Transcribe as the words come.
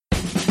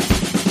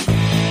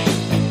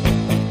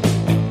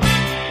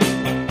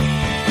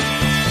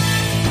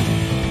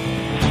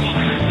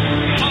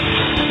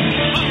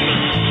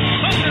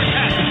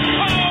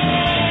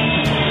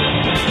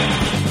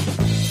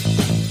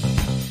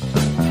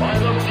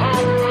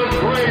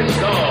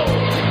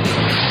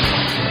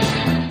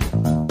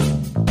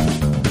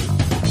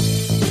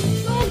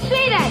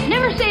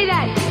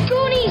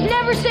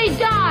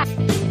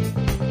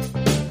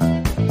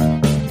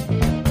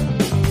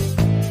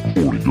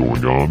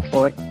going on?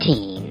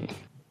 14.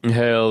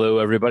 Hello,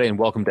 everybody, and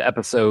welcome to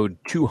episode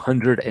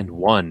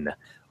 201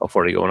 of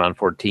 40 Going on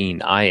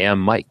 14. I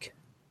am Mike.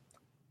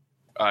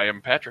 I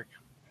am Patrick.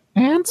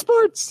 And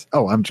sports.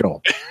 Oh, I'm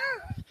Joel.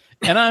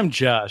 And I'm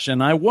Josh,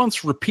 and I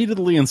once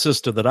repeatedly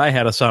insisted that I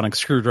had a sonic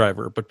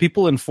screwdriver, but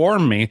people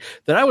informed me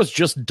that I was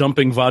just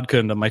dumping vodka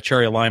into my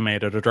cherry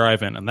limeade at a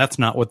drive-in, and that's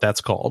not what that's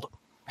called.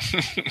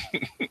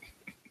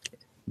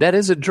 That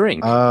is a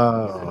drink.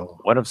 Oh.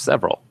 One of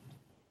several.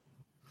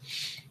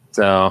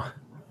 So,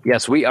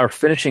 yes, we are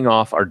finishing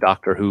off our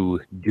Doctor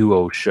Who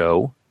duo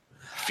show.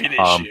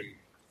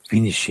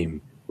 Finish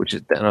him. Which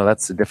is, no,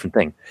 that's a different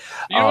thing.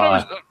 You know what I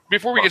was,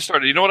 before we get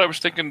started, you know what I was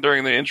thinking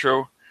during the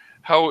intro?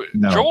 How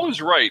Joel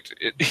is right.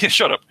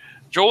 Shut up.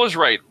 Joel is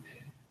right.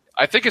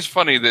 I think it's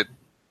funny that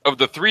of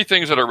the three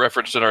things that are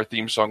referenced in our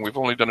theme song, we've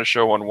only done a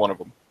show on one of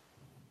them.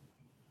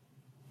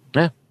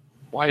 Yeah.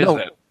 Why is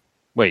that?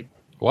 Wait.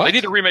 What? They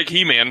need to remake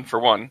He-Man, for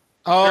one.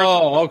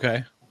 Oh,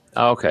 okay.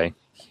 Okay.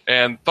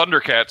 And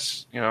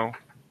Thundercats, you know,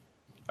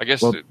 I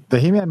guess... Well, the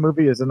He-Man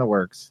movie is in the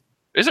works.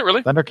 Is it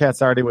really?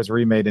 Thundercats already was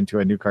remade into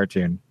a new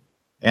cartoon.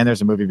 And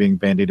there's a movie being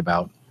bandied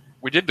about.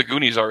 We did the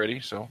Goonies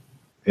already, so...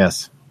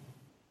 Yes.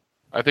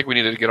 I think we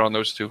needed to get on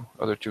those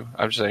other two.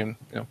 I'm just saying,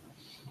 you know.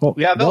 Well,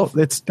 yeah,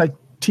 it's like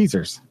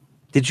teasers.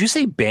 Did you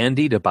say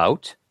bandied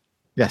about?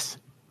 Yes.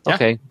 Yeah.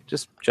 Okay,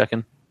 just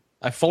checking.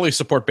 I fully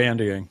support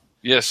bandying.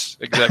 Yes,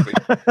 exactly.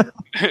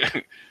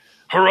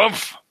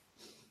 Harumph!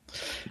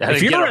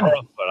 If you're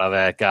out of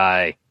that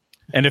guy.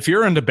 And if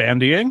you're into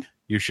bandying,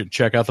 you should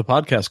check out the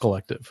Podcast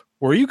Collective,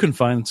 where you can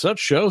find such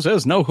shows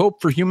as No Hope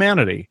for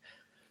Humanity,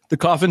 the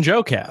Coffin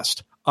Joe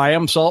Cast, I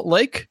Am Salt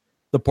Lake,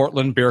 the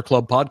Portland Beer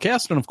Club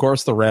Podcast, and, of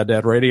course, the Rad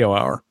Dad Radio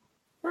Hour.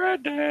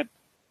 Rad Dad.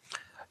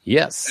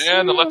 Yes.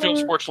 And the Left Field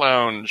Sports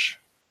Lounge.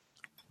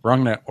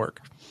 Wrong network.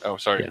 Oh,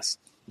 sorry. Yes.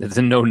 It's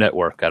a no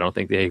network. I don't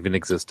think they even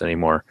exist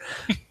anymore.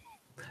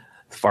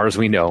 As far as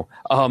we know.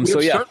 We've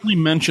certainly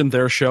mentioned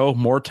their show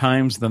more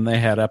times than they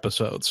had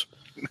episodes.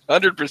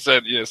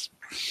 100%, yes.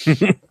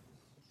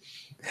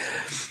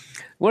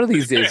 One of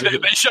these days. They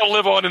shall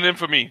live on in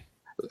infamy.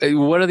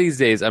 One of these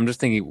days, I'm just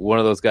thinking one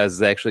of those guys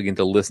is actually going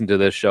to listen to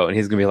this show, and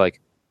he's going to be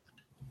like,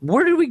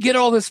 where did we get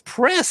all this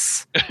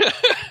press?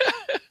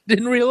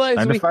 Didn't realize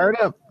Time to fire it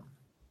up.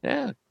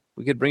 Yeah,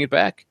 we could bring it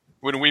back.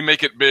 When we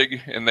make it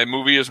big and the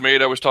movie is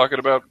made I was talking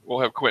about, we'll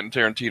have Quentin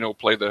Tarantino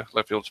play the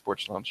Left Field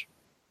Sports Lounge.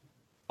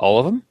 All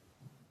of them?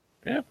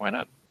 Yeah, why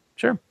not?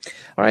 Sure.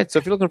 All right, so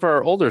if you're looking for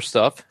our older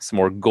stuff, some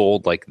more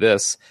gold like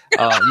this, you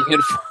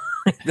can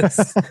find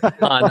us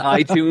on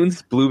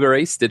iTunes,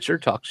 Blueberry, Stitcher,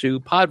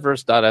 TalkShoe,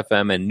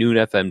 Podverse.fm, and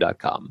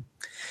NoonFM.com.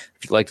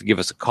 If you'd like to give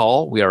us a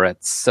call, we are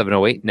at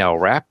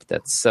 708-NOW-RAP.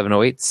 That's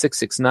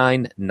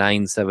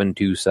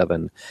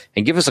 708-669-9727.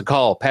 And give us a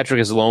call.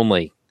 Patrick is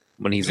lonely.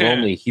 When he's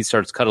lonely, he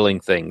starts cuddling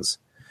things.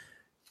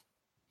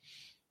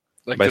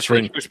 Like By this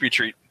Rice Krispie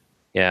treat.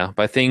 Yeah,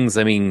 by things,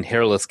 I mean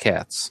hairless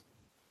cats.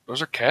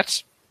 Those are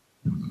cats?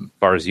 As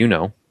far as you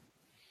know.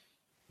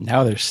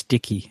 Now they're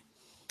sticky.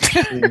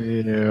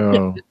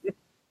 Ew.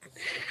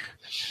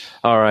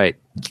 All right.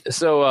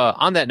 So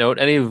on that note,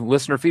 any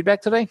listener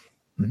feedback today?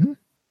 Mm-hmm.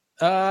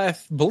 I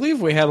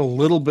believe we had a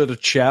little bit of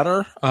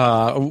chatter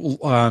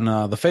on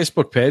the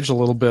Facebook page, a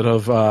little bit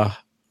of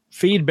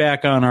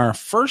feedback on our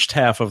first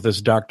half of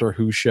this Doctor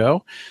Who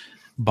show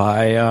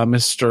by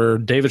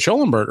Mr. David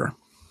Schollenberger.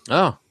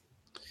 Oh.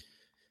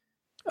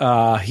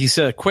 He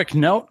said, quick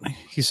note.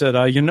 He said,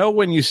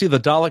 when you see the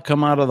Dalek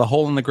come out of the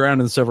hole in the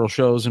ground in several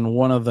shows in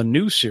one of the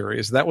new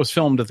series, that was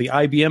filmed at the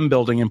IBM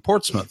building in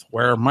Portsmouth,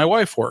 where my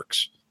wife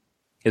works.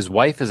 His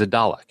wife is a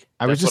Dalek.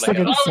 I was just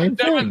thinking the same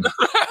thing.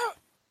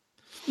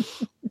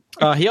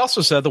 He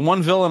also said, the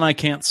one villain I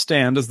can't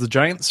stand is the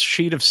giant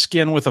sheet of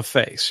skin with a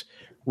face.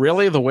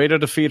 Really, the way to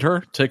defeat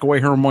her? Take away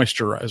her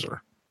moisturizer.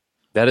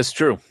 That is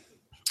true.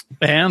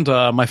 And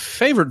my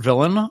favorite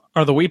villain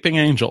are the Weeping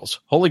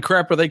Angels. Holy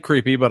crap, are they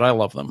creepy, but I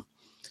love them.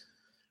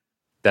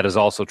 That is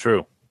also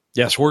true.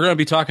 Yes, we're going to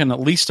be talking at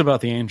least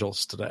about the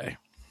Angels today.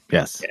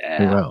 Yes, Yeah.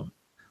 we will. I don't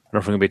know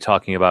if we're going to be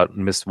talking about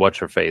Miss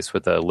What's-Her-Face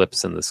with the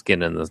lips and the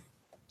skin and The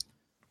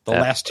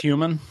Last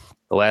Human.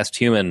 The Last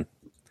Human.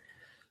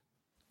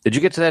 Did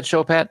you get to that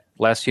show, Pat?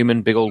 Last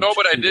Human, big old... No,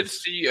 but I did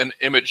see an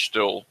image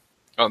still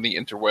on the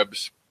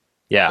interwebs.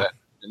 Yeah.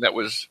 And that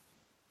was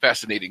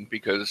fascinating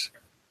because...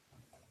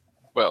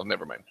 Well,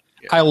 never mind.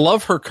 Yeah. I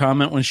love her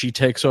comment when she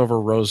takes over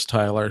Rose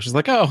Tyler. She's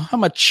like, oh,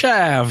 I'm a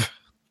chav.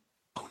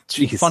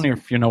 It's funnier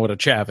if you know what a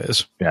chav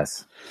is.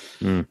 Yes.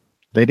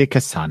 Lady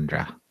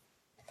Cassandra.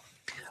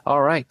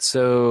 All right,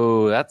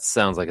 so that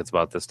sounds like it's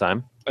about this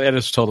time. It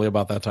is totally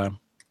about that time.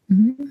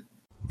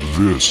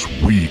 This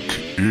week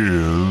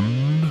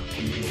in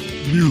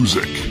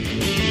music,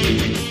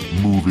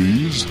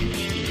 movies,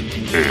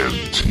 and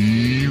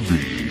TV.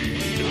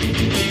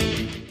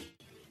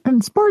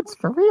 And sports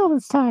for real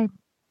this time.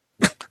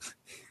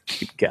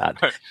 God.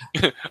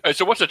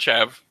 So what's a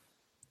chav?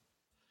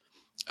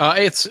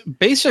 It's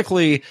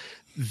basically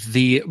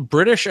the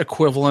British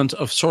equivalent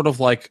of sort of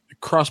like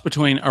cross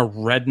between a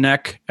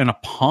redneck and a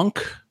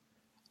punk.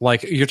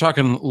 Like you're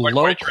talking White,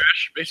 low. white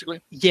trash,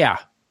 basically. Yeah.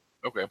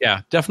 Okay.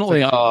 Yeah.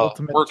 Definitely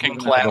Ultimate working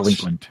juvenile class.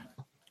 delinquent.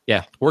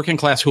 Yeah. Working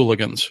class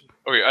hooligans.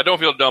 Okay. I don't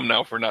feel dumb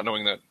now for not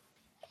knowing that.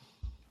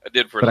 I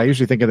did for. But I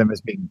usually think of them as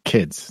being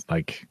kids,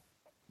 like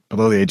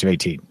below the age of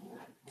 18.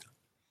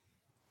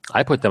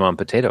 I put them on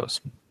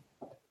potatoes.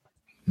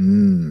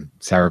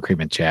 Sour cream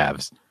and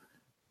chavs.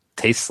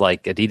 Tastes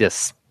like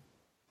Adidas.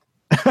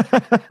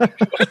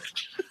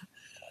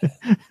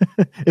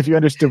 If you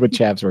understood what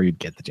chavs were, you'd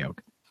get the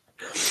joke.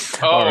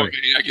 Oh, okay.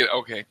 I get it.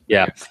 Okay.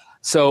 Yeah.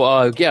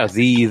 So,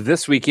 the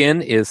This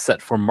Weekend is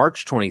set for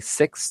March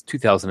 26,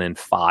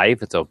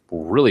 2005. It's a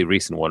really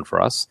recent one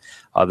for us.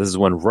 This is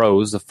when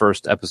Rose, the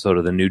first episode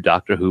of the new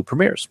Doctor Who,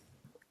 premieres.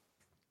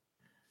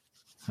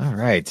 All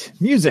right.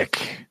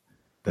 Music.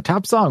 The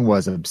top song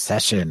was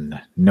Obsession,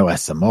 No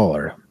Es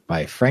Amor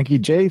by Frankie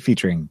J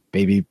featuring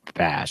Baby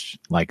Bash.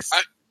 I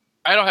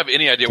don't have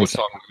any idea what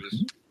song it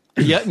is.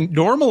 Yeah.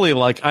 Normally,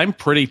 like I'm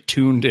pretty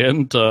tuned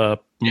in to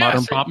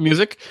modern pop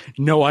music.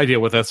 No idea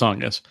what that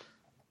song is.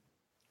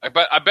 I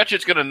bet you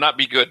it's going to not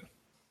be good.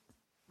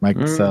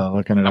 Mike's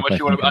looking it How up. much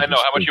you want to? I know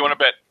how much you want to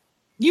bet.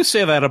 You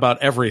say that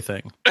about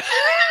everything.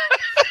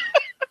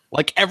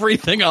 Like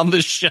everything on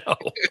this show.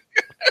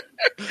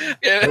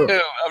 Yeah,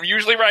 I'm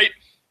usually right.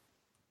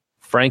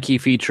 Frankie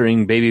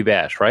featuring Baby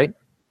Bash, right?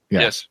 Yeah.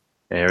 Yes.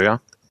 There we go.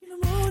 In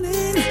the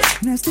morning,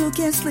 and I still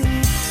can't sleep.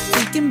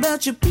 Thinking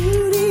about your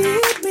beauty,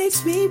 it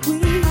makes me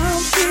weak.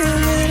 I'm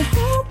feeling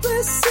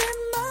hopeless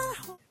in my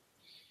heart.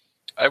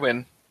 I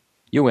win.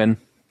 You win.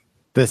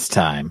 This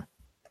time.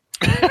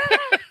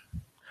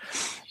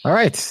 All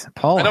right.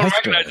 Paul I don't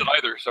Hester. recognize it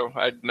either, so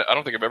I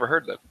don't think I've ever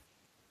heard that.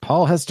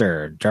 Paul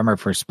Hester, drummer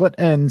for Split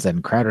Enz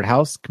and Crowded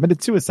House,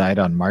 committed suicide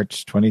on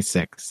March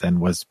 26 and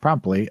was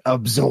promptly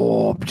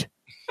absorbed.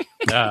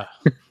 Yeah.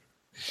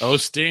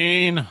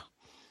 Osteen.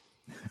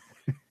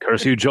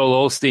 Curse you,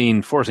 Joel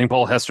Osteen, forcing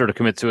Paul Hester to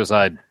commit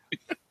suicide.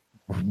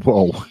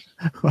 Whoa.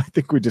 I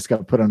think we just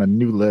got put on a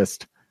new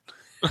list.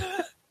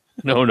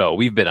 No,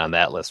 we've been on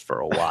that list for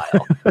a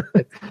while.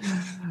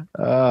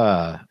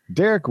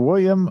 Derek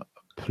William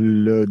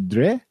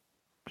Plodre?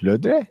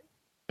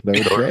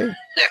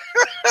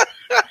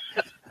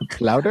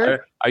 Plowder?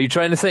 Are you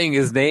trying to say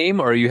his name,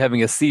 or are you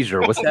having a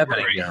seizure? What's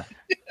happening here?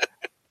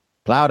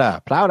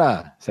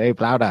 Plowda. Say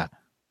Plowda.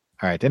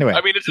 All right, anyway.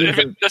 I mean, if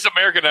it does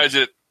Americanize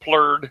it,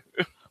 plurred.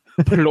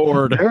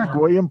 Lord. Derek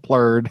William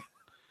Plurd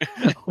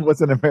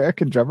was an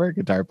American drummer,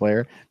 guitar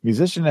player,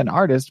 musician, and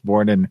artist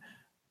born in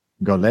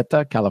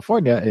Goleta,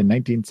 California in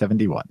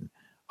 1971.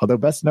 Although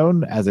best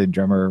known as a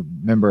drummer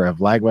member of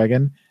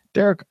Lagwagon,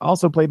 Derek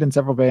also played in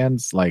several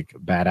bands like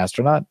Bad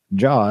Astronaut,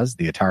 Jaws,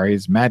 the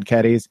Ataris, Mad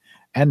Caddies,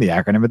 and the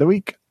acronym of the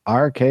week,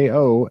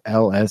 RKOLSD.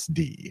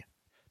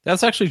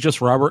 That's actually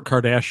just Robert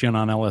Kardashian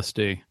on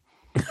LSD.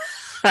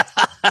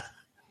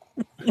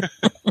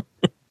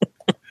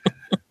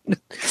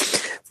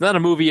 It's not a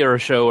movie or a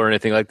show or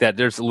anything like that.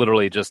 There's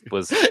literally just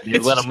you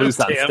let him loose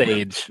on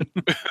stage.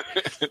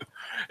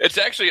 It's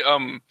actually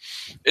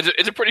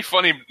it's a pretty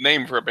funny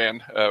name for a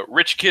band.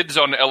 Rich Kids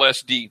on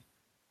LSD.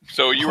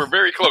 So you were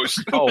very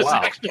close. Oh It's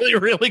wow! actually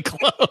really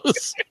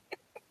close.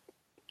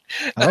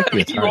 I like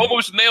the You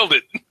almost nailed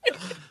it.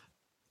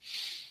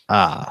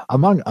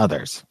 among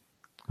others.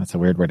 That's a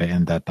weird way to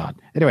end that thought.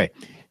 Anyway,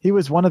 he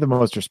was one of the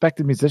most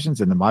respected musicians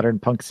in the modern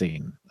punk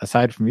scene.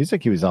 Aside from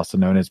music, he was also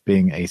known as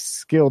being a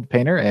skilled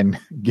painter and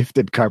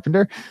gifted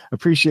carpenter,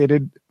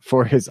 appreciated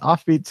for his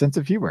offbeat sense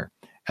of humor.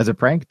 As a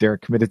prank,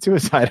 Derek committed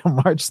suicide on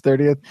March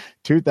 30th,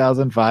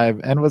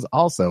 2005, and was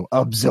also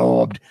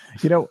absorbed.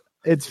 You know,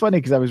 it's funny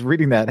because I was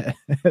reading that.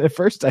 At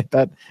first, I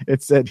thought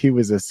it said he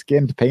was a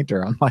skinned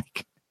painter. I'm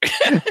like,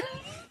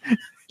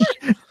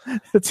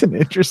 that's an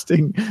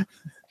interesting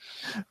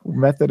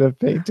method of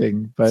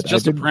painting. But It's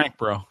just a prank,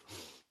 bro.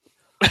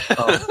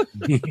 Oh,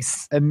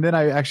 geez. And then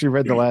I actually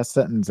read the last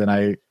sentence,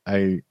 and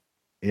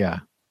yeah,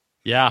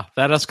 Yeah,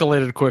 that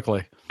escalated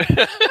quickly.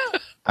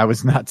 I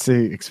was not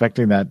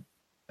expecting that.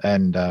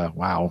 And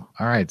wow,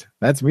 all right,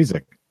 that's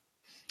music.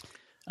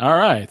 All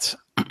right.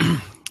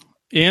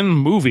 In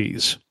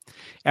movies,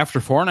 after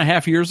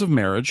 4.5 years of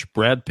marriage,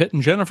 Brad Pitt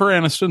and Jennifer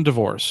Aniston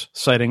divorce,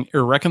 citing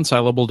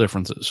irreconcilable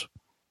differences.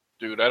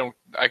 Dude,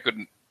 I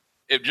couldn't.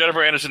 If Jennifer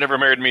Aniston ever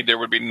married me, there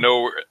would be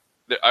no.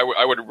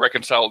 I would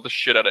reconcile the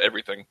shit out of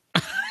everything.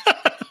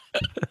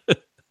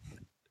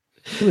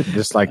 It would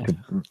just like to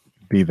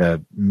be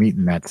the meat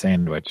in that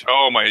sandwich.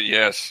 Oh my,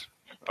 yes.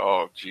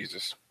 Oh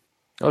Jesus.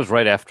 That was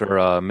right after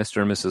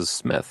Mr. and Mrs.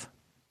 Smith.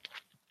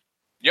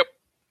 Yep.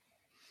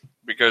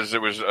 Because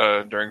it was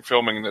during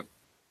filming that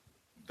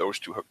those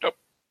two hooked up.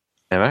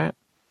 All right.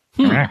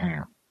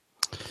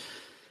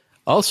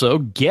 Also,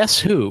 Guess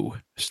Who,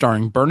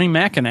 starring Bernie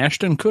Mac and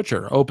Ashton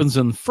Kutcher, opens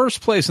in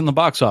first place in the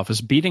box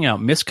office, beating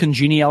out Miss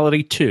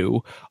Congeniality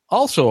 2,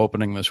 also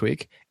opening this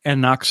week,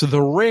 and knocks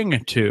The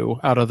Ring 2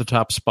 out of the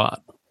top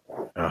spot.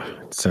 Oh,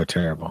 it's so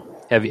terrible.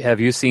 Have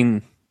you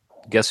seen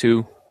Guess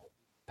Who,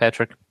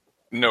 Patrick?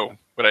 No,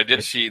 but I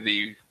did see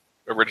the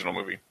original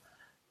movie.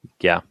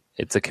 Yeah,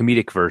 it's a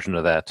comedic version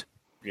of that.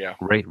 Yeah.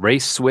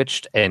 Race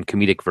switched and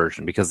comedic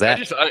version, because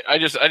that I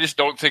just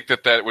don't think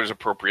that was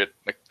appropriate.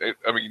 Like,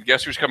 I mean,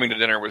 Guess Who's Coming to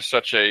Dinner was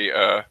such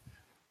a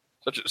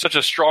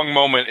strong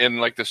moment in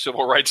like the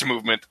civil rights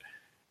movement,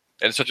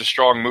 and such a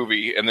strong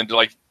movie, and then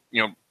to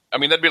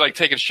that'd be like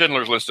taking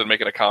Schindler's List and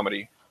making a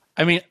comedy.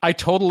 I mean, I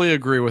totally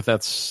agree with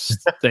that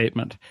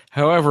statement.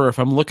 However, if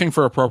I'm looking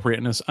for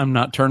appropriateness, I'm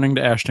not turning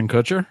to Ashton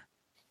Kutcher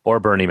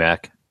or Bernie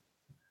Mac.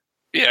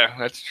 Yeah,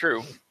 that's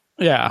true.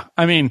 Yeah,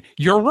 I mean,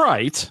 you're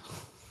right.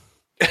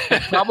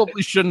 It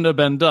probably shouldn't have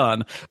been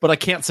done, but I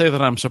can't say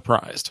that I'm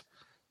surprised.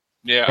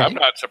 Yeah, I'm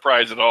not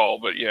surprised at all,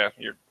 but yeah,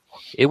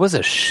 It was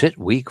a shit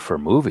week for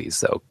movies,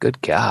 though. Good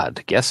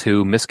God. Guess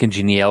Who, Miss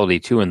Congeniality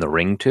 2, and The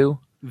Ring 2?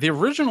 The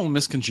original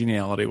Miss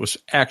Congeniality was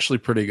actually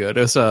pretty good.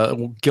 It's a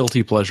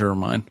guilty pleasure of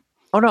mine.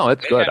 Oh, no,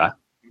 it's good.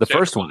 The Sandra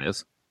first one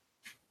is.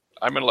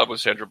 I'm in love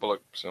with Sandra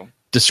Bullock, so.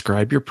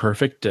 Describe your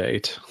perfect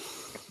date.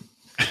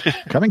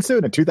 Coming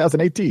soon in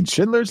 2018,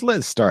 Schindler's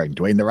List starring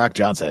Dwayne The Rock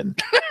Johnson.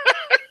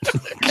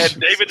 And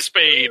David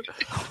Spade.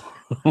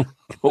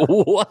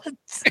 What?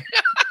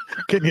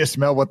 Can you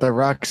smell what The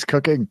Rock's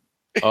cooking?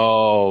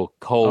 Oh,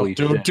 holy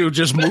shit. Dude,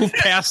 just move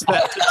past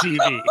that to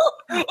TV.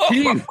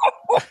 Jeez.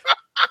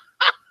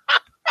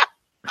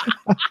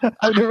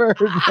 I've never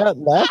heard that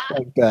laugh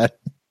like that.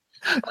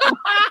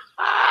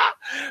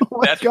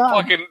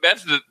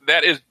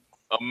 That is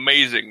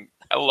amazing.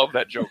 I love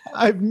that joke.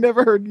 I've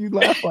never heard you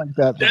laugh like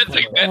that. That's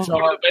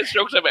one of the best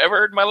jokes I've ever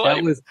heard in my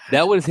life.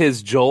 That was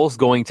his Joel's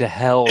going to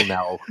hell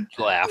now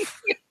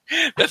laugh.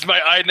 That's my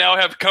I now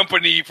have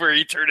company for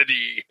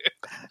eternity.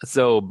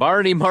 So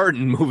Barney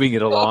Martin, moving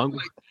it along. Oh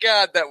my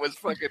God, that was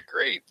fucking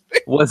great.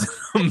 Was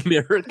an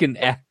American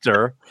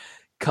actor,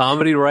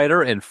 comedy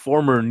writer, and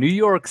former New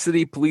York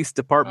City Police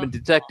Department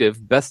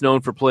detective, best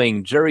known for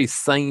playing Jerry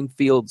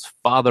Seinfeld's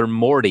father,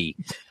 Morty,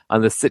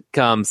 on the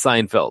sitcom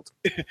Seinfeld.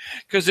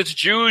 Because it's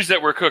Jews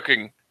that were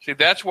cooking. See,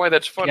 that's why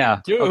that's funny.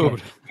 Yeah, Dude.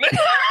 Okay.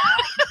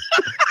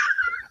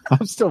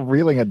 I'm still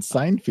reeling at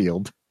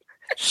Seinfeld.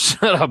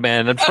 Shut up,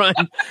 man. I'm trying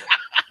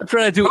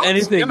to do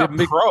anything to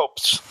make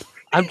ropes.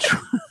 I'm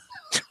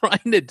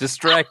trying to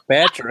distract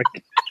Patrick.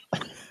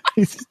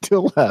 He's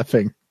still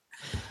laughing.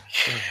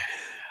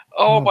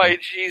 Oh my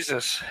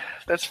Jesus.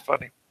 That's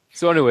funny.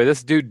 So anyway,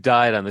 this dude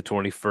died on the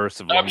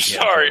 21st of I'm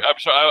sorry.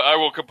 I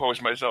will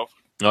compose myself.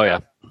 Oh yeah.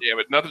 Yeah,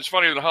 but nothing's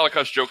funnier than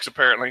Holocaust jokes,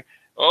 apparently.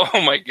 Oh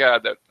my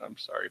God, I'm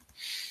sorry.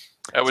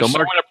 That was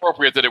so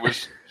inappropriate that it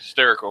was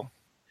hysterical.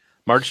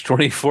 March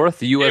 24th,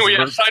 the U.S.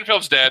 Anyway,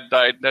 Seinfeld's dad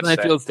died. That's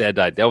Seinfeld's dad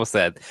died. That was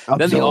sad.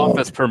 Then The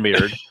Office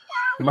premiered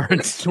March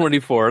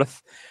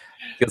 24th.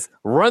 Because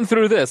run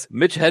through this.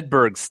 Mitch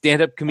Hedberg,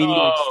 stand-up comedian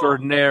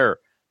extraordinaire,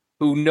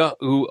 who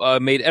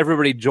made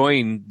everybody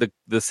join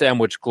the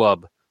Sandwich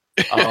Club.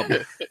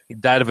 He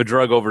died of a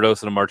drug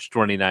overdose on March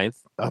 29th.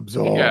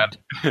 Absorbed.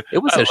 It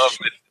was a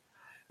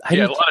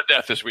lot of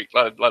death this week.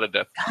 A lot of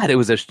death. God, it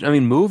was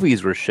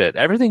movies were shit.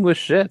 Everything was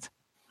shit.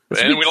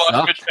 And we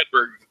lost Mitch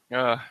Hedberg.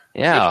 Yeah.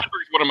 Mitch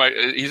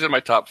Hedberg's he's in my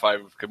top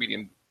 5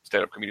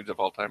 stand-up comedians of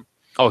all time.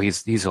 Oh,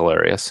 he's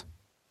hilarious.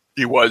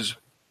 He was.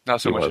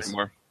 Not so much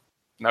anymore.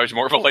 Now he's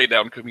more of a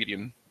lay-down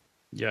comedian.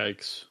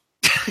 Yikes.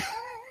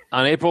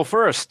 On April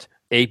 1st,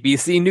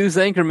 ABC News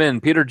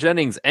anchorman Peter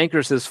Jennings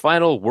anchors his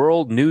final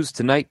World News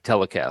Tonight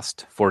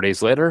telecast. 4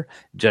 days later,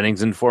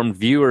 Jennings informed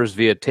viewers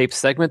via tape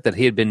segment that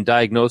he had been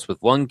diagnosed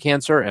with lung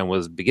cancer and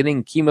was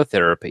beginning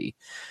chemotherapy.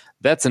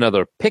 That's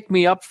another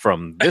pick-me-up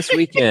from this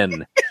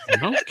weekend.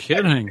 No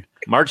kidding.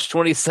 March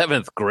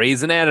 27th,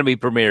 Grey's Anatomy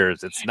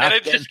premieres. It's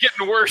just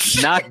getting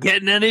worse. Not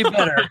getting any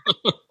better.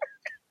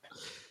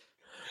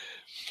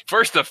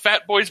 First the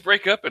Fat Boys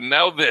break up, and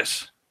now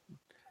this.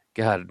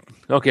 God.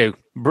 Okay,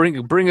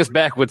 bring us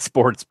back with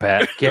sports,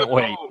 Pat. Can't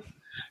wait.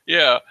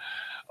 Yeah.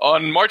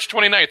 On March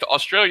 29th,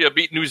 Australia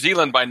beat New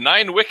Zealand by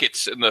 9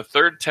 wickets in the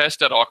third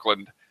test at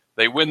Auckland.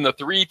 They win the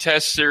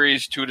 3-test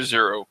series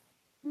 2-0.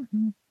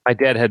 Mm-hmm. My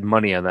dad had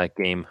money on that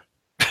game.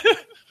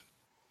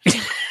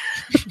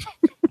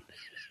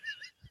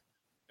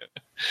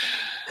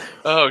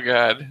 Oh,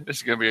 God. This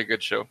is going to be a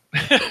good show.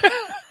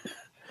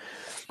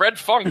 Fred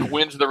Funk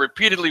wins the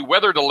repeatedly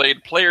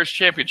weather-delayed Players'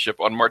 Championship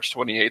on March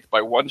 28th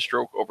by 1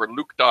 stroke over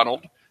Luke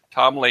Donald,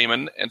 Tom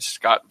Lehman, and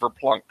Scott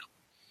Verplunk.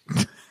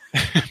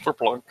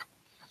 Verplunk.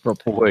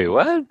 Wait,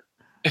 what?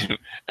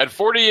 At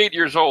 48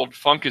 years old,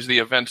 Funk is the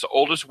event's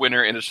oldest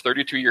winner in its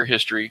 32-year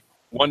history,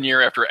 1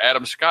 year after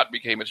Adam Scott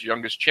became its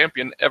youngest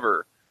champion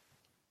ever.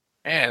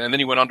 And then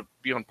he went on to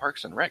be on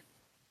Parks and Rec.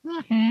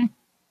 Mm-hmm.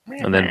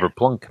 And then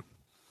Verplunk.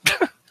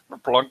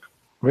 Verplunk.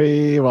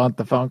 We want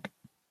the funk.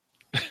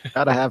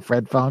 Gotta have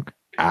Fred Funk.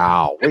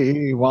 Ow,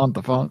 we want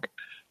the funk.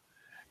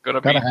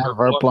 Gotta have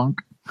Verplunk.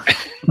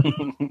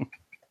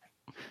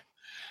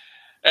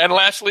 And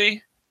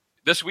lastly,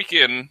 this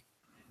weekend,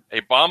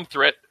 a bomb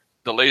threat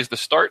delays the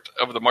start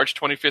of the March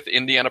 25th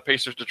Indiana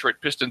Pacers-Detroit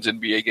Pistons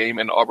NBA game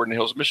in Auburn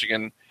Hills,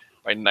 Michigan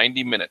by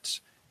 90 minutes.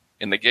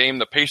 In the game,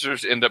 the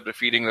Pacers end up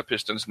defeating the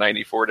Pistons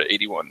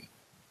 94-81.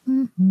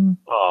 Mm-hmm.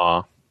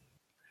 Aw.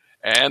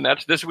 And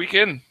that's this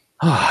weekend.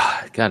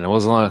 God, it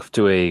wasn't off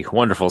to a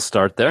wonderful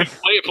start there.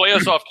 Play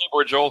us off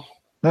keyboard, Joel.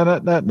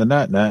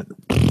 No.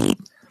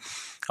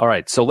 All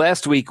right, so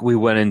last week we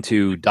went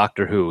into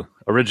Doctor Who,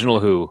 original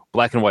Who,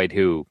 black and white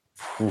Who,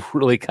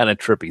 really kind of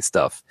trippy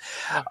stuff.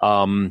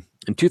 In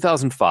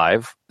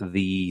 2005,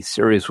 the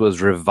series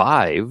was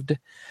revived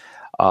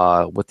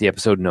with the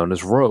episode known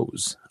as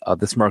Rose.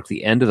 This marked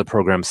the end of the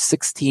program's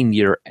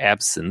 16-year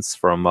absence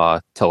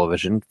from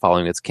television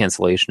following its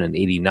cancellation in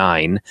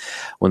 1989,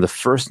 when the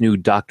first new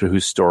Doctor Who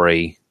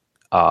story,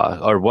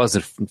 or was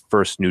it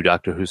first new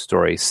Doctor Who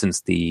story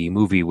since the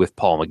movie with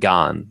Paul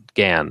McGann,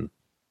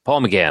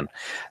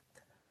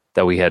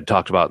 that we had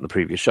talked about in the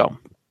previous show.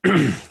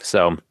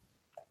 So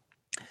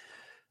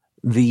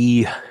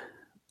the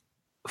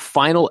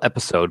final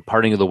episode,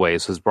 Parting of the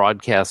Ways, was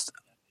broadcast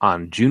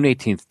on June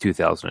 18th,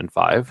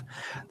 2005.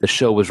 The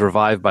show was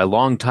revived by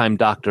longtime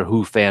Doctor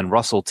Who fan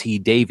Russell T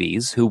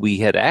Davies, who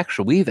we've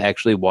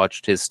actually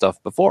watched his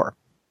stuff before.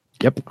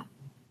 Yep.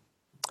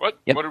 What?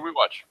 Yep. What did we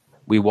watch?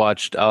 We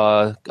watched it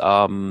was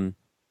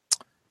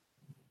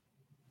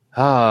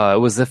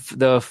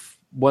the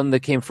one that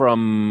came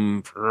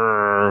from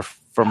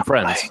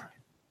Friends.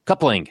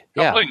 Coupling.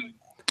 Yeah. Coupling.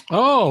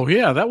 Oh,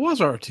 yeah, that was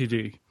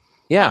RTD.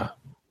 Yeah.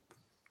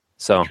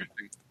 So,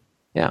 Interesting.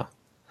 yeah.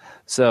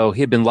 So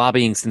he had been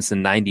lobbying since the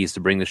 90s to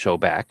bring the show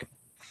back.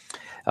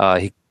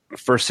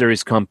 First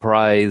series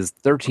comprised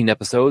 13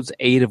 episodes,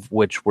 8 of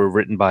which were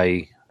written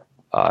by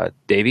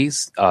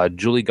Davies.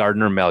 Julie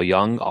Gardner, Mel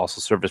Young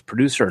also served as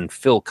producer, and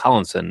Phil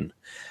Collinson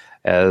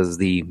as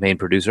the main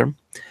producer.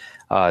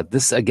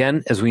 This,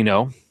 again, as we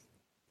know,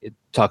 it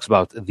talks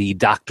about the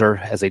Doctor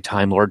as a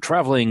Time Lord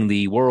traveling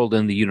the world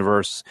and the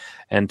universe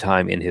and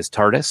time in his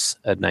TARDIS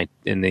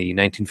in the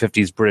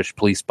 1950s British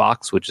police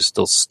box, which is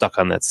still stuck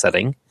on that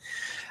setting.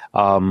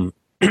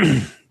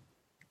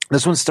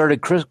 This one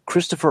started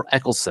Christopher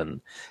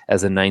Eccleston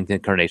as the 9th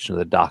incarnation of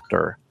the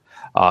Doctor,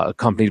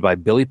 accompanied by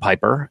Billy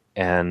Piper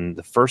and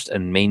the first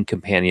and main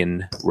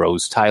companion,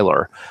 Rose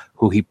Tyler,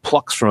 who he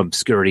plucks from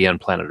obscurity on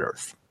planet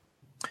Earth,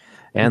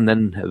 and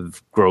then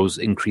grows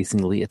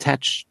increasingly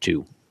attached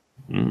to.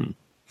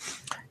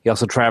 He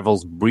also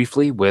travels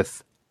briefly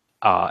with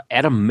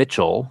Adam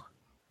Mitchell.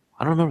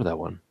 I don't remember that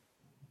one.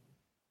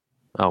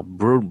 Oh,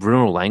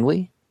 Bruno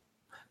Langley.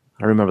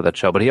 I remember that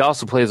show, but he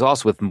also plays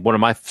with one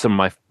of my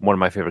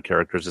favorite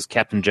characters is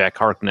Captain Jack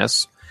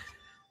Harkness.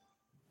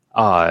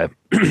 Travels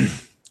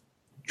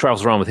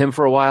around with him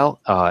for a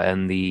while,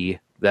 and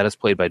that is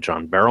played by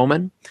John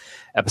Barrowman.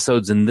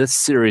 Episodes in this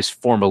series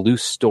form a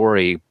loose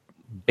story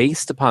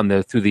based upon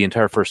through the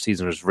entire first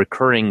season. There's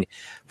recurring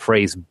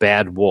phrase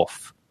 "bad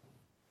wolf"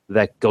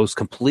 that goes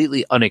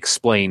completely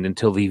unexplained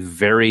until the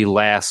very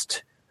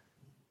last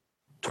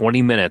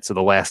 20 minutes of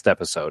the last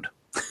episode.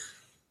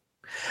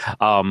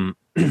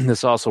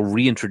 This also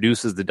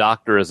reintroduces the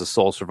Doctor as a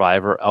sole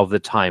survivor of the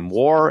Time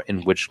War,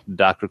 in which the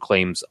Doctor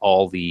claims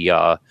all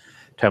the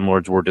Time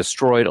Lords were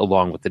destroyed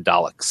along with the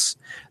Daleks.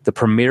 The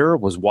premiere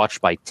was watched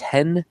by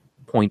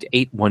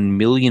 10.81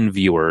 million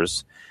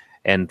viewers,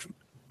 and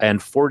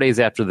 4 days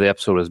after the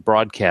episode was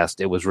broadcast,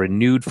 it was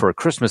renewed for a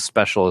Christmas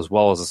special as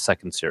well as a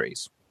second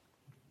series.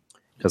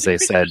 Because they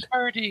said,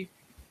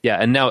 yeah,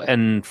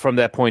 and from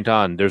that point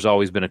on, there's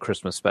always been a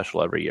Christmas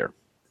special every year.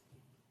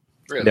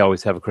 Really? They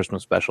always have a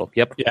Christmas special.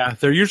 Yep. Yeah,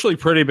 they're usually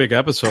pretty big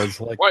episodes.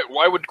 Like,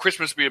 Why would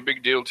Christmas be a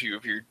big deal to you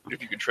if you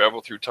can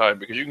travel through time?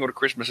 Because you can go to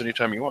Christmas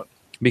anytime you want.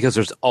 Because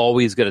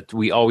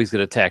we always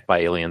get attacked by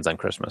aliens on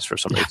Christmas for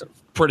some reason.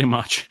 pretty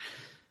much.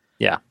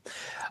 Yeah.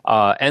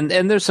 And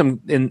there's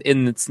some, and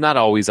it's not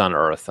always on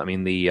Earth. I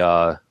mean, the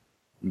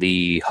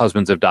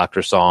Husbands of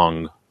Dr.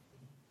 Song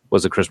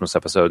was a Christmas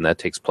episode, and that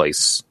takes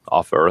place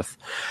off Earth.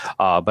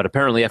 But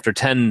apparently after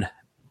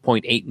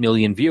 10.8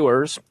 million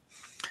viewers,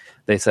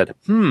 they said,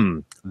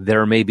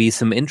 there may be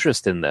some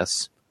interest in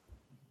this.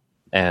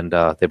 And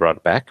they brought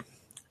it back.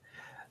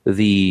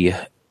 Well-received.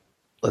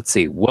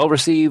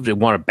 It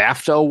won a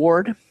BAFTA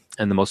award.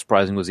 And the most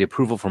surprising was the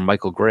approval from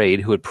Michael Grade,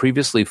 who had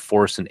previously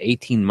forced an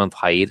 18-month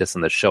hiatus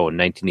on the show in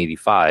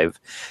 1985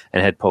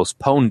 and had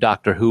postponed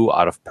Doctor Who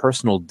out of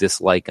personal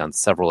dislike on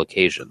several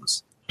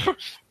occasions.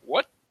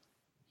 What?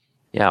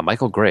 Yeah,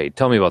 Michael Grade.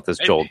 Tell me about this,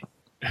 Joel.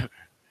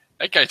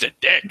 That guy's a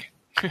dick.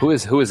 Who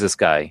is this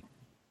guy?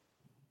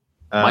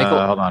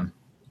 Michael. Hold on.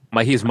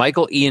 He's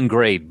Michael Ian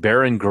Grade,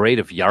 Baron Grade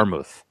of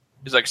Yarmouth.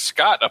 He's like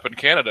Scott up in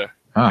Canada.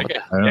 Oh, That guy's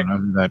a I don't dick. know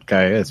who that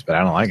guy is, but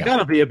I don't like He's him. got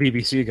to be a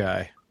BBC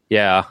guy.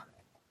 Yeah.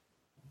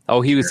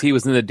 Oh, he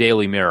was in the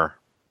Daily Mirror.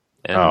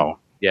 And,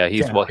 yeah,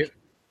 he's a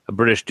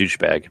British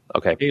douchebag.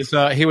 Okay.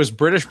 He was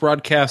British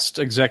broadcast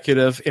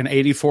executive in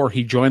 '84.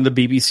 He joined the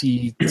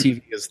BBC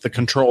TV as the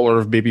controller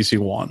of BBC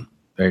One.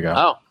 There you go.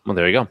 Oh, well,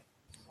 there you go.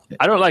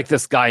 I don't like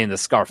this guy in the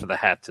scarf of the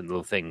hat and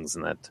the things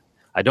and that.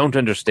 I don't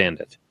understand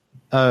it.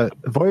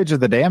 Voyage of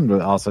the Damned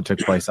also took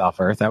place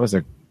off Earth. That was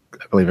I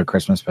believe, a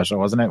Christmas special,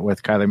 wasn't it,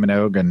 with Kylie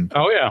Minogue and?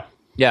 Oh yeah,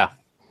 yeah.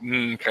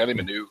 Kylie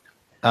Minogue.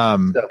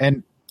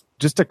 And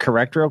just to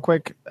correct real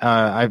quick,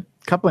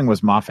 coupling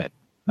was Moffat,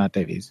 not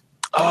Davies.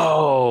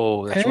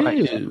 Oh, that's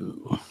right.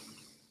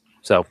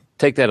 So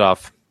take that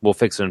off. We'll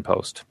fix it in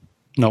post.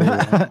 No.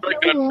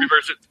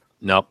 Reverse it.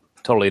 Nope,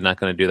 totally not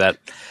going to do that.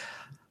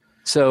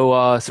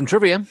 So, some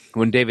trivia.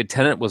 When David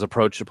Tennant was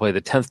approached to play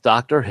the 10th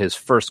Doctor, his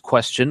first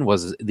question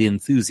was the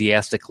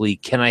enthusiastically,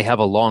 "Can I have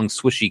a long,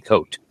 swishy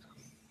coat?"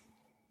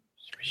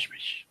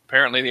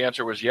 Apparently, the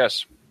answer was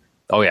yes.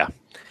 Oh, yeah.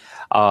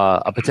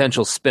 A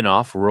potential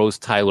spin-off, Rose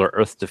Tyler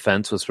Earth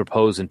Defense, was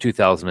proposed in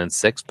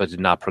 2006, but did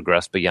not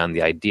progress beyond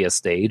the idea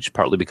stage,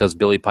 partly because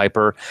Billie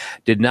Piper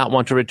did not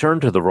want to return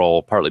to the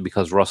role, partly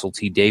because Russell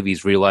T.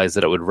 Davies realized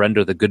that it would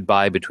render the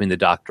goodbye between the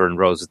Doctor and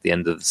Rose at the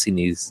end of the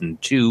season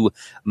 2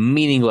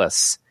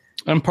 meaningless.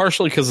 And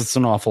partially because it's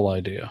an awful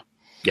idea.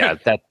 Yeah,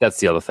 that's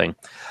the other thing.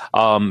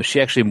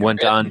 She actually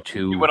went on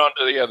to... You went on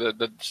to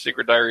the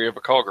Secret Diary of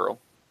a Call Girl.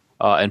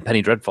 And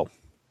Penny Dreadful.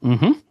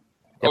 Mm-hmm.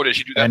 Oh, did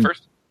she do that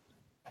first?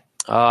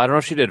 I don't know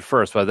if she did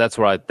first, but that's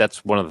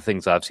one of the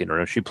things I've seen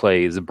her. She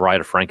plays the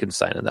Bride of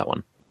Frankenstein in that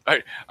one.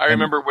 I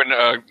remember when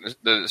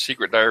the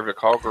Secret Diary of a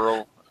Call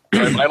Girl.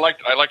 I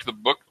liked the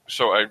book,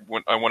 so I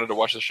wanted to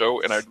watch the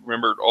show, and I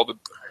remembered all the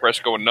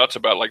press going nuts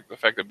about like the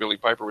fact that Billie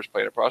Piper was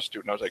playing a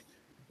prostitute, and I was like,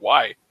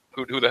 why?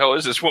 Who the hell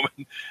is this woman?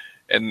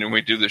 And then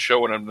we do the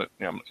show, and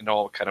it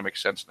all kind of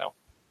makes sense now.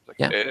 Like,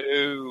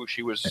 oh,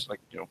 she was like,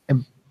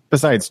 And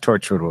besides,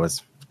 Torchwood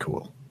was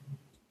cool.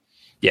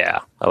 Yeah,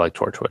 I like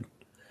Torchwood.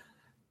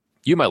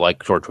 You might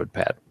like Torchwood,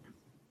 Pat.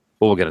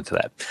 But we'll get into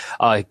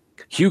that.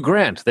 Hugh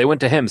Grant, they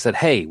went to him, said,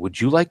 "Hey, would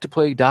you like to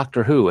play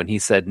Doctor Who?" And he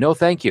said, "No,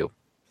 thank you."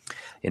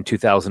 In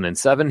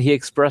 2007, he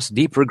expressed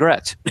deep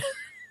regret.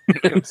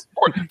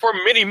 for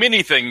many,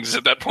 many things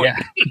at that point.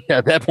 Yeah,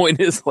 at that point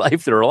in his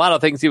life, there were a lot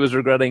of things he was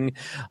regretting.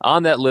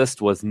 On that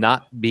list was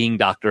not being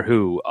Doctor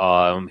Who.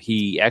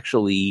 He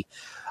actually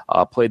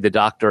played the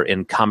Doctor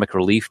in comic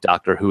relief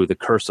Doctor Who, The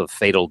Curse of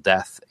Fatal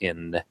Death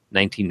in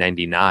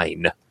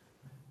 1999.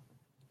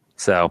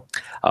 So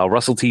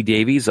Russell T.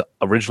 Davies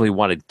originally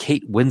wanted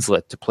Kate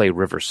Winslet to play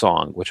River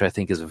Song, which I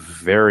think is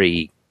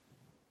very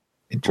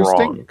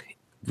interesting.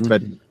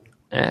 But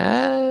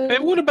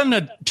it would have been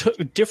a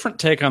different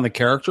take on the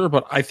character,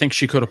 but I think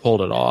she could have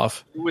pulled it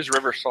off. Who is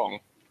River Song?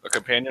 A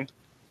companion?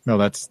 No,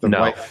 that's the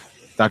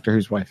wife. Doctor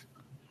Who's wife.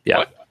 Yeah.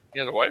 What? He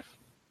has a wife?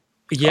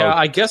 Yeah,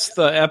 I guess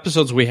the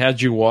episodes we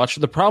had you watch,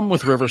 the problem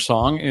with River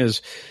Song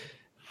is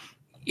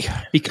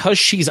because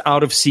she's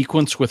out of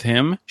sequence with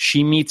him,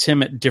 she meets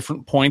him at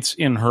different points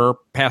in her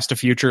past to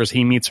future as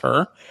he meets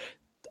her.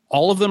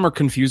 All of them are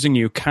confusing.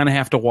 You kind of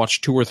have to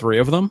watch 2 or 3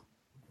 of them.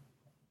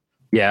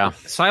 Yeah.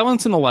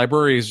 Silence in the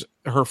Library is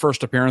her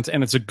first appearance,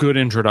 and it's a good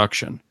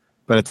introduction.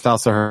 But it's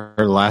also her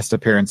last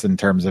appearance in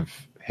terms of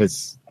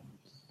his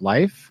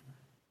life.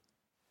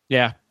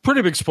 Yeah,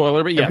 pretty big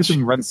spoiler, but yes.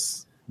 Everything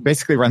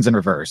basically runs in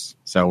reverse.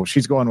 So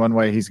she's going one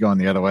way, he's going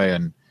the other way,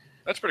 and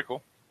that's pretty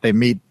cool. They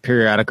meet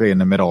periodically in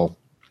the middle.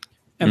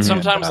 And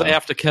sometimes they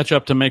have to catch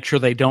up to make sure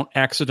they don't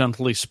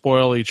accidentally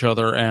spoil each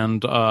other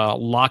and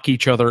lock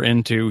each other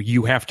into,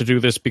 you have to do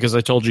this because I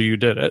told you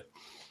did it.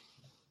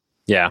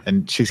 Yeah.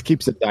 And she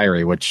keeps a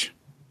diary, which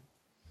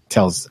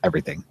tells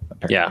everything.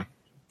 Apparently. Yeah.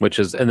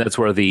 And that's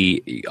where I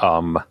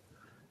don't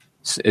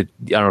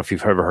know if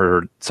you've ever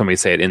heard somebody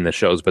say it in the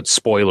shows, but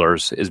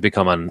spoilers has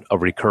become a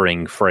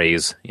recurring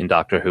phrase in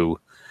Doctor Who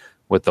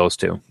with those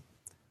two.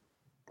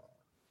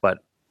 But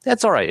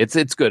that's all right.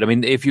 It's good. I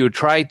mean, if you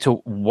try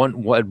to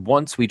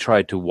once we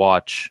tried to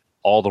watch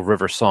all the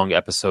River Song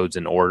episodes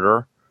in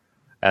order,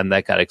 and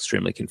that got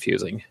extremely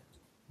confusing.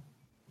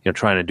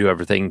 Trying to do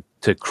everything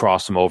to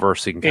cross them over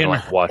so you can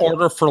kind of watch. In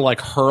order for like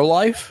her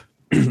life?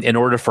 In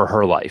order for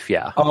her life,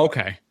 yeah. Oh,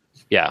 okay.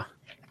 Yeah.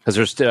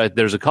 Because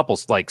there's a couple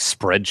like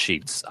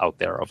spreadsheets out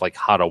there of like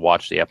how to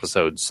watch the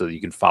episodes so that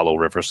you can follow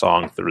River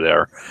Song through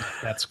there.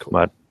 That's cool.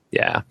 But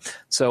yeah.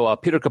 So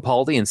Peter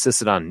Capaldi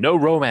insisted on no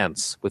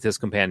romance with his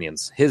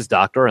companions. His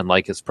Doctor,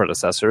 unlike his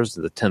predecessors,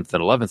 the 10th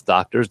and 11th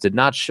Doctors, did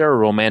not share a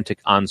romantic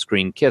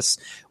on-screen kiss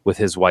with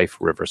his wife,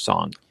 River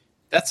Song.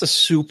 That's a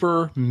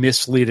super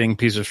misleading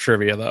piece of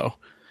trivia, though,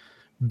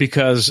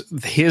 because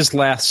his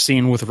last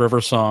scene with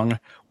River Song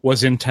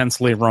was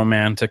intensely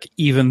romantic,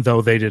 even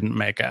though they didn't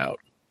make out.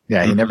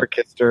 Yeah, he never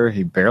kissed her.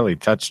 He barely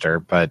touched her.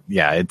 But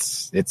yeah,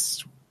 it's.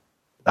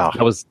 That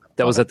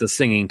was at the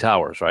Singing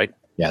Towers, right?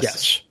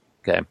 Yes.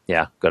 Okay.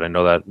 Yeah. Good. I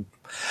know that.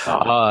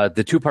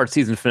 The 2-part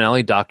season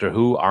finale, Doctor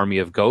Who: Army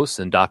of Ghosts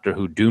and Doctor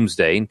Who: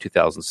 Doomsday in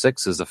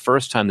 2006, is the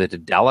first time that the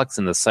Daleks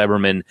and the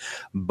Cybermen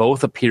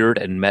both appeared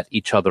and met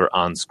each other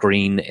on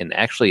screen, and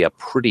actually a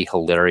pretty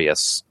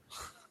hilarious.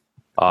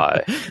 Yeah,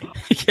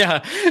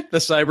 the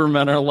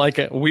Cybermen are like,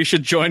 we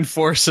should join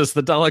forces.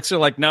 The Daleks are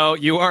like, no,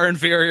 you are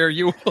inferior.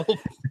 You will.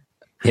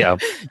 Yeah.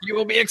 You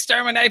will be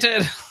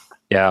exterminated.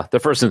 Yeah. The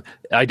first is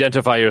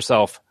identify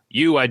yourself.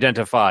 You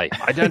identify.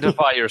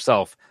 Identify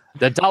yourself.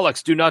 The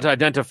Daleks do not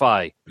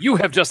identify. You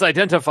have just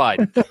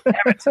identified. Damn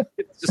it.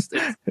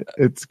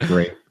 It's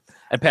great.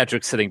 And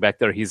Patrick's sitting back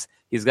there. He's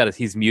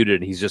muted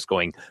and he's just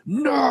going,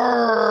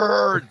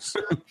 nerds.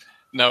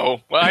 No.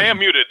 Well, I am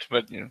muted,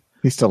 but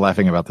he's still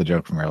laughing about the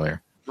joke from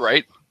earlier.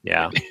 Right?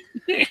 Yeah.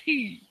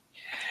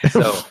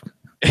 So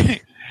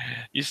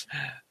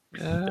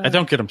I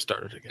don't get him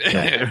started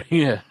again.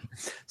 Yeah.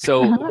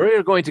 So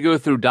we're going to go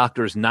through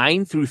Doctors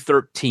 9 through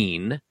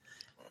 13,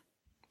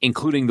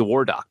 including the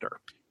War Doctor.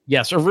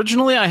 Yes,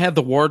 originally I had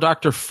the War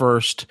Doctor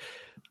first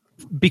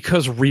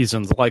because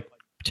reasons. Like,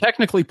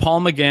 technically,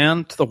 Paul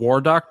McGann to the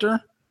War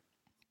Doctor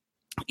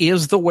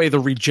is the way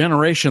the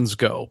regenerations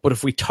go. But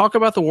if we talk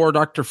about the War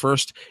Doctor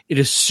first, it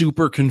is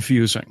super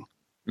confusing.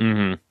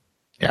 Mm-hmm.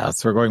 Yeah,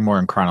 so we're going more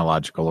in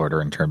chronological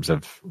order in terms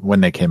of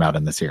when they came out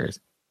in the series.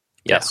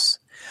 Yes.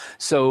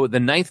 So the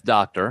 9th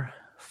Doctor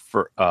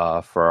for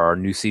our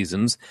new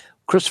seasons,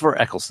 Christopher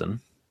Eccleston,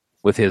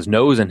 with his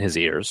nose and his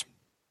ears,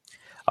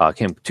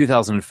 came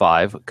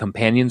 2005.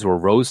 Companions were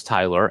Rose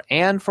Tyler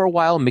and, for a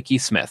while, Mickey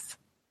Smith.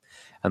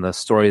 And the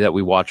story that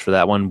we watched for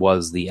that one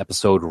was the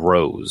episode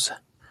Rose.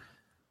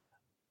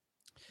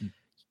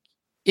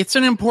 It's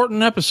an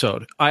important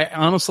episode. I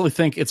honestly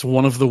think it's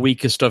one of the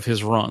weakest of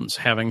his runs,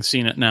 having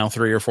seen it now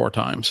 3 or 4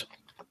 times.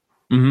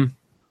 Mm-hmm.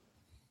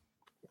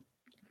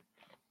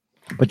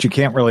 But you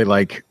can't really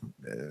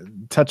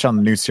touch on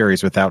the new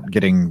series without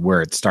getting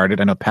where it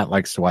started. I know Pat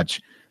likes to watch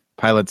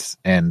pilots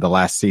and the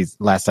last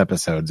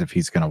episodes if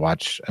he's going to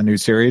watch a new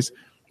series.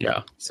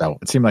 Yeah. So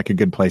it seemed like a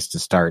good place to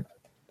start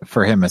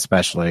for him,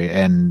 especially.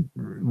 And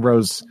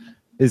Rose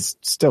is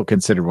still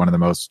considered one of the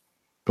most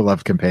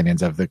beloved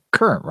companions of the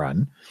current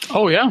run.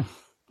 Oh, yeah.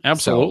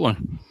 Absolutely.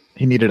 So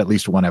he needed at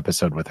least one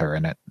episode with her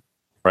in it.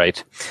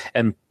 Right.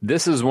 And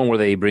this is one where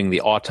they bring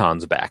the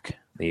Autons back,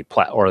 the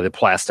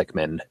Plastic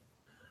Men,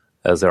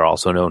 as they're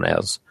also known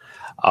as.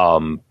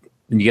 And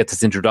you get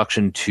this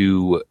introduction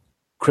to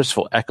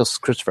Christopher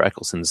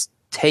Eccleston's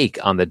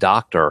take on the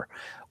Doctor,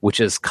 which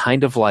is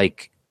kind of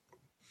like,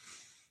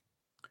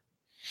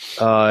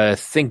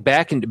 think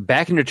back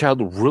in your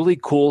childhood, really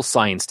cool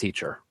science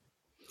teacher.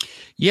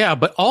 Yeah,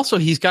 but also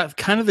he's got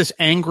kind of this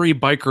angry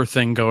biker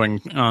thing going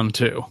on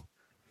too.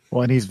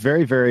 Well, and he's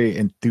very, very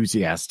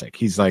enthusiastic.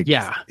 He's like,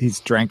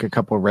 he's drank a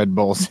couple of Red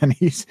Bulls and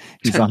he's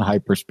on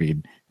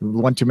hyperspeed.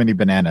 One too many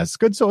bananas.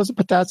 Good, so is a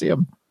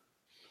potassium.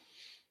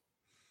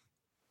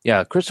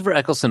 Yeah, Christopher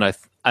Eccleston, I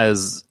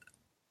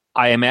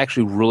am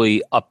actually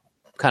really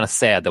kind of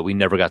sad that we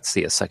never got to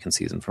see a second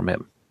season from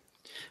him.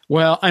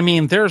 Well, I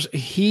mean,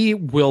 he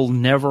will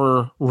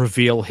never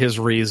reveal his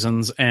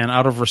reasons, and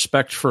out of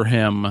respect for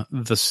him,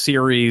 the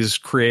series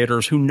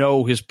creators who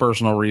know his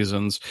personal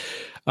reasons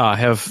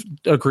have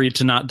agreed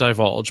to not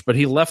divulge. But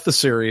he left the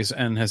series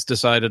and has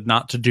decided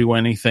not to do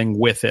anything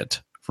with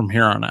it from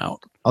here on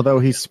out. Although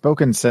he's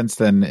spoken since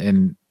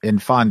then in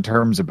fond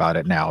terms about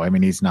it now. I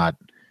mean, he's not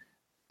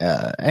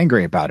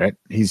angry about it.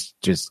 He's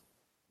just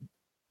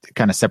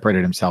kind of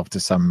separated himself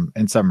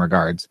in some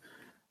regards.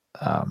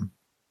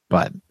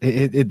 But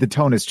the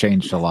tone has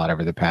changed a lot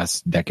over the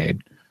past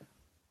decade.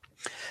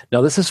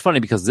 Now, this is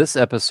funny because this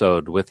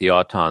episode with the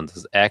Autons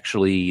is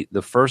actually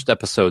the first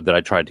episode that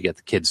I tried to get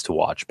the kids to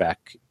watch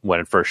back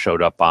when it first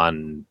showed up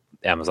on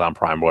Amazon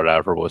Prime or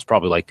whatever. It was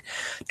probably like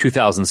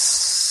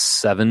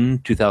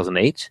 2007,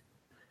 2008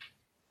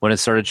 when it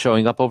started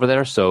showing up over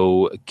there.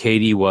 So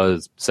Katie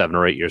was 7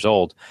 or 8 years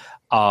old.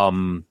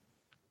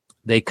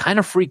 They kind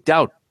of freaked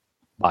out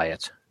by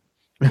it.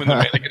 When the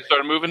mannequin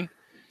started moving?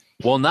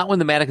 Well, not when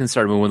the mannequin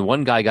started moving. When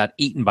one guy got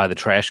eaten by the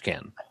trash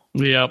can.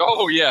 Yeah.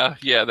 Oh, yeah.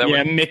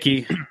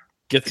 Mickey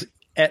gets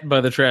ate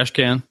by the trash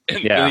can. And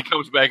he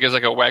comes back as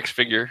like a wax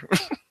figure.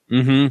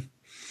 Mm-hmm.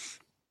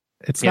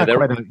 It's not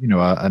quite an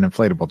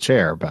inflatable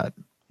chair, but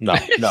no.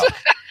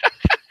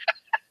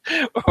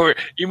 Or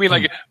you mean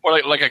like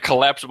a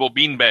collapsible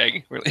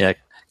beanbag? Yeah,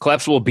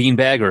 collapsible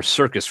beanbag or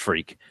circus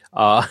freak.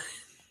 But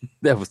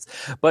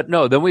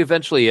no. Then we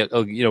eventually,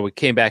 we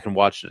came back and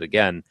watched it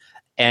again,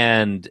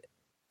 and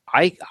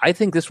I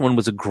think this one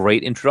was a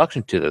great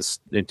introduction to this,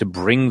 to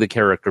bring the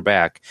character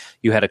back.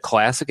 You had a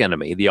classic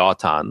enemy, the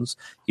Autons.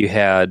 You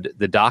had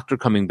the Doctor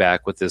coming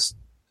back with this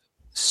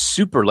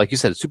super, like you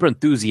said, super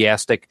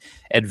enthusiastic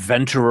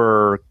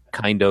adventurer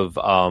kind of,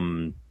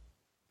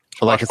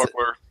 like I said,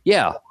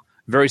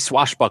 very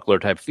swashbuckler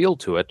type feel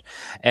to it.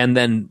 And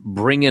then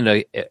bring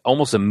in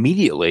almost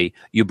immediately,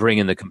 you bring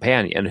in the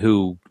companion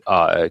who,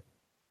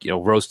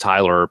 Rose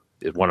Tyler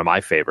is one of my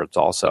favorites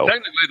also.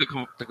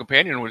 Technically, the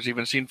companion was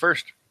even seen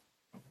first.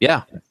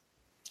 Yeah.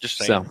 Just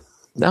saying. So,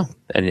 no,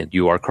 and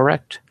you are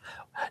correct.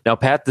 Now,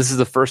 Pat, this is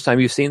the first time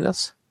you've seen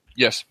this?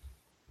 Yes.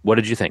 What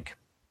did you think?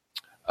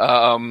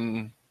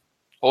 Hold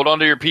on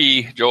to your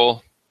pee,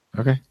 Joel.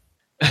 Okay.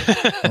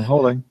 I'm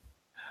holding.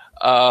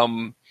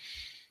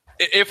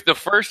 If the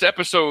first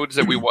episodes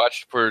that we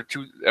watched for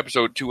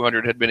episode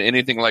 200 had been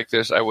anything like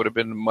this, I would have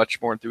been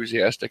much more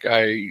enthusiastic.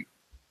 I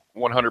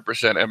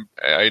 100%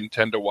 I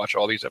intend to watch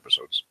all these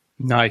episodes.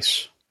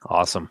 Nice.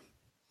 Awesome.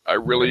 I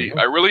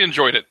really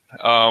enjoyed it.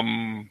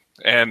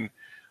 And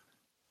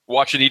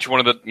watching each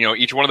one of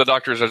the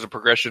Doctors as a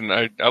progression,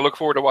 I look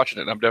forward to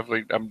watching it. I'm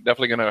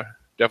definitely gonna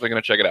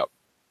check it out.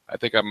 I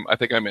think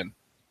I'm in.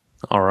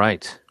 All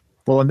right.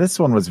 Well, and this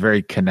one was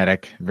very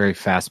kinetic, very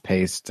fast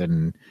paced,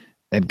 and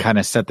kind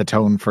of set the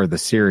tone for the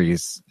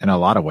series in a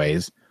lot of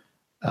ways.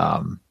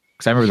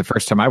 Because I remember the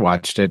first time I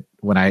watched it,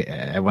 when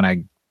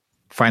I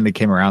finally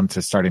came around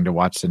to starting to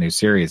watch the new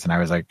series, and I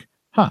was like,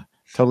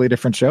 totally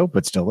different show,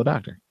 but still the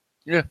Doctor.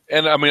 Yeah,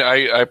 and I mean,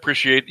 I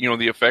appreciate,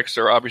 the effects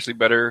are obviously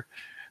better.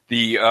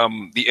 The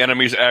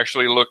enemies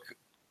actually look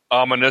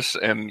ominous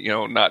and,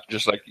 not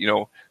just like,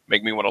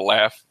 make me want to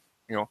laugh.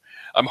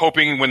 I'm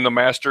hoping when the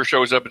Master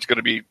shows up, it's going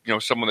to be,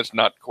 someone that's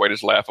not quite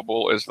as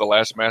laughable as the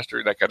last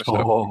Master, that kind of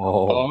stuff.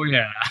 Oh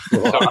yeah.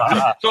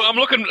 So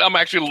I'm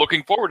actually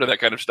looking forward to that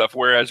kind of stuff.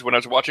 Whereas when I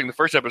was watching the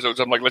first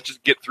episodes, I'm like, let's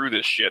just get through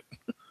this shit.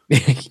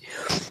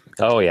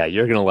 Oh yeah,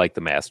 you're gonna like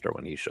the Master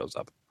when he shows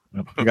up.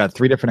 We got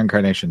 3 different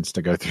incarnations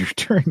to go through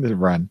during the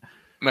run.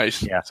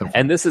 Nice. Yeah.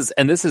 And this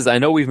is I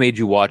know we've made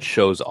you watch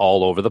shows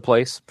all over the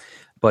place,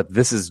 but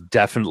this is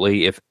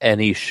definitely, if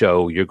any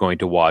show you're going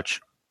to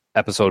watch,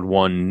 episode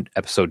 1,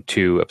 episode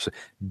 2,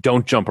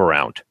 don't jump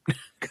around.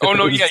 Oh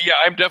no, yeah,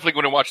 I'm definitely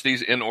going to watch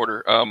these in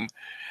order.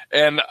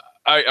 And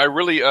I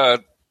really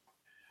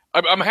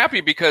I'm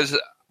happy because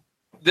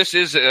this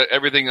is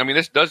everything. I mean,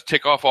 this does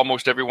tick off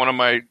almost every one of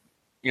my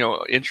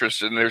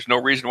interests, and there's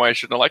no reason why I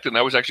shouldn't have liked it. And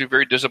I was actually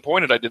very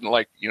disappointed I didn't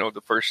like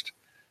the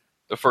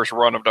first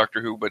run of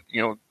Doctor Who, but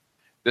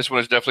this one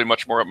is definitely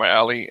much more up my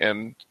alley,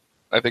 and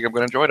I think I'm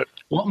going to enjoy it.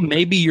 Well,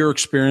 maybe your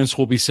experience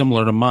will be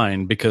similar to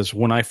mine, because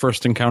when I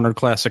first encountered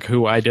Classic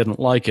Who, I didn't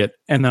like it,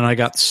 and then I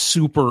got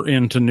super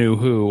into New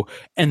Who,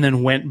 and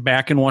then went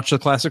back and watched the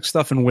classic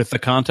stuff, and with the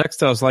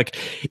context, I was like,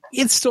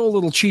 it's still a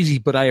little cheesy,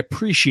 but I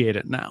appreciate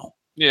it now.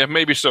 Yeah,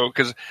 maybe so.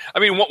 Because I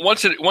mean,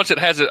 once it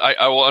has it,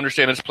 I will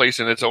understand its place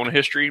in its own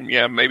history.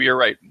 Yeah, maybe you're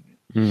right.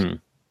 Mm-hmm.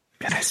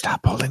 Can I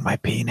stop holding my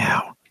pee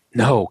now?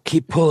 No,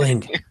 keep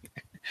pulling.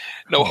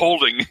 No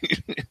holding.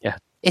 Yeah,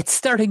 it's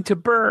starting to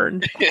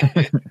burn.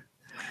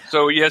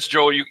 So yes,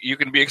 Joel, you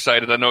can be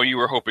excited. I know you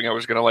were hoping I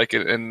was going to like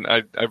it, and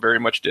I very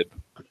much did.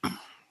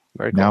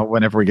 Very cool. Now,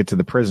 whenever we get to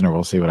The Prisoner,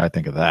 we'll see what I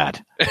think of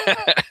that.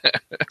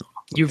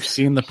 You've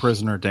seen The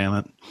Prisoner, damn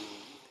it.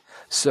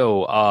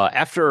 So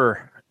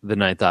after the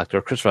Ninth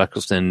Doctor, Christopher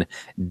Eccleston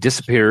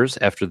disappears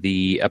after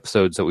the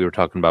episodes that we were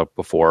talking about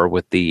before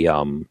with the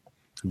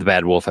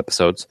Bad Wolf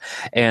episodes,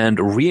 and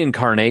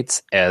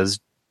reincarnates as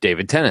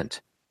David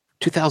Tennant.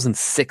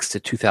 2006 to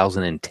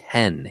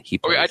 2010.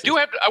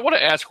 I want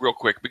to ask real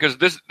quick, because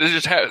this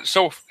just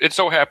it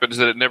so happens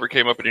that it never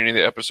came up in any of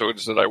the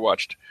episodes that I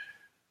watched.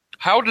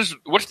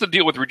 What's the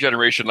deal with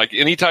regeneration? Like,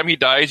 anytime he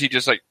dies, he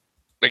just like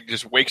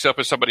just wakes up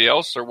as somebody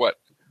else, or what?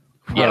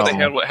 How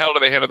do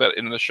they handle that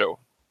in the show?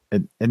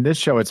 In this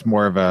show, it's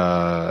more of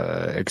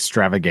a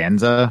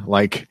extravaganza.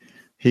 Like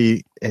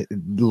like a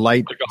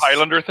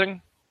Highlander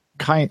thing.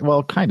 Kind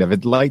of.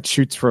 It light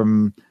shoots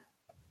from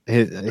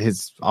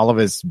his all of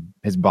his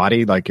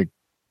body, like it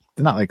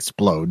not like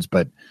explodes,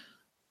 but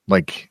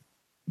like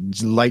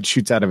light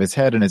shoots out of his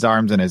head and his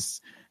arms and his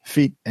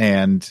feet,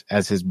 and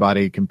as his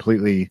body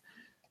completely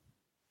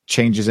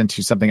changes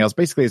into something else,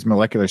 basically his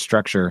molecular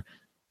structure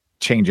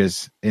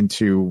changes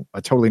into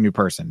a totally new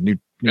person, new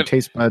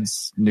taste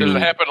buds. Does it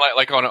happen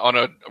like on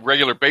a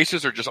regular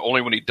basis, or just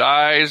only when he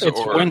dies?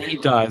 It's when he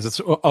dies. It's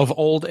of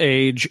old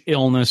age,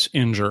 illness,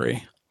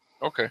 injury.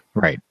 Okay,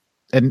 right.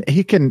 And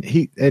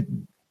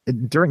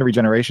during the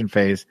regeneration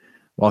phase,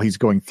 while he's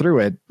going through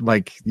it,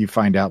 like you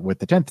find out with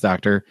the 10th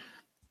Doctor,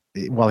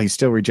 while he's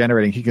still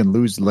regenerating, he can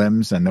lose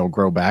limbs and they'll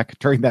grow back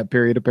during that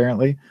period,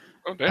 apparently.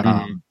 Okay.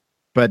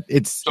 But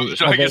it's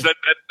so I guess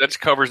that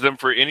covers them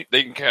for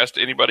they can cast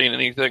anybody in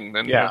anything.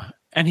 Then yeah,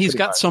 and he's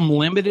got some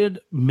limited,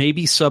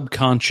 maybe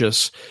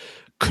subconscious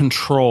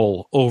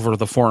control over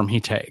the form he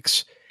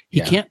takes. He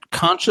can't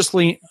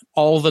consciously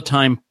all the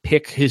time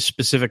pick his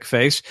specific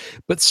face,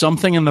 but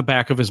something in the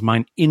back of his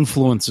mind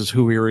influences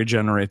who he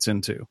regenerates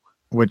into.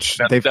 Which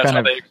that's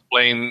how they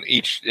explain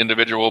each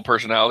individual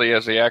personality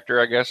as the actor,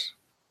 I guess.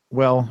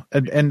 Well,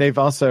 and they've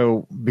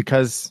also,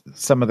 because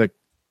some of the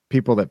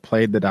people that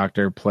played the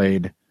Doctor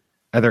played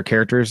other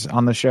characters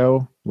on the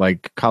show,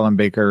 like Colin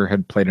Baker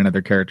had played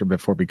another character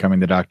before becoming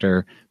the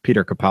Doctor.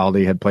 Peter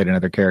Capaldi had played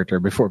another character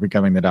before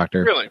becoming the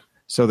Doctor. Really?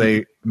 So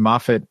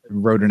Moffat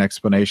wrote an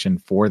explanation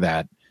for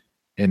that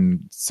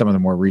in one of the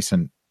more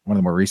recent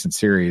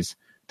series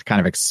to kind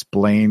of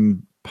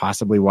explain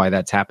possibly why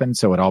that's happened.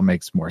 So it all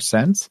makes more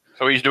sense.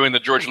 So he's doing the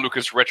George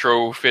Lucas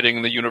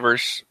retrofitting the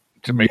universe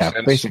to make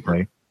sense.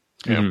 Basically.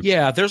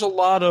 Yeah, there's a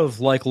lot of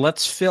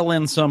let's fill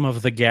in some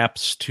of the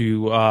gaps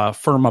to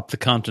firm up the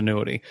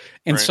continuity.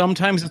 And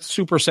sometimes it's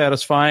super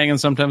satisfying, and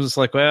sometimes it's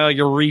like, well,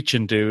 you're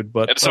reaching, dude.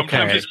 But and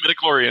sometimes it's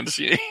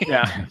midichlorians.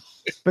 Yeah.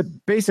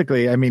 But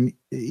basically, I mean,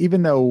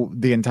 even though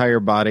the entire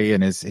body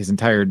and his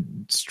entire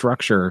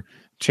structure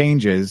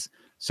changes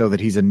so that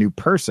he's a new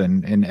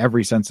person in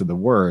every sense of the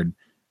word,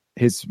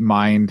 his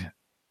mind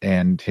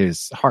and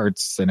his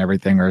hearts and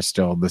everything are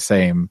still the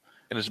same.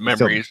 And his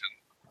memories.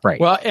 Right.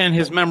 Well, and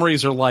his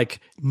memories are like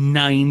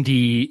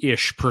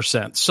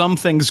 90-ish%. Some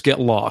things get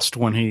lost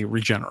when he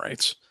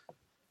regenerates.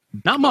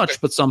 Not much,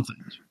 but some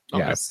things.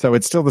 Yeah. So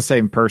it's still the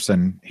same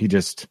person. He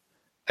just,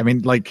 I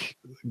mean, like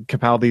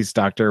Capaldi's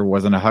Doctor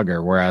wasn't a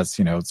hugger, whereas,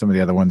 some of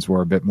the other ones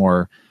were a bit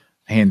more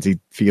handsy,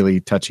 feely,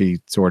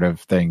 touchy sort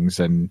of things.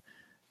 And,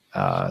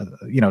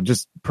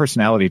 just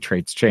personality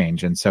traits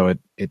change. And so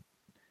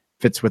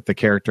fits with the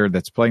character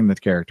that's playing the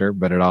character,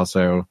 but it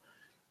also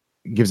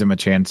gives him a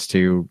chance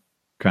to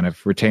kind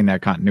of retain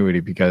that continuity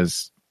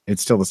because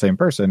it's still the same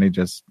person.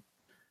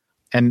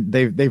 And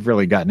they've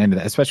really gotten into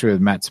that, especially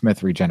with Matt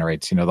Smith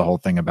regenerates, the whole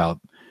thing about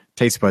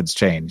taste buds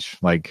change.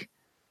 Like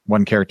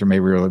one character may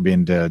really be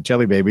into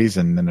jelly babies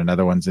and then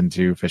another one's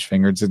into fish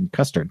fingers and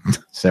custard.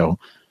 So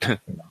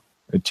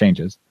it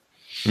changes.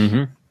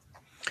 Mm-hmm.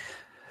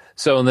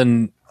 So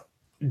then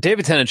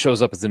David Tennant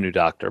shows up as the new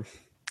Doctor,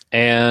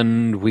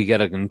 and we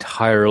get an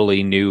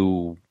entirely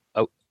new,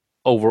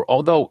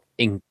 although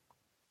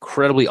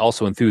incredibly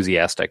also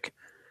enthusiastic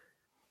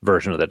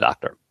version of the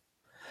Doctor.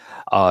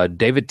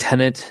 David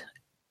Tennant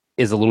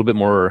is a little bit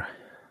more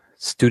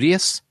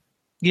studious.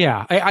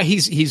 Yeah,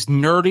 he's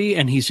nerdy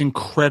and he's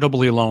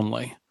incredibly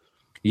lonely.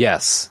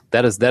 Yes,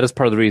 that is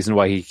part of the reason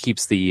why he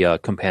keeps the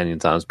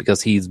companions on, is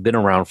because he's been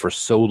around for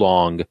so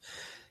long.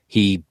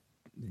 He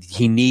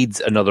needs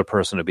another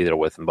person to be there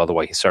with him.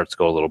 Otherwise, he starts to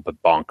go a little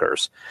bit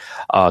bonkers.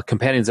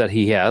 Companions that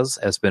he has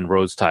been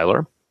Rose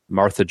Tyler,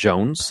 Martha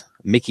Jones,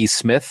 Mickey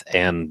Smith,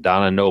 and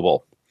Donna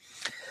Noble.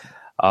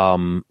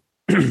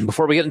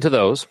 Before we get into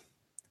those,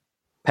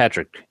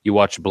 Patrick, you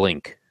watched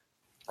Blink.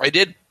 I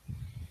did.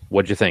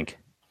 What'd you think?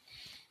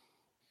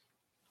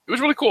 It was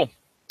really cool.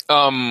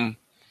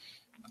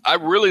 I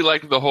really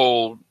liked the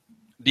whole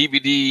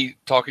DVD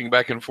talking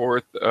back and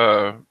forth,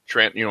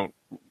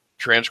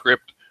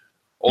 transcript,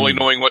 only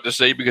knowing what to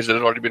say because it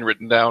had already been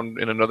written down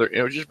in another.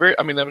 It was just very.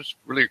 I mean, that was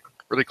really,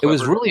 really clever. It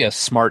was really a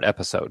smart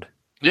episode.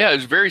 Yeah, it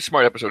was a very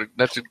smart episode.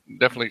 That's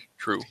definitely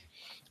true.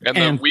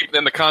 And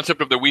the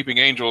concept of the weeping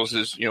angels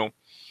is,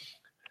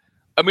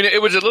 I mean,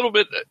 it was a little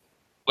bit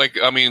like,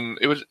 I mean,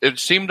 it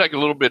seemed like a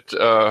little bit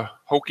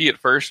hokey at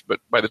first, but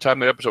by the time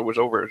the episode was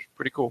over, it was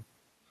pretty cool.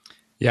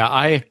 Yeah,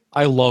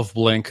 I love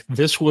Blink.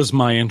 This was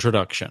my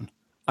introduction.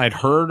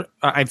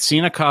 I'd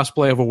seen a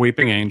cosplay of a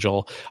weeping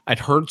angel. I'd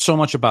heard so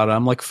much about it.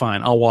 I'm like,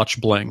 fine, I'll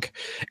watch Blink.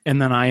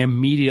 And then I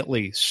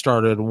immediately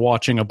started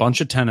watching a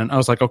bunch of Tennant. I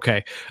was like,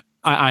 okay,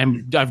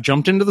 I've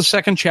jumped into the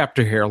second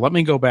chapter here. Let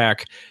me go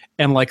back.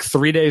 And like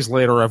 3 days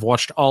later, I've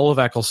watched all of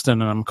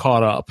Eccleston and I'm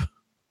caught up.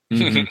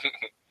 Mm-hmm.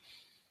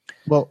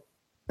 Well,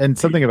 and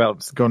something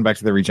about going back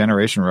to the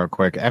regeneration real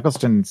quick,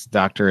 Eccleston's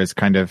Doctor is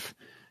kind of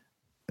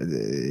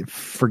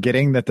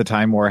forgetting that the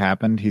Time War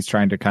happened. He's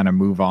trying to kind of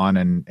move on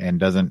and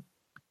doesn't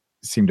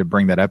seem to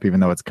bring that up, even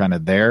though it's kind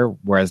of there.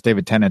 Whereas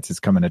David Tennant is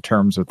coming to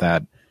terms with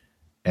that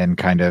and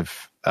kind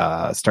of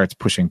starts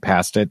pushing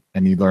past it,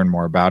 and you learn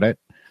more about it.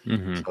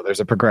 Mm-hmm. So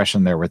there's a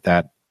progression there with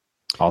that.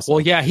 Also,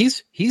 well, yeah,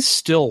 he's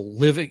still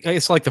living.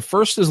 It's like the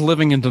first is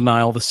living in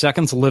denial, the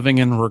second's living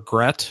in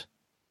regret.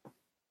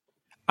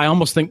 I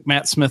almost think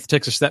Matt Smith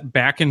takes a step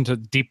back into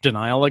deep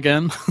denial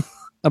again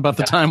about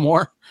the Time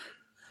War.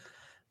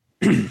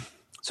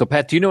 So,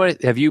 Pat, do you know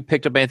have you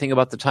picked up anything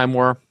about the Time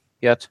War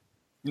yet?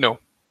 No.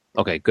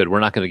 Okay, good. We're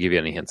not going to give you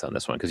any hints on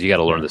this one because you got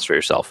to learn this for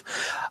yourself.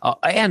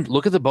 And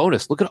look at the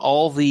bonus. Look at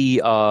all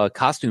the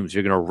costumes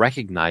you're going to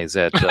recognize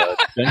at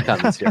Gen Con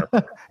this year.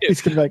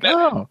 He's going to be like,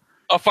 oh.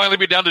 I'll finally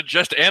be down to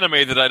just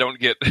anime that I don't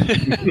get.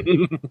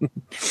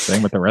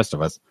 Same with the rest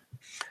of us.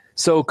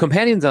 So,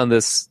 companions on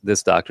this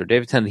Doctor,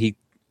 David Tennant, he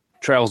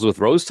travels with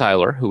Rose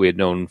Tyler, who we had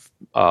known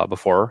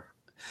before.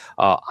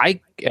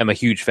 I am a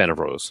huge fan of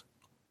Rose.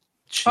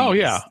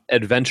 She's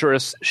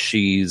adventurous.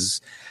 She's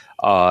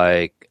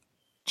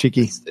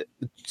cheeky,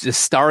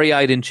 just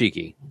starry-eyed and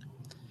cheeky.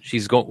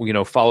 She's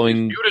going,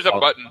 following. Cute as a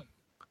button.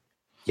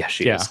 Yeah,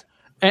 she is.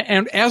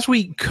 And as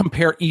we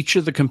compare each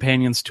of the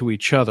companions to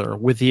each other,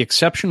 with the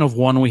exception of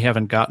one we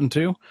haven't gotten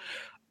to,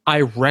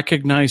 I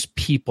recognize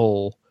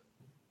people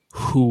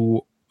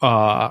who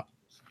are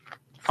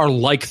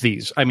like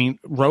these. I mean,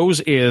 Rose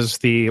is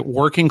the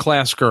working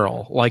class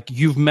girl. Like,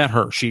 you've met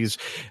her. She's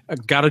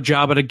got a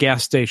job at a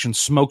gas station,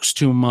 smokes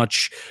too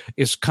much,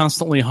 is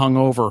constantly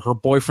hungover. Her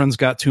boyfriend's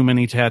got too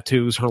many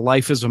tattoos. Her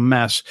life is a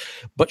mess,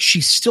 but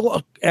she's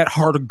still at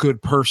heart a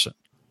good person.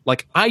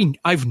 Like,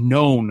 I've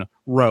known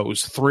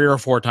Rose 3 or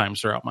 4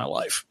 times throughout my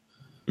life.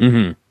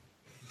 Mm-hmm.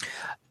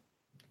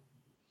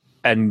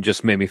 And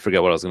just made me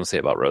forget what I was going to say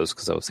about Rose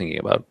because I was thinking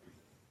about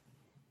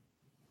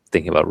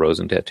Rose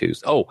and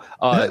tattoos. Oh,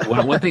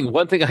 one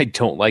thing I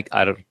don't like.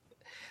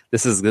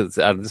 This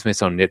may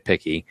sound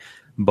nitpicky,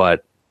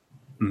 but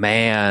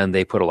man,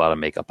 they put a lot of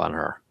makeup on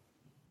her.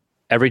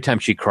 Every time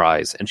she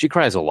cries, and she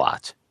cries a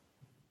lot,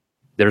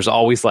 there's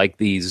always like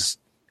these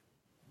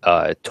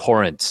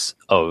torrents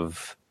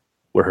of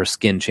where her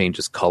skin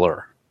changes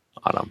color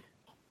on them.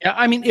 Yeah,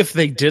 I mean, if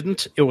they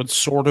didn't, it would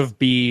sort of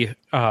be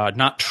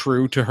not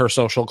true to her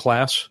social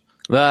class.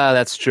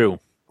 That's true.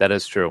 That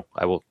is true.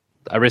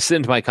 I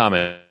rescind my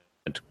comment.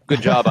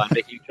 Good job on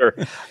making sure.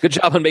 Good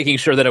job on making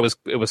sure that it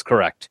was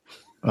correct.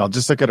 Well,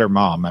 just look at her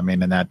mom. I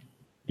mean, and that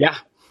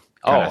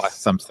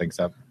sums things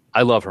up.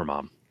 I love her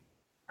mom.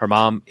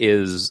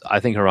 I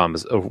think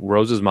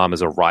Rose's mom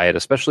is a riot,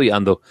 especially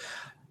on the.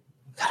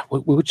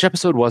 Which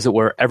episode was it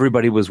where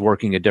everybody was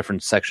working a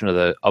different section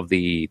of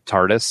the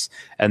TARDIS,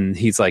 and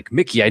he's like,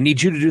 Mickey, I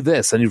need you to do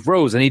this. I need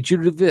Rose, I need you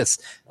to do this.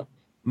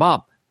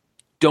 Mom,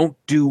 don't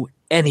do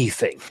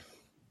anything.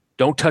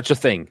 Don't touch a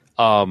thing.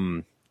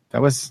 I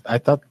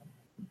thought.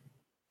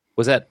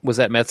 Was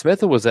that Matt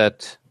Smith or was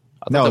that?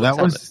 No,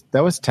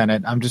 that was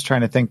Tennant. I'm just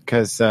trying to think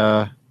because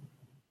that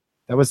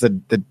was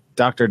the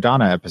Dr.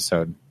 Donna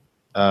episode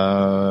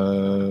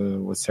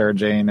with Sarah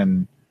Jane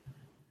and.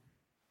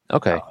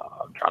 Okay.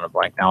 I'm trying to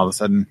blank now all of a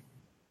sudden.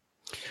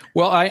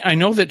 Well, I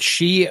know that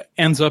she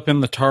ends up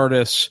in the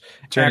TARDIS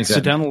Journey's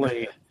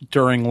accidentally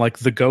during like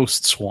the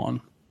Ghosts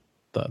one,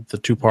 the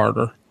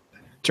 2-parter.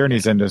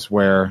 Journey's End is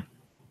where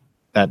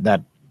that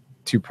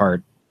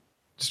 2-part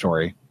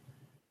story.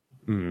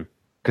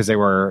 Because they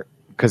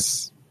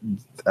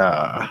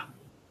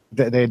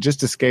had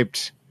just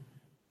escaped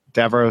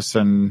Davros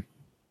and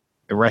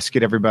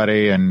rescued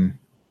everybody and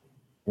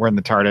we're in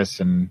the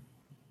TARDIS and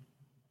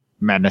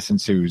madness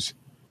ensues.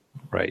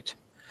 Right.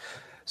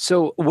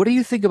 So what do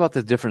you think about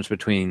the difference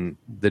between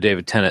the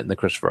David Tennant and the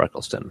Christopher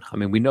Eccleston? I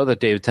mean, we know that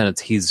David Tennant,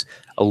 he's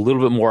a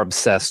little bit more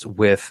obsessed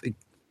with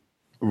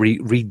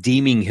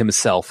redeeming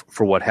himself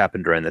for what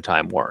happened during the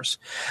Time Wars.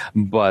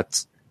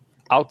 But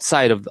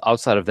outside of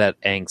that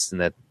angst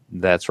and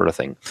that sort of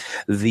thing,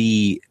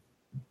 the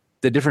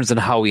difference in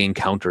how he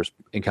encounters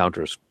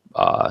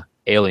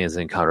aliens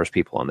and encounters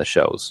people on the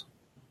shows.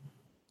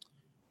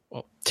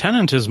 Well,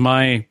 Tennant is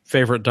my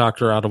favorite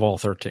Doctor out of all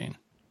 13.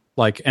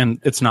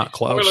 And it's not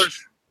close.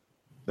 Spoilers.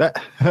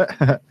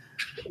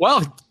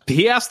 Well,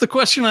 he asked the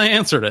question, I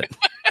answered it.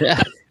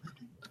 Yeah.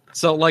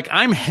 So,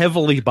 I'm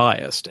heavily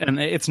biased, and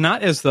it's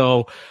not as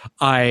though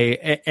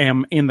I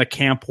am in the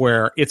camp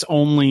where it's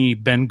only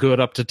been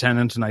good up to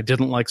Tennant, and I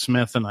didn't like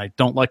Smith, and I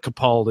don't like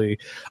Capaldi.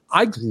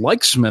 I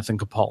like Smith and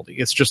Capaldi.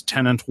 It's just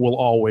Tennant will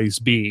always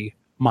be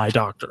my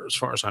Doctor, as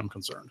far as I'm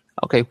concerned.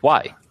 Okay,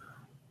 why?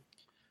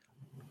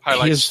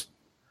 Highlights.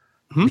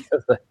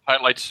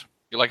 Highlights.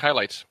 You like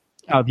highlights?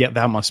 Yeah,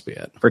 that must be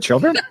it. For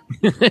children?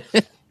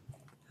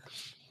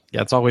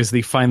 Yeah, it's always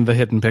the find the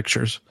hidden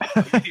pictures.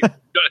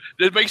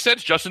 It makes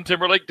sense. Justin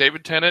Timberlake,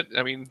 David Tennant.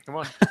 I mean, come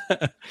on.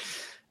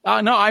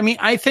 No, I mean,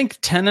 I think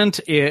Tennant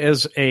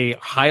is a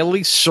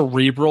highly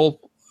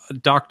cerebral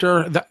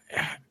Doctor.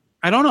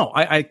 I don't know.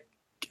 I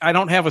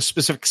don't have a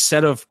specific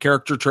set of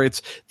character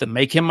traits that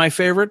make him my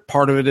favorite.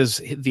 Part of it is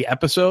the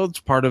episodes.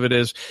 Part of it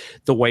is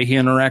the way he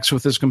interacts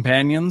with his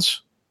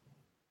companions.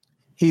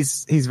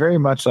 He's very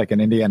much like an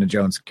Indiana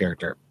Jones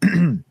character.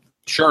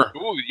 Sure.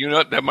 Ooh,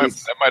 that might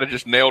have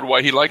just nailed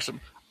why he likes him.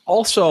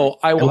 Also,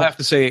 I will have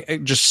to say,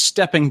 just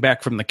stepping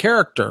back from the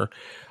character,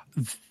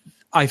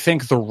 I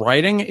think the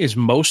writing is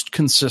most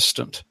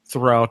consistent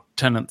throughout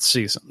Tennant's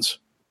seasons.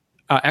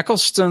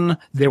 Eccleston,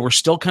 they were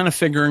still kind of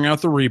figuring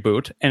out the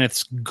reboot, and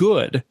it's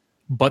good,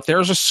 but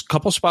there's a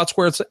couple spots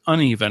where it's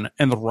uneven,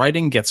 and the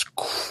writing gets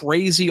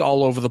crazy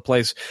all over the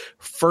place.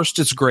 First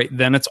it's great,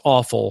 then it's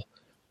awful,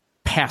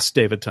 past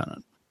David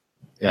Tennant.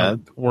 Yeah.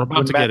 We're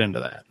about to get into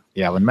that.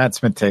 Yeah, when Matt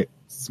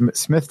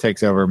Smith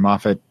takes over,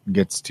 Moffat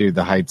gets to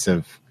the heights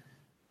of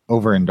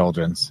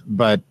overindulgence.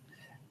 But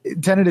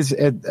Tennant is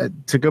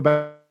to go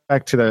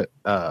back to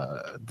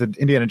the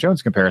Indiana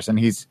Jones comparison.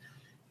 He's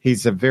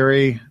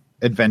very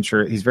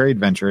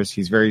adventurous.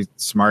 He's very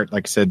smart,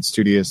 like I said,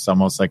 studious,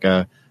 almost like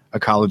a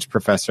college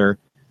professor.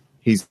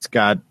 He's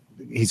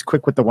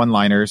quick with the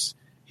one-liners.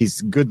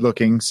 He's good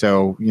looking,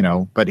 so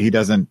but he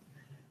doesn't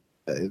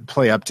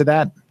play up to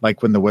that.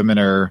 Like when the women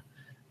are.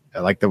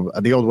 Like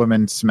the old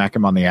women smack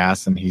him on the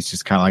ass, and he's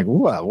just kind of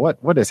like,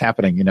 what is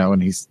happening,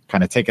 and he's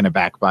kind of taken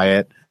aback by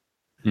it.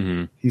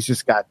 Mm-hmm. He's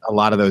just got a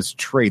lot of those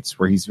traits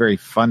where he's very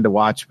fun to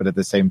watch, but at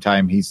the same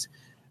time, he's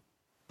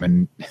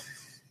and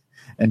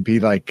be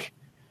like,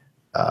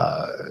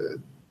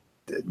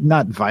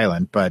 not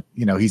violent, but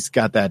he's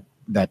got that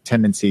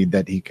tendency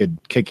that he could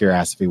kick your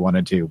ass if he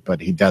wanted to, but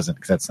he doesn't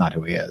because that's not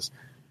who he is.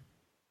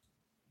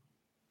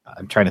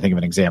 I'm trying to think of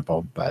an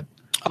example, but.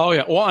 Oh,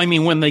 yeah. Well, I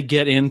mean, when they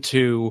get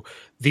into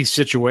these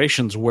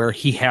situations where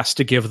he has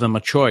to give them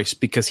a choice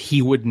because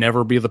he would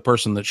never be the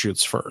person that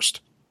shoots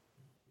first.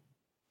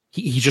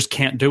 He just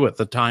can't do it.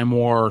 The Time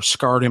War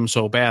scarred him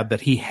so bad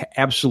that he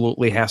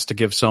absolutely has to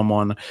give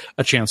someone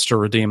a chance to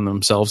redeem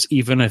themselves,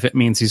 even if it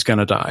means he's going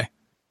to die.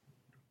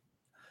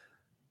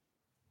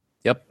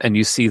 Yep, and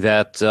you see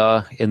that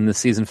in the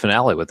season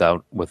finale with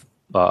him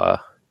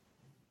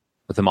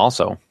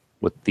also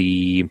with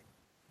the.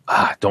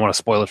 Don't want to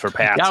spoil it for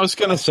Pat. Yeah, I was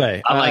going to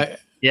say.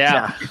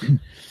 Yeah.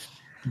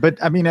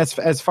 But I mean,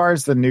 as far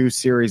as the new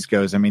series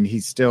goes, I mean,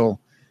 he's still,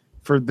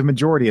 for the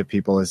majority of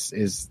people,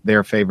 is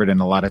their favorite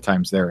and a lot of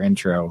times their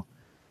intro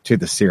to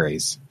the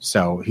series.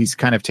 So he's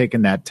kind of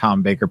taken that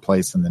Tom Baker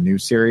place in the new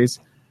series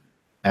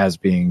as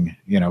being,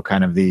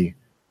 kind of the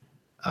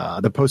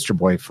poster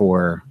boy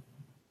for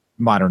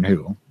modern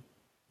Who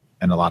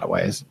in a lot of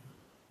ways.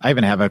 I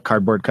even have a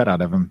cardboard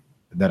cutout of him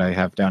that I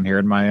have down here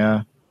in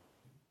my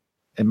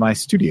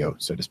studio,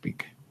 so to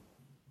speak.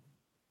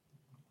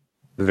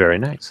 Very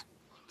nice.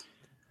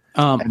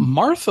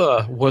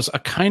 Martha was a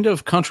kind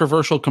of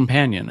controversial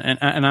companion,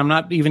 and I'm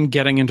not even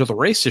getting into the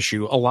race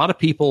issue. A lot of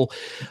people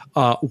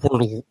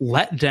were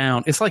let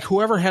down. It's like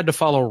whoever had to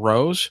follow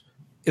Rose,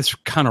 it's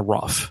kind of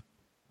rough.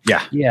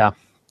 Yeah. Yeah.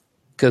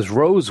 because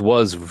Rose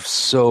was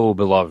so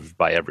beloved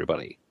by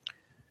everybody.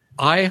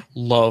 I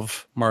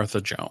love Martha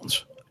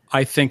Jones.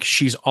 I think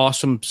she's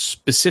awesome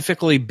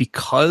specifically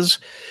because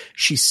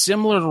she's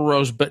similar to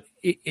Rose, but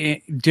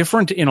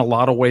different in a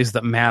lot of ways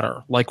that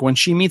matter. Like when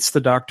she meets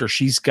the doctor,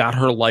 she's got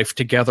her life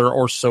together,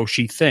 or so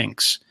she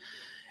thinks.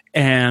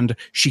 And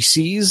she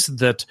sees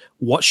that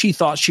what she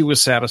thought she was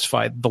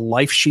satisfied, the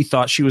life she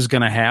thought she was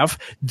going to have,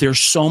 there's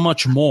so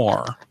much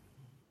more.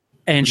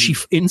 And she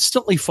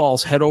instantly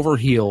falls head over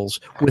heels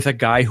with a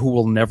guy who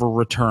will never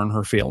return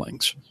her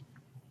feelings.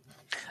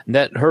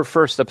 That her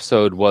first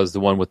episode was the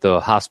one with the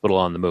hospital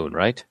on the moon,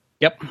 right?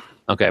 Yep.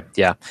 Okay,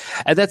 yeah.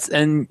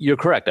 And you're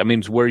correct. I mean,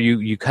 it's where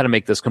you kind of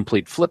make this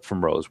complete flip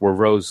from Rose, where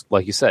Rose,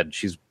 like you said,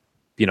 she's,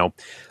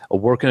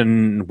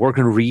 working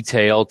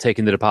retail,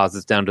 taking the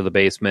deposits down to the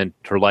basement.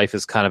 Her life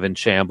is kind of in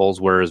shambles,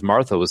 whereas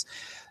Martha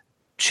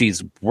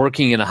she's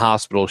working in a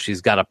hospital.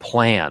 She's got a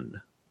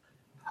plan.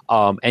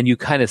 And you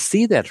kind of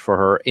see that for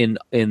her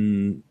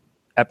in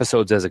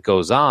episodes as it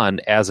goes on,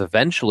 as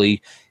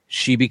eventually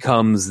she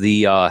becomes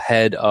the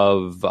head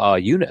of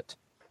unit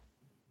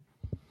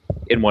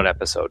in one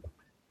episode.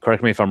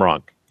 Correct me if I'm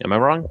wrong. Am I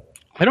wrong?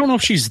 I don't know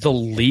if she's the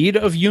lead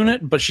of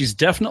unit, but she's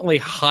definitely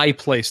high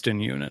placed in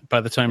unit by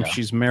the time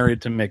she's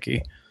married to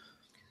Mickey.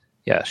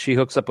 Yeah, she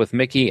hooks up with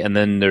Mickey, and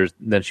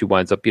then she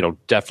winds up,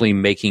 definitely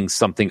making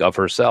something of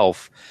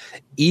herself,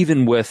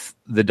 even with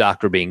the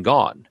doctor being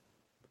gone.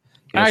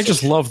 I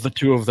just love the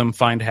two of them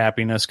find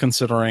happiness,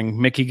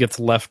 considering Mickey gets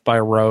left by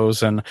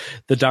Rose, and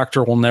the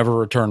doctor will never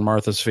return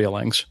Martha's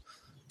feelings.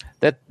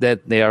 That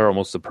they are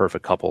almost a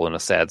perfect couple in a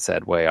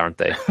sad way, aren't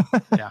they?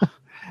 Yeah,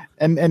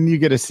 and you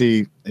get to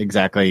see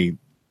exactly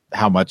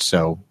how much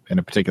so in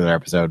a particular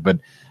episode.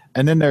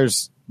 And then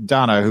there's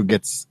Donna, who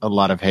gets a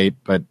lot of hate,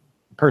 but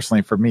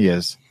personally for me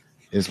is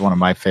one of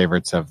my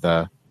favorites of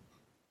the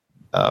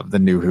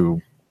new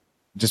Who,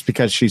 just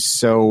because she's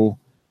so.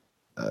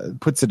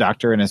 Puts the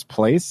doctor in his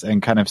place and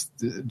kind of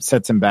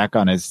sets him back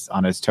on his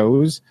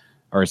toes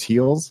or his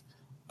heels.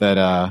 That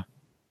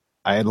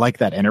I like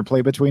that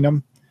interplay between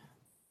them.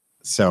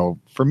 So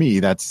for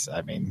me,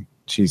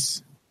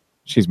 she's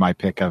my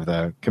pick of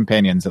the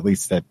companions, at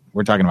least that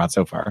we're talking about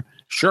so far.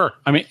 Sure.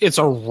 I mean, it's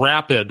a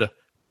rapid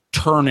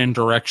turn in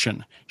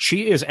direction.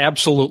 She is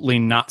absolutely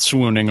not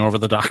swooning over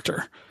the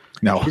doctor.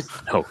 No,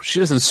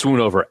 she doesn't swoon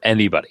over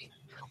anybody.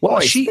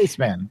 Well,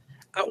 Spaceman.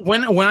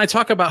 When I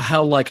talk about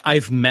how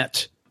I've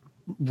met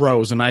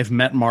Rose and I've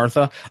met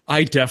Martha,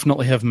 I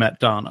definitely have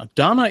met Donna.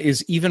 Donna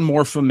is even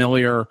more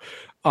familiar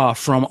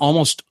from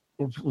almost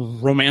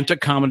romantic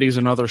comedies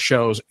and other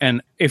shows.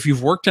 And if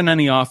you've worked in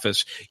any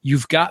office,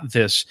 you've got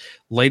this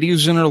lady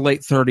who's in her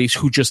late 30s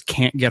who just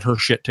can't get her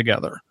shit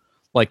together.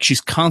 Like,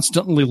 she's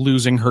constantly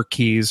losing her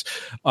keys.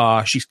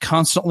 She's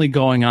constantly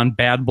going on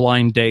bad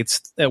blind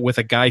dates with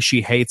a guy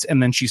she hates,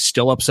 and then she's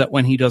still upset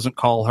when he doesn't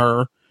call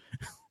her.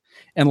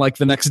 And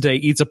the next day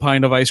eats a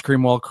pint of ice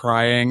cream while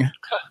crying.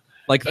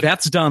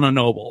 That's Donna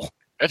Noble.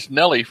 That's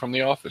Nellie from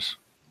The Office.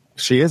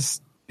 She is.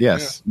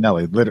 Yes, yeah.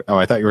 Nellie.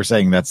 I thought you were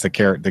saying that's the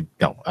character.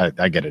 No,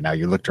 I get it now.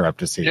 You looked her up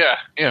to see.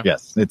 Yeah.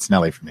 Yes, it's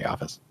Nellie from The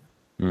Office.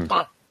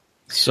 Mm.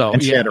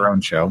 And she had her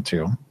own show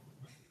too.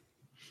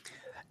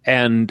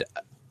 And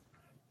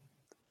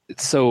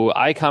so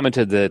I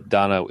commented that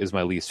Donna is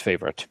my least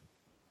favorite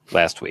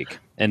last week,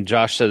 and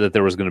Josh said that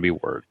there was going to be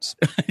words.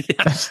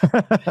 Yes.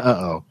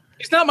 Uh-oh.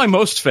 He's not my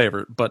most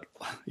favorite, but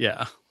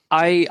yeah.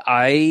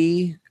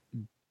 I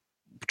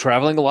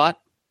traveling a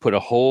lot, put a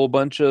whole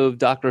bunch of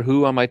Doctor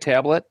Who on my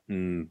tablet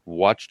and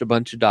watched a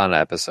bunch of Donna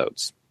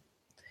episodes.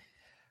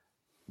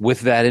 With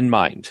that in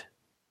mind,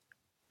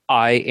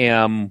 I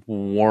am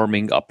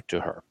warming up to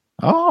her.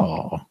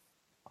 Oh.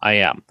 I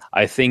am.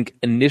 I think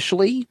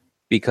initially,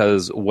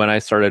 because when I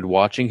started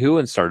watching Who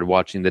and started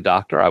watching the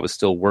Doctor, I was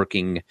still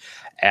working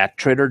at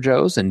Trader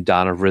Joe's, and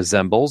Donna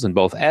resembles in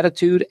both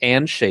attitude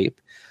and shape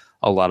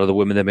a lot of the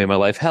women that made my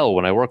life hell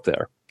when I worked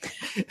there.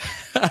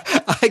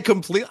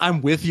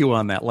 I'm with you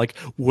on that.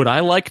 Would I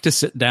like to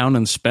sit down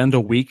and spend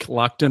a week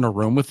locked in a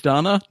room with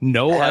Donna?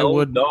 No, hell I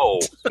would. No.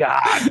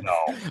 God, no.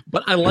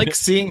 But I like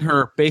seeing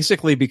her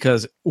basically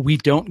because we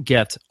don't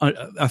get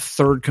a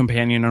third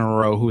companion in a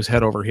row who's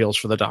head over heels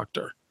for the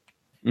Doctor.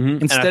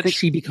 Mm-hmm. Instead,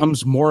 she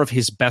becomes more of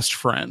his best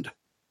friend.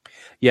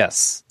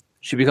 Yes.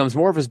 She becomes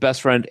more of his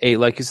best friend,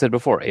 like you said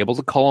before, able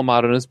to call him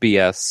out on his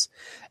BS,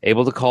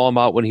 able to call him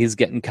out when he's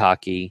getting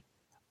cocky.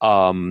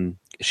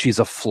 She's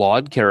a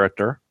flawed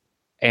character,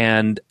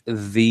 and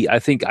I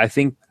think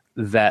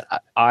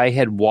that I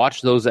had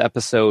watched those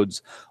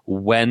episodes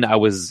when I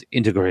was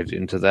integrated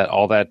into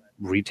all that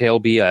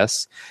retail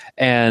BS,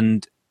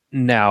 and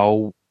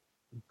now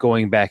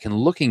going back and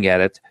looking at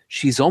it,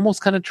 she's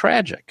almost kind of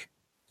tragic.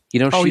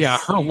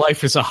 Her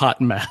life is a hot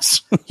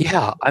mess.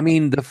 Yeah, I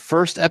mean, the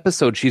first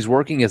episode, she's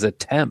working as a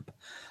temp.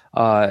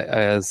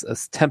 As a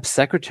temp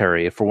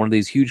secretary for one of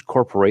these huge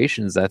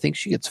corporations. I think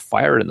she gets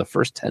fired in the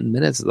first 10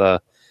 minutes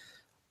of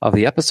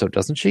the episode,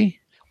 doesn't she?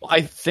 Well,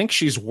 I think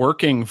she's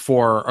working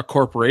for a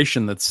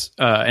corporation that's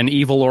an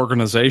evil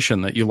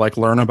organization that you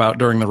learn about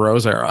during the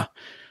Rose era.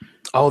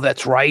 Oh,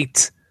 that's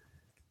right.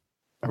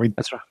 Are we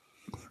That's right.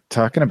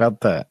 talking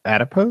about the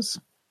adipose?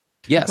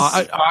 Yes.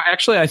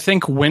 Actually, I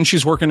think when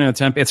she's working in a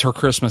temp, it's her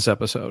Christmas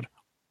episode.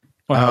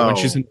 When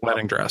she's in the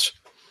wedding dress.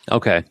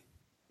 Okay.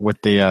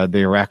 With the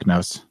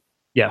Arachnos.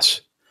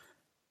 Yes.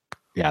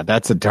 Yeah,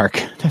 that's a dark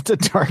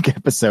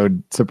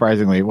episode,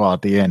 surprisingly. Well,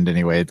 at the end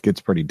anyway, it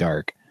gets pretty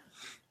dark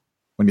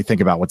when you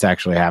think about what's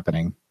actually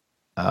happening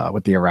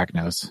with the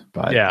Arachnos.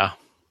 But yeah.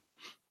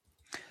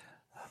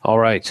 All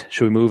right.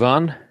 Should we move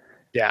on?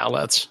 Yeah,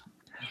 let's.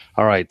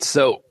 All right.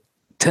 So,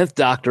 10th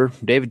Doctor,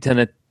 David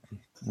Tennant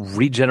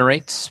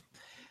regenerates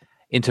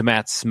into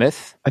Matt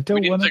Smith. I don't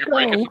We need to want to take a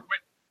break at some go. point.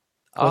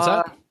 What's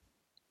that?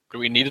 Do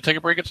we need to take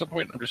a break at some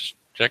point? I'm just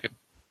checking.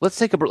 Let's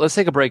take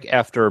a break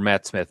after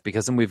Matt Smith,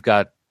 because then we've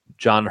got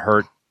John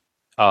Hurt,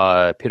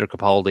 Peter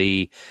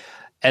Capaldi,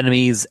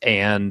 enemies,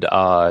 and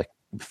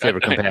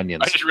favorite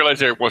companions. I just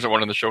realized there wasn't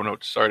one in the show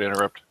notes. Sorry to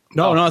interrupt.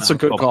 No, it's a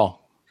good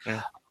call.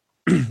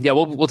 Yeah,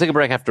 we'll take a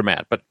break after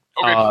Matt. But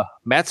Okay.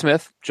 Matt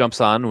Smith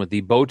jumps on with the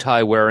bow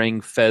tie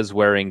wearing, fez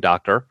wearing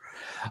Doctor.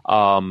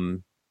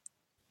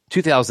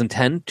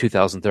 2010,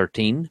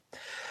 2013.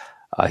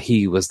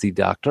 He was the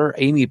Doctor.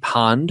 Amy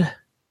Pond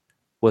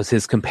was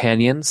his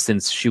companion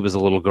since she was a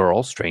little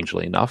girl,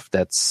 strangely enough.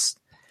 That's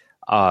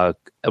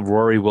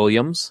Rory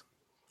Williams,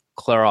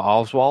 Clara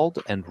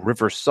Oswald, and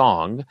River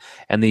Song.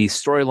 And the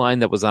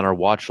storyline that was on our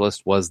watch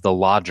list was The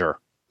Lodger.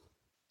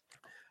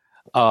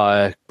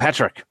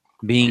 Patrick,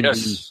 being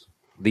Yes.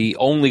 the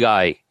only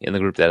guy in the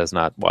group that has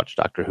not watched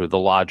Doctor Who, The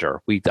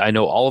Lodger. I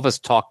know all of us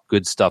talk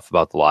good stuff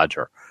about The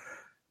Lodger.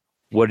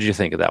 What did you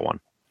think of that one?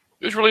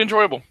 It was really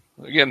enjoyable.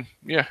 Again,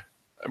 yeah.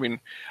 I mean,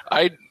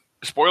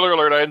 spoiler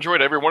alert, I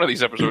enjoyed every one of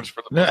these episodes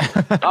for the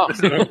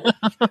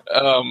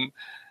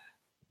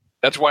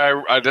that's why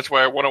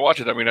I want to watch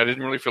it. I mean, I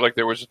didn't really feel like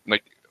there was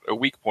like a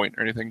weak point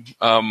or anything.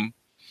 The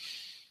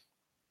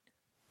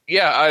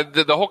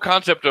whole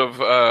concept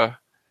of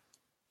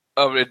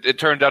it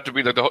turned out to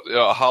be like a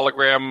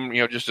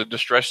hologram, just a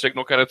distress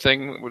signal kind of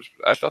thing.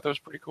 I thought that was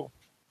pretty cool.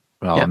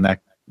 Well, Yeah. and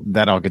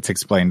that all gets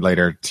explained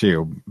later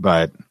too.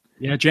 But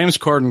Yeah, James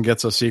Corden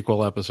gets a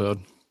sequel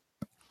episode.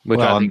 Which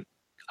Well,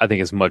 I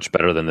think is much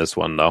better than this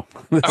one, though.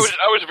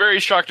 I was very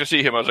shocked to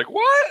see him. I was like,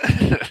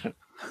 what?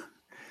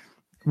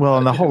 well,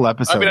 in the whole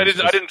episode, I mean,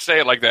 I didn't say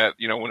it like that,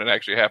 when it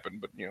actually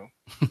happened, but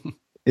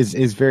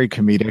is very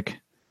comedic,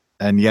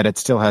 and yet it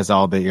still has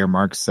all the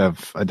earmarks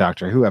of a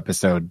Doctor Who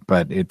episode.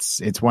 But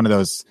it's one of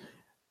those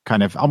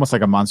kind of almost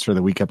like a Monster of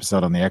the Week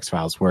episode on the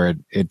X-Files, where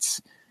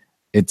it's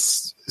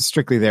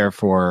strictly there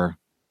for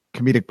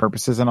comedic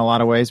purposes in a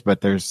lot of ways,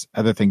 but there's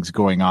other things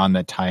going on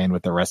that tie in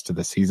with the rest of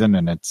the season,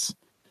 and it's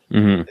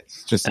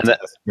just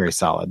very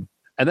solid.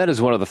 And that is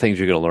one of the things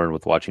you're going to learn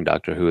with watching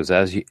Doctor Who is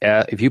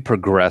if you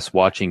progress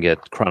watching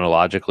it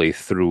chronologically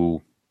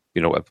through,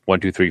 1,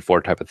 2, 3,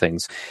 4 type of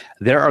things,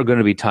 there are going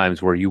to be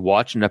times where you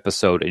watch an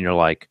episode and you're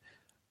like,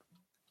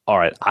 all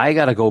right, I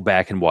got to go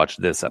back and watch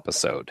this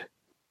episode,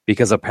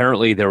 because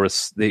apparently there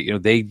was,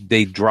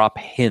 they drop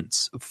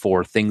hints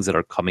for things that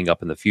are coming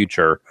up in the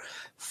future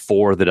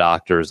for the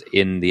Doctors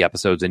in the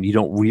episodes, and you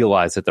don't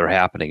realize that they're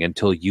happening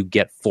until you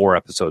get 4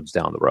 episodes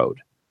down the road.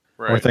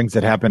 Or things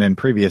that happen in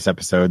previous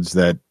episodes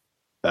that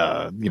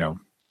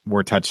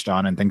were touched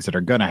on, and things that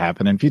are going to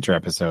happen in future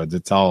episodes.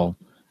 It's all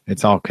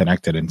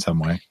connected in some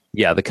way.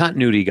 Yeah, the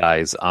continuity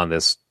guys on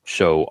this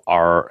show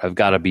have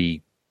got to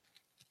be.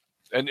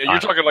 And you're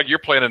talking like you're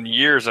planning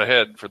years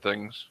ahead for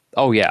things.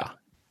 Oh yeah.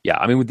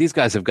 I mean, these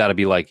guys have got to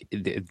be like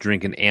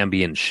drinking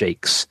Ambien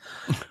shakes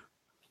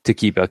to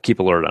keep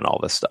alert on all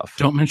this stuff.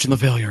 Don't mention the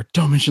Valeyard.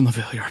 Don't mention the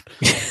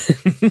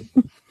Valeyard.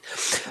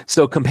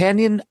 So,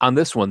 companion on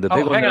this one, the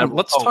big one. Hang on.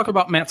 Let's talk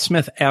about Matt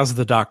Smith as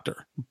the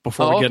Doctor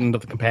before we get into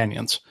the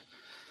companions.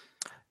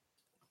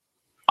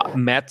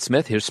 Matt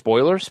Smith, here's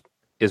spoilers,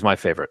 is my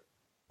favorite.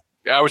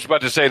 Yeah, I was about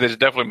to say that it's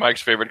definitely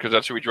Mike's favorite because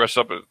that's who we dress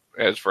up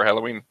as for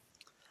Halloween.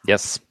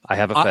 Yes, I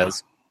have a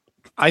fez.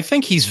 I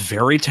think he's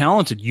very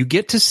talented. You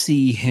get to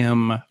see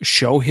him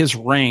show his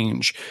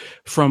range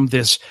from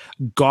this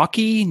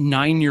gawky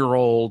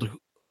 9-year-old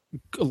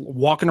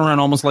walking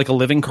around almost like a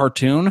living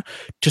cartoon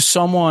to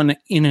someone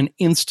in an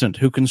instant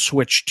who can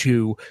switch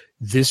to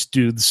this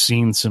dude's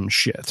seen some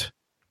shit.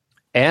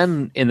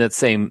 And in that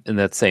same,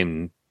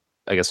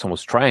 I guess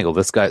almost triangle,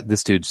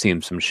 this dude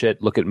seen some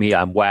shit. Look at me,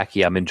 I'm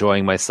wacky, I'm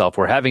enjoying myself.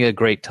 We're having a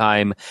great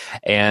time,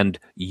 and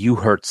you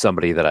hurt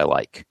somebody that I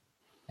like,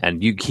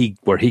 and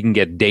where he can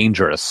get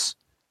dangerous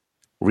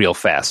real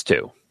fast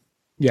too.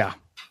 Yeah.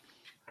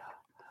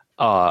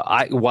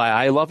 Why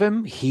I love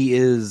him, he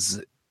is.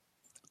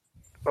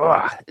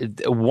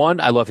 One,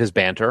 I love his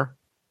banter,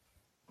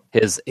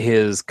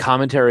 his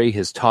commentary,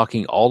 his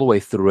talking all the way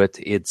through it.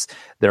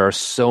 There are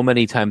so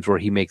many times where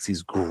he makes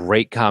these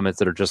great comments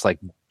that are just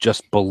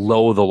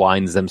below the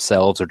lines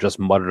themselves or just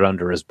muttered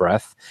under his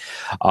breath.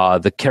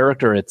 The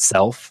character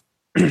itself,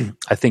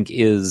 I think,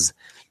 he's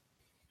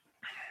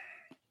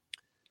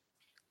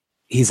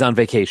on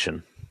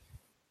vacation.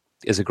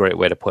 is a great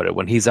way to put it.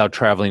 When he's out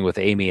traveling with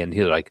Amy and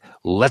he's like,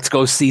 let's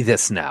go see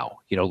this now,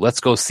 let's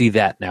go see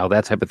that now,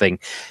 that type of thing.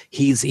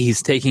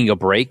 He's taking a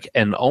break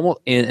and almost,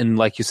 and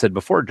like you said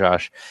before,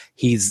 Josh,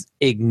 he's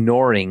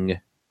ignoring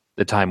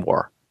the Time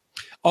War.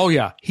 Oh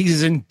yeah.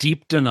 He's in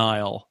deep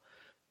denial.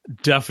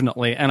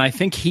 Definitely. And I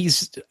think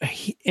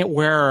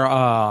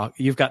where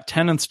you've got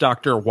Tennant's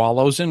doctor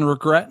wallows in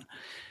regret.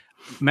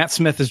 Matt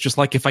Smith is just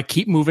like, if I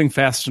keep moving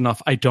fast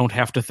enough, I don't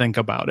have to think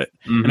about it.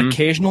 Mm-hmm. And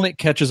occasionally it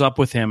catches up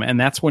with him. And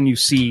that's when you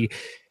see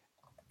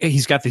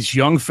he's got this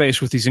young face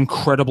with these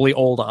incredibly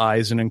old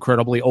eyes and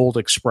incredibly old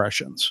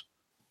expressions.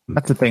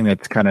 That's the thing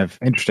that's kind of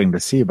interesting to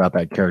see about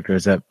that character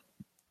is that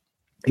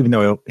even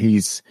though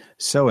he's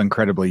so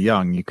incredibly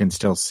young, you can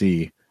still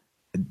see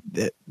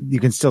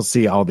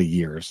all the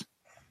years.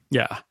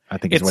 Yeah. I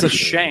think it's a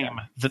shame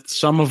that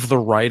some of the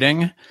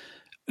writing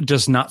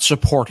does not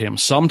support him.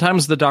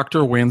 Sometimes the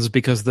Doctor wins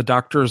because the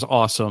Doctor is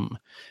awesome,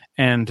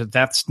 and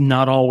that's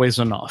not always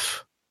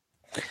enough.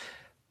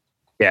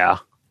 Yeah,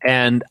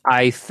 and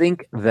I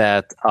think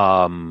that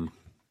the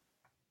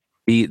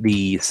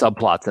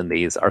subplots in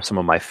these are some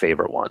of my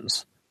favorite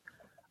ones.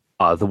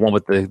 The one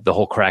with the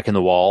whole crack in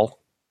the wall.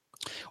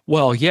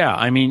 Well, yeah,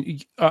 I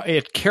mean,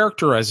 it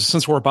characterizes,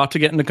 since we're about to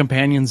get into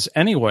companions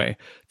anyway,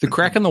 the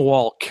crack in the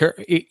wall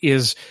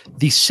is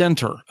the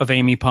center of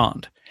Amy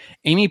Pond.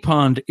 Amy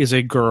Pond is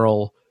a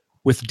girl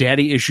with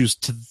daddy issues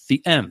to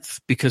the nth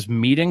because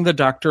meeting the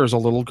Doctor as a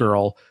little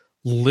girl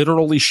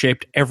literally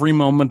shaped every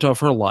moment of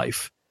her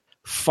life,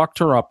 fucked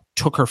her up,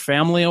 took her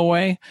family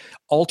away,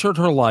 altered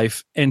her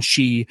life, and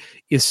she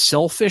is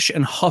selfish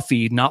and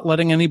huffy, not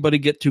letting anybody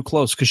get too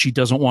close because she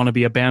doesn't want to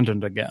be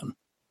abandoned again.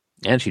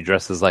 And she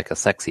dresses like a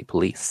sexy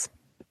police.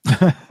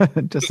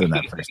 Just in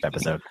that first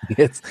episode.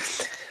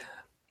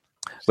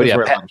 But yeah,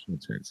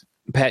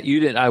 Pat, you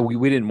didn't.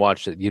 We didn't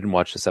watch it. You didn't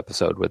watch this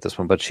episode with this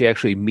one, but she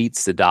actually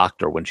meets the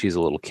Doctor when she's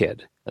a little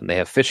kid, and they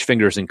have fish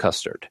fingers and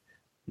custard,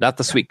 not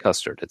the sweet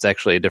custard. It's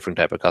actually a different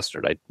type of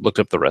custard. I looked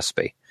up the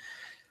recipe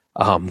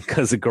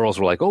because the girls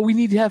were like, "Oh, we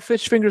need to have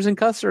fish fingers and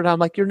custard." I'm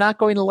like, "You're not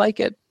going to like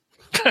it."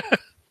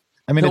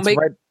 I mean,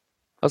 right.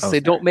 I was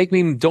say, don't make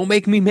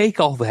me make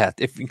all that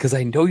because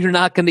I know you're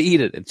not going to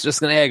eat it. It's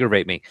just going to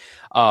aggravate me.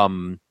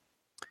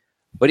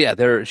 But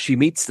yeah, she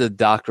meets the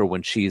Doctor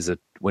when she's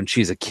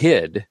a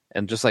kid,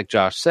 and just like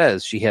Josh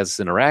says, she has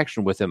this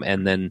interaction with him,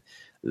 and then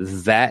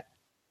that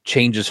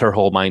changes her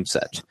whole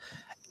mindset,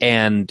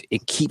 and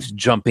it keeps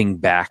jumping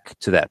back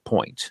to that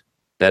point,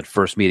 that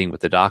first meeting with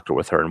the Doctor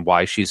with her, and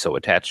why she's so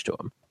attached to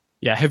him.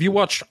 Yeah, have you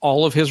watched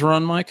all of his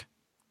run, Mike?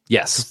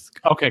 Yes.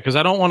 Okay, because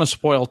I don't want to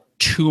spoil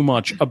too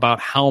much about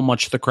how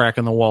much the crack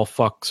in the wall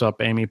fucks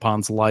up Amy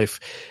Pond's life,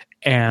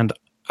 and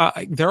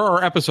there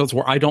are episodes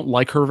where I don't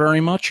like her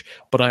very much,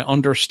 but I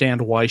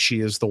understand why she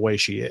is the way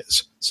she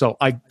is. So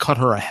I cut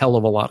her a hell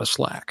of a lot of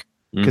slack.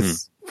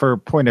 Because for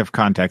point of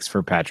context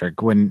for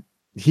Patrick, when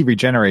he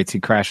regenerates, he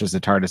crashes the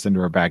TARDIS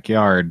into her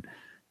backyard.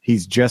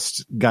 He's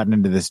just gotten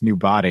into this new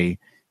body.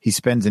 He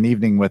spends an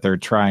evening with her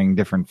trying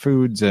different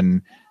foods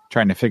and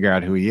trying to figure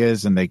out who he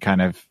is. And they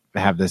kind of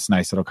have this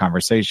nice little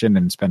conversation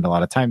and spend a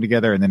lot of time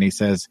together. And then he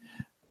says,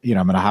 I'm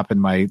going to hop in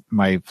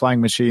my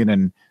flying machine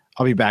and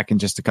I'll be back in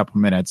just a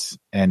couple minutes.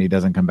 And he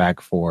doesn't come back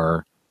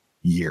for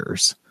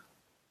years.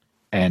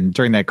 And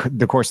during the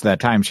course of that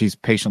time, she's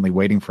patiently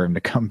waiting for him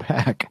to come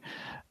back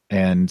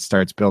and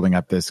starts building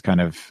up this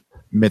kind of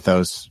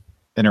mythos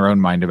in her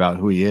own mind about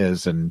who he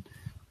is. And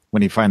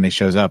when he finally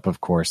shows up, of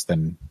course,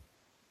 then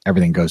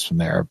everything goes from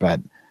there.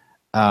 But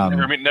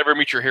never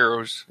meet your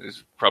heroes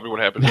is probably what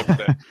happens with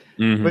that.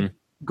 Mm-hmm. But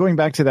going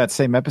back to that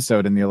same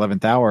episode in the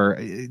 11th hour,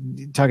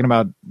 talking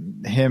about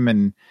him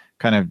and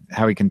kind of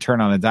how he can turn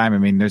on a dime. I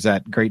mean, there's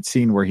that great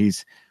scene where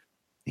he's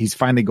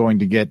finally going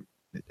to get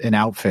an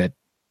outfit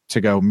to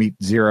go meet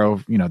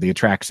Zero, the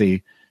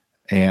Atraxi,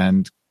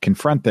 and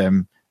confront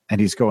them. And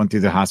he's going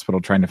through the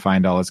hospital trying to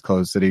find all his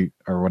clothes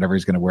or whatever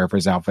he's going to wear for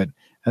his outfit.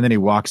 And then he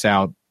walks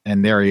out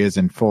and there he is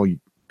in full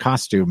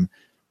costume.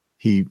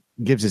 He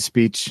gives a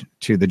speech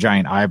to the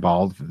giant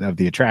eyeball of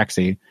the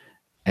Atraxi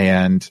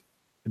and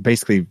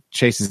basically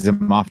chases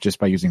him off just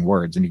by using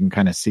words. And you can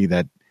kind of see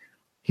that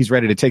he's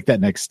ready to take that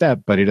next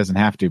step, but he doesn't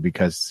have to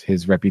because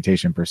his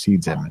reputation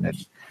precedes him.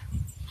 And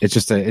it's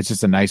just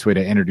a nice way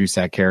to introduce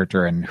that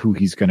character and who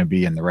he's going to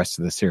be in the rest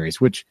of the series,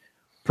 which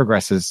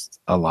progresses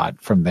a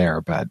lot from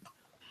there. But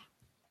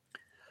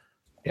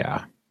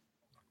yeah,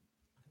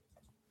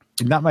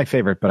 not my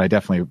favorite, but I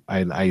definitely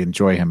I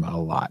enjoy him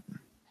a lot.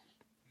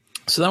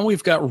 So then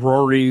we've got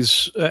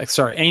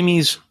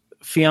Amy's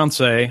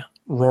fiance,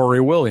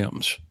 Rory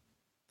Williams,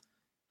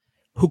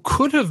 who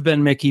could have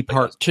been Mickey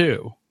Part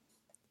 2.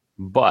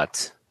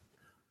 But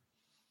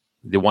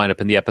they wind up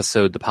in the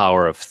episode The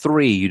Power of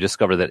Three. You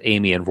discover that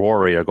Amy and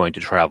Rory are going to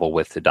travel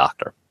with the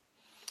Doctor.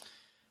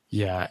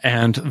 Yeah,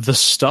 and the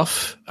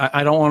stuff,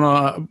 I don't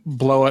want to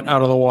blow it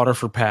out of the water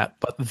for Pat,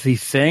 but the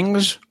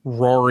things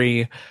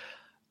Rory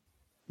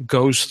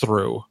goes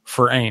through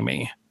for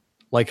Amy,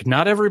 like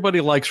not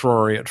everybody likes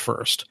Rory at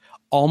first.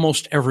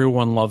 Almost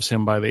everyone loves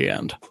him by the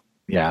end.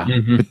 Yeah.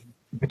 Mm-hmm.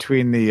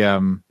 Between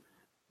the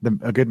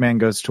A Good Man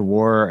Goes to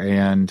War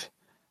and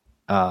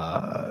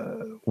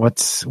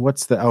what's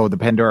the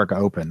Pandorica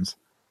Opens.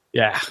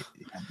 Yeah.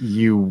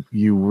 You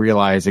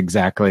realize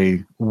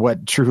exactly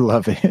what true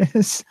love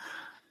is.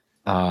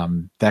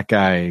 That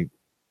guy,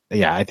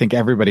 yeah, I think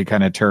everybody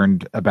kind of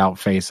turned about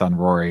face on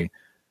Rory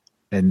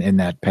in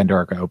that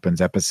Pandorica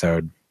Opens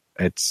episode.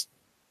 And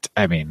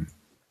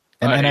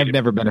I've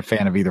never been a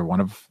fan of either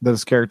one of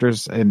those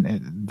characters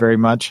very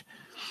much,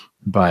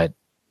 but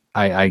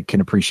I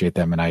can appreciate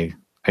them, and I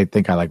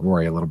think I like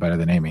Rory a little better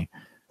than Amy.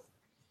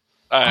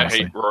 I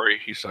hate Rory.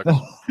 He sucks.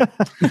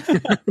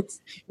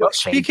 Well,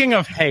 speaking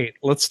of hate,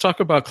 let's talk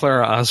about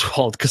Clara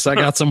Oswald, because I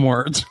got some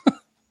words.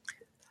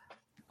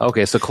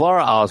 Okay, so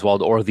Clara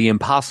Oswald, or the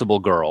Impossible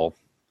Girl,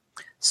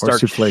 Or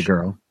Souffle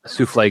Girl.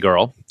 Souffle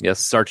Girl, yes,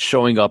 starts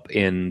showing up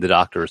in the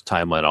Doctor's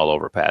timeline all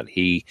over, Pat.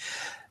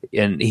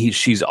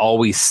 She's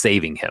always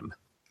saving him.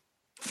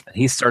 And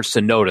he starts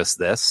to notice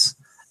this,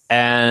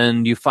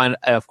 and you find,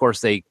 of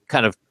course, they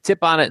kind of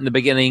tip on it in the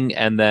beginning,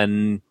 and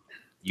then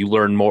you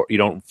learn more. You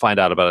don't find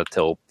out about it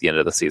till the end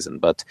of the season.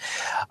 But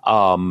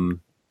Clara,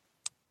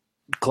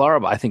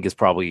 I think, is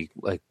probably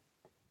like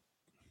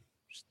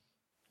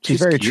she's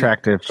very cute.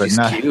 attractive, but she's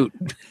not cute.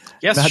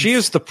 Yes, she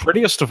is the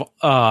prettiest of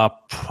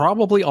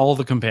probably all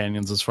the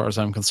companions, as far as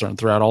I'm concerned,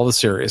 throughout all the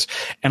series,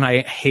 and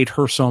I hate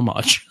her so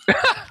much.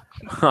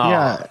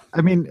 Yeah,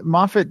 I mean,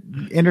 Moffat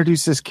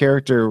introduced this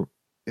character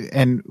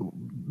and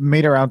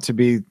made her out to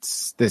be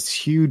this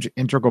huge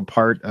integral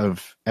part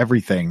of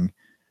everything,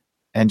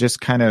 and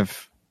just kind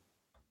of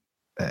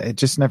it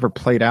just never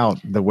played out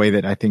the way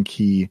that I think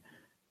he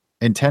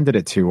intended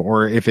it to,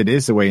 or if it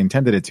is the way he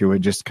intended it to, it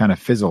just kind of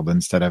fizzled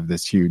instead of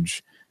this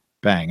huge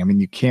bang. I mean,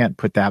 you can't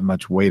put that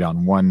much weight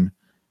on one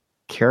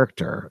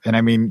character, and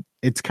I mean,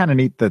 it's kind of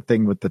neat, the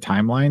thing with the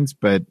timelines,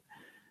 but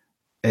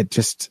it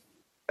just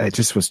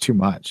was too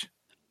much.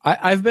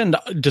 I've been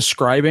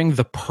describing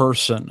the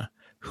person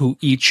who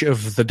each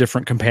of the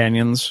different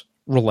companions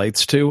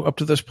relates to up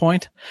to this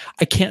point.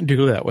 I can't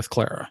do that with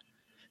Clara,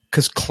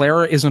 because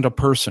Clara isn't a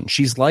person.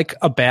 She's like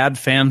a bad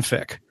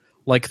fanfic,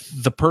 like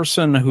the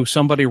person who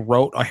somebody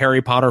wrote a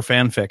Harry Potter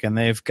fanfic, and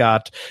they've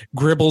got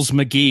Gribbles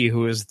McGee,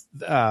 who is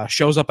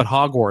shows up at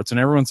Hogwarts, and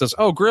everyone says,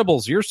 "Oh,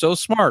 Gribbles, you're so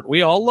smart.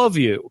 We all love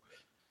you."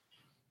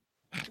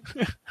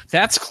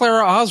 That's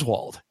Clara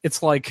Oswald.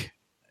 It's like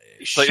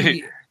it's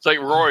like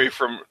Roy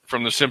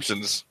from The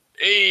Simpsons.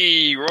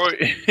 Hey,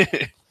 Roy.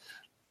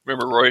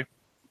 Remember Roy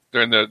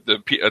during the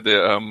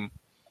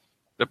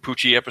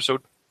Poochie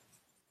episode?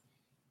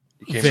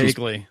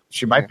 Vaguely.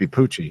 She might be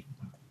Poochie.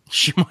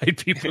 She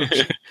might be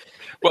Poochie.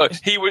 Well,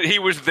 he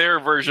was their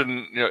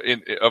version,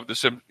 of the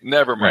Simpsons.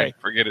 Never mind. Right.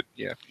 Forget it.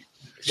 Yeah.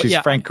 She's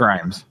Frank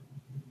Grimes.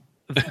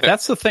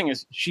 That's the thing,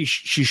 is she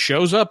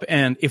shows up,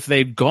 and if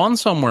they'd gone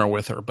somewhere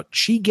with her, but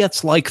she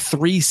gets like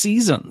 3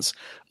 seasons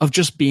of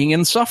just being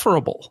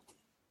insufferable.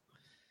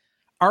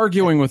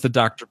 Arguing with the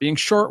Doctor, being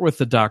short with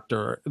the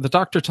Doctor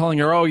telling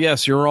her, "Oh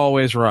yes, you're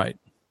always right."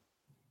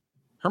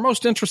 Her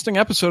most interesting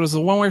episode is the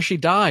one where she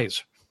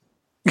dies.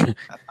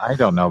 I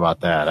don't know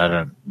about that. I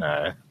don't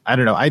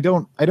know. I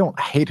don't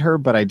hate her,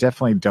 but I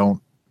definitely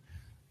don't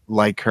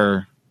like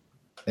her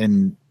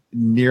in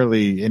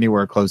nearly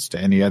anywhere close to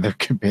any other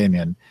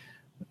companion,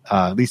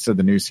 at least of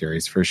the new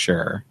series, for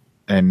sure.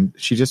 And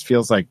she just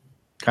feels like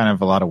kind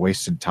of a lot of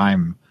wasted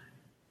time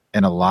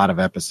in a lot of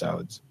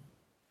episodes,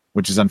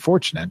 which is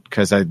unfortunate,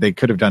 because they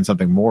could have done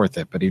something more with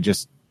it, but he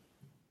just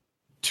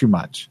too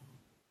much,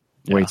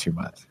 way too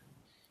much.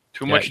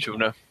 Too much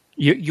tuna.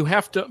 You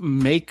have to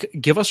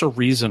give us a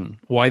reason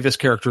why this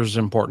character is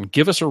important.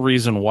 Give us a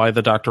reason why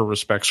the Doctor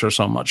respects her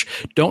so much.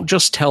 Don't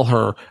just tell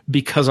her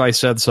because I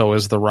said so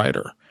as the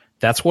writer.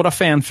 That's what a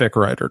fanfic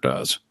writer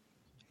does.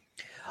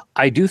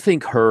 I do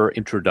think her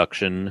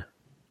introduction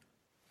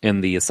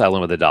in the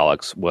Asylum of the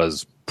Daleks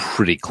was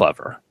pretty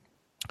clever.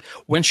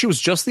 When she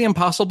was just the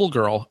Impossible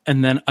Girl,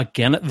 and then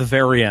again at the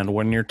very end,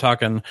 when you're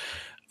talking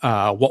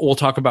what we'll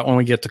talk about when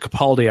we get to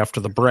Capaldi after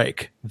the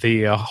break,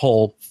 the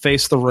whole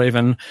Face the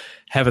Raven,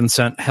 Heaven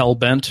Sent,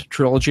 Hellbent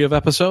trilogy of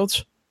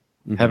episodes.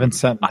 Heaven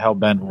Sent and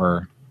Hellbent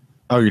were...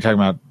 Oh, you're talking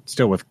about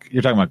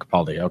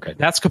Capaldi. Okay.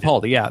 That's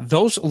Capaldi, yeah.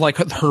 Those, like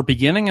her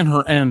beginning and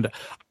her end,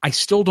 I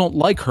still don't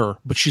like her,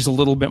 but she's a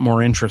little bit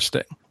more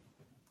interesting.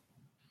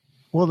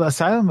 Well, the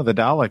Asylum of the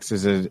Daleks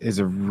is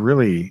a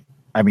really...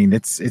 I mean,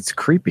 it's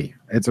creepy.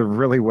 It's a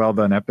really well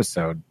done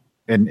episode,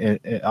 and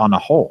on a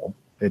whole,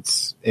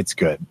 it's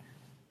good.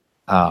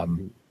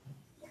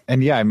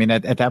 And yeah, I mean,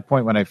 at that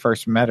point when I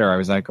first met her, I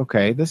was like,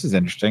 okay, this is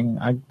interesting.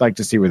 I'd like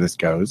to see where this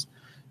goes.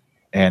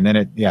 And then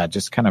it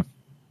just kind of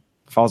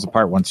falls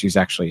apart once she's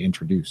actually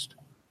introduced,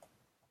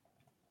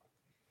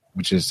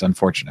 which is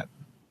unfortunate.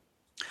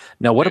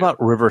 Now, what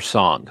about River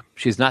Song?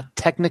 She's not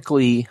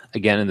technically,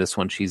 again, in this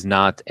one, she's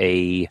not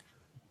a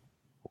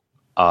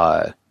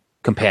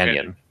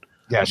companion.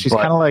 Yeah, she's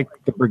kind of like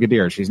the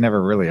Brigadier. She's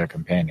never really a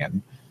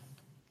companion.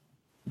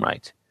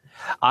 Right.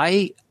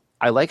 I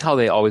like how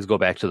they always go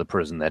back to the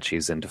prison that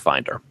she's in to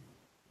find her.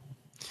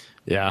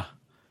 Yeah.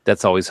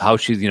 That's always how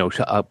she's,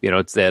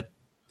 it's that,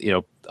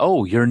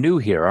 oh, you're new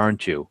here,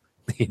 aren't you?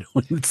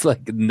 It's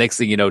like the next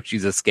thing you know,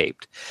 she's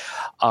escaped.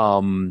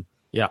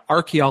 Yeah,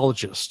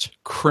 archaeologist,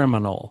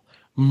 criminal,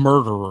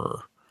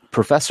 murderer,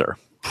 Professor.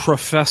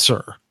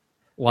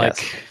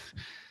 Like, Yes.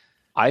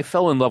 I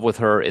fell in love with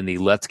her in the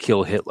Let's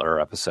Kill Hitler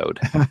episode.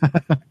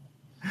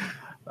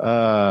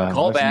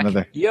 Call that's back.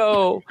 another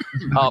Yo.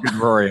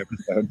 Rory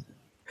episode.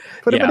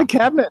 Put him Yeah. in a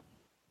cabinet.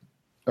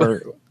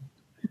 Or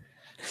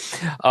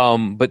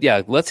But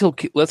yeah, Let's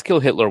Kill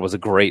Hitler was a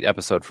great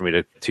episode for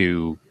me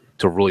to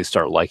really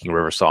start liking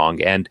River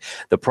Song. And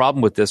the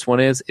problem with this one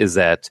is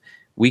that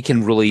we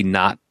can really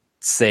not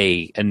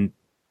say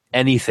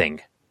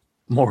anything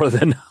more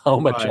than how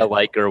much I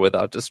like her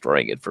without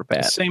destroying it for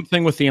Pat. same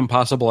thing with The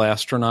Impossible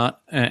Astronaut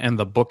and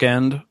the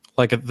bookend,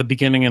 like at the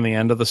beginning and the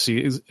end of the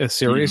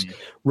series.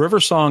 River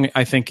Song,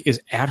 I think,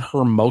 is at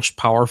her most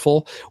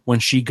powerful when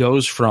she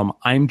goes from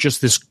I'm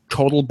just this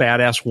total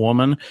badass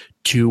woman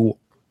to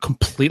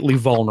completely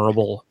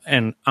vulnerable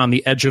and on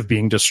the edge of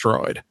being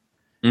destroyed.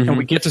 And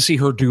we get to see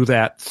her do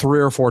that 3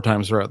 or 4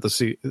 times throughout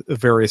the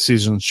various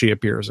seasons she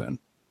appears in.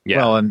 Yeah.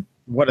 Well, and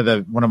one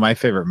of my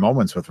favorite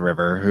moments with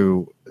River,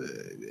 who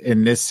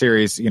in this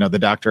series, the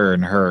Doctor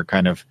and her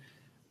kind of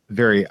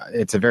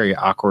it's a very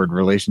awkward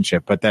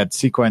relationship, but that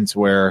sequence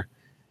where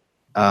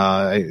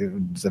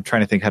I'm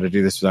trying to think how to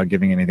do this without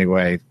giving anything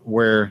away,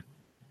 where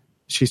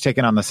she's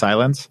taking on the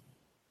silence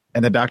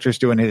and the Doctor's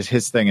doing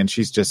his thing and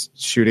she's just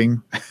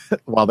shooting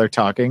while they're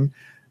talking.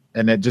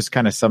 And it just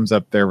kind of sums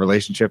up their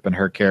relationship and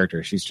her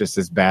character. She's just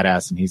this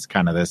badass and he's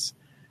kind of this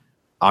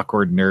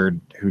awkward nerd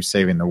who's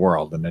saving the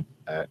world. And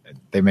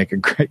they make a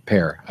great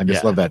pair. I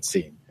just love that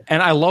scene.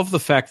 And I love the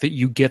fact that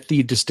you get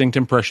the distinct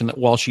impression that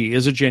while she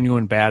is a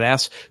genuine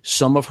badass,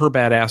 some of her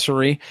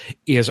badassery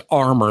is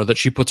armor that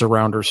she puts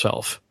around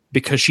herself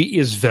because she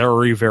is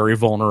very, very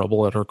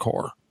vulnerable at her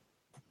core.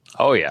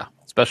 Oh yeah,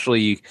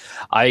 especially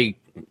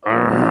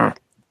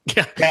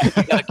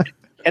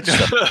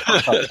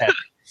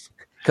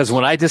because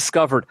when I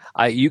discovered,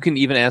 you can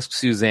even ask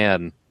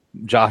Suzanne,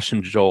 Josh,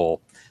 and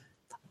Joel.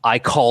 I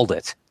called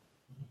it.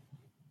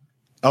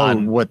 Oh,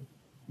 what?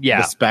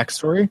 Yeah, This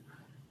backstory.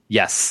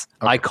 yes,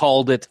 Okay. I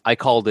called it.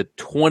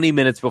 20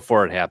 minutes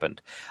before it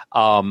happened.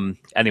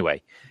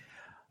 Anyway.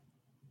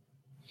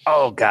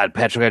 Oh God,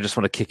 Patrick! I just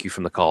want to kick you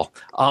from the call.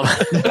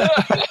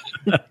 I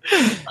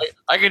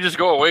can just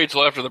go away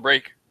till after the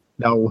break.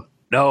 No.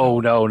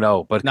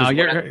 No. But Now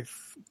you're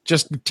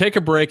just take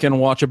a break and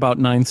watch about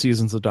 9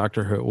 seasons of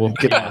Doctor Who. We'll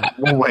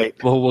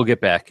wait. We'll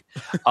get back.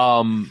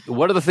 One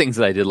of the things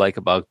that I did like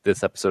about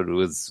this episode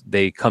was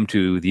they come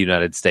to the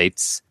United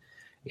States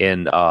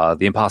in The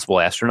Impossible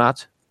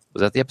Astronaut.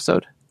 Was that the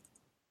episode?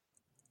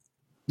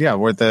 Yeah,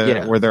 where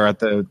they're at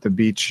the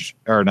beach,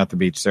 or not the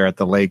beach, they're at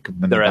the lake and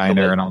the They're at the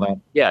diner lake. and all that.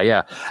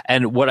 Yeah.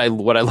 And what I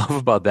love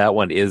about that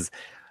one is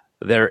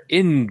they're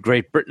in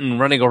Great Britain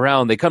running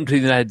around. They come to the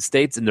United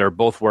States and they're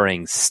both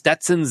wearing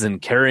Stetsons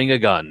and carrying a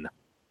gun.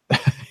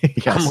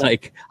 Yes. I'm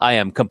like, I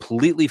am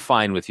completely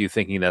fine with you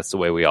thinking that's the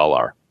way we all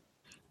are.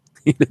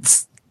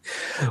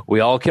 We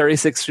all carry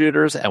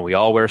 6-shooters and we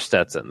all wear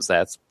Stetsons.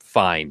 That's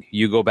fine.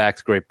 You go back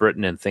to Great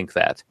Britain and think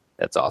that.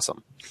 That's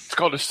awesome. It's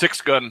called a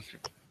 6-gun.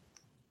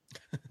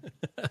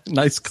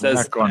 Nice. Says-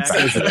 Not going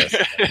back to this.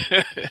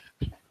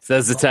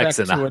 Says the Back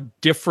Texan. to a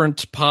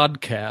different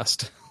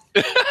podcast.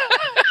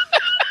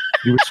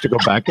 You wish to go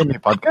back in the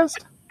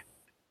podcast?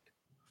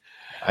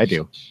 I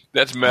do.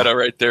 That's meta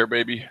right there,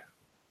 baby.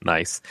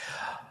 Nice.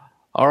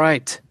 All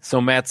right. So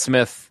Matt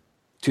Smith,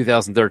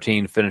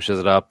 2013, finishes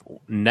it up.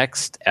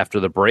 Next, after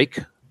the break,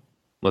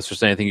 unless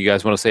there's anything you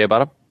guys want to say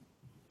about him?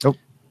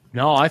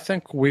 No, I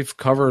think we've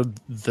covered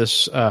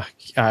this.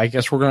 I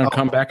guess we're going to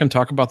come back and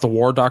talk about the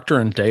War Doctor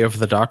and Day of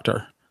the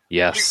Doctor.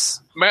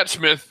 Yes. Matt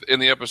Smith in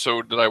the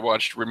episode that I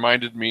watched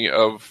reminded me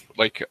of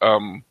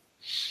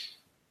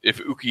if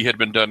Uki had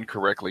been done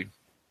correctly.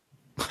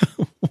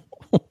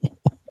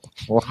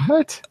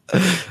 What?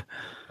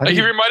 He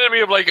reminded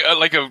me of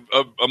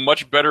a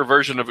much better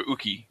version of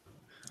Uki.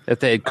 If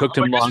they had cooked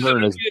him longer,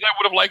 and I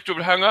would have liked to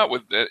have hung out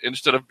with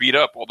instead of beat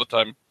up all the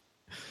time.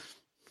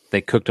 they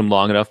cooked him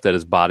long enough that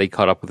his body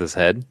caught up with his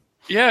head.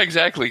 Yeah,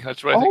 exactly.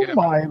 That's what I think. Oh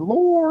my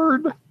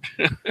lord!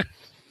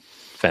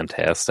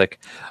 Fantastic.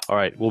 All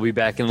right, we'll be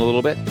back in a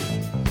little bit.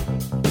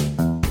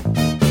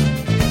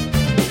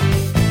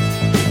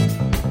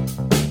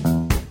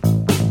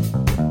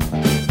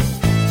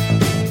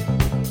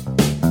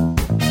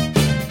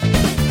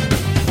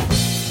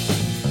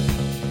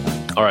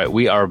 All right,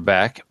 we are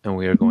back, and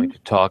we are going to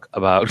talk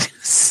about.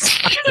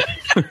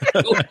 Guy,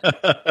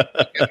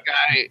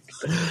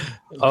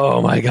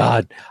 Oh my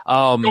God!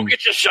 go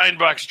get your shine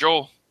box,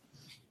 Joel.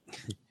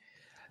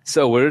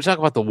 So we're going to talk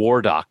about the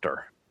War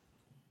Doctor,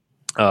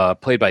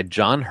 played by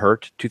John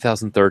Hurt,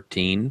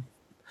 2013.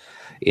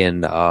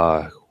 In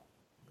The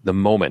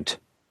Moment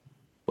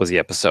was the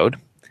episode.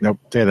 Nope.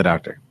 Day of the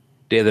Doctor.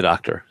 Day of the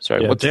Doctor.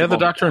 Sorry, Yeah, what's Day of the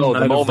moment? Doctor and Oh, Night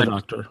the of the Moment.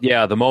 Doctor.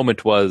 Yeah, the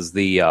Moment was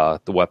the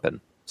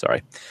weapon.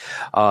 Sorry,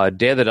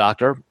 Day of the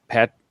Doctor.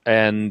 Pat,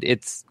 and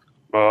it's.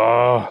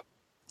 I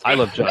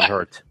love John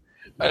Hurt.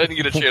 I didn't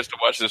get a chance to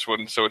watch this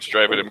one, so it's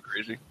driving him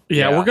crazy.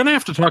 Yeah, we're going to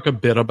have to talk a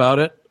bit about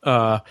it.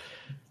 I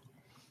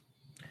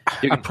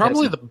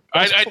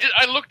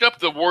looked up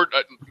the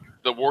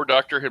war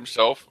doctor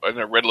himself, and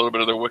I read a little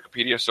bit of their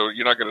Wikipedia, so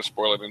you're not going to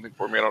spoil anything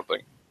for me, I don't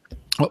think.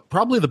 Well,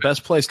 probably the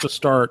best place to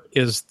start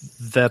is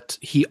that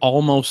he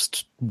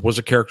almost was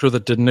a character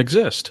that didn't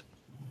exist.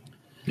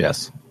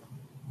 Yes.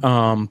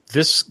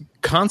 This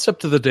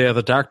concept of the Day of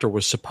the Doctor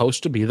was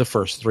supposed to be the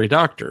first 3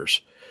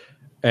 Doctors.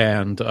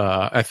 And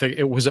I think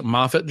it was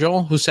Moffat,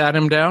 Joel, who sat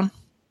him down?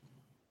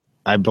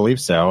 I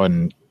believe so,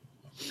 and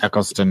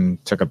Eccleston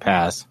took a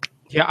pass.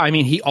 Yeah, I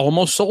mean, he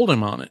almost sold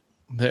him on it.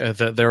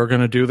 That they were going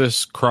to do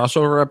this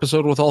crossover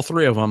episode with all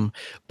 3 of them,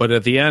 but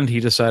at the end he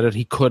decided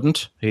he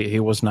couldn't.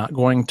 He was not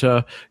going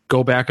to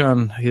go back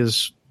on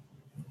his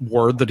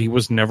word that he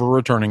was never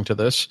returning to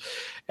this,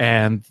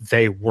 and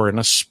they were in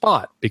a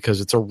spot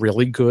because it's a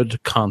really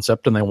good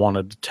concept and they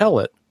wanted to tell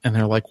it. And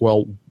they're like,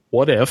 well,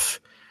 what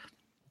if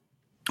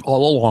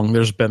all along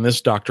there's been this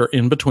doctor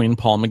in between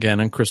Paul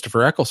McGann and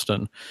Christopher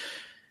Eccleston?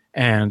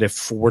 And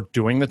if we're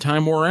doing the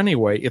Time War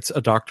anyway, it's a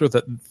doctor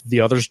that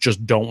the others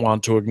just don't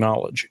want to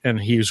acknowledge.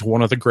 And he's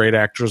one of the great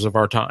actors of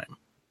our time.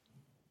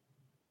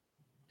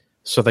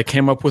 So they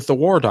came up with the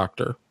War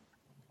Doctor,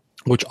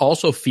 which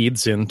also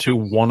feeds into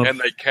one of... And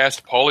they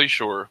cast Pauly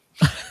Shore.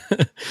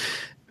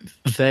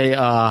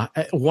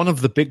 One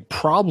of the big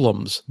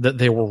problems that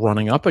they were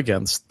running up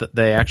against that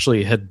they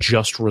actually had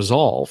just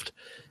resolved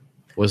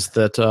was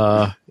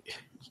that...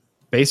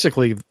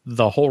 basically,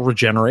 the whole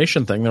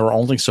regeneration thing, there were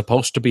only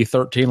supposed to be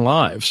 13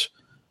 lives.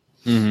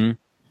 Mm-hmm.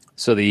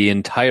 So the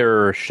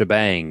entire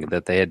shebang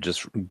that they had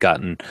just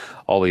gotten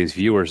all these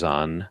viewers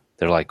on,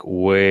 they're like,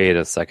 wait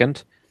a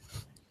second.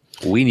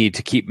 We need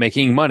to keep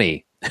making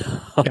money.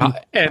 Yeah,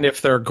 and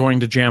if they're going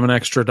to jam an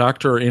extra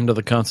doctor into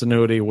the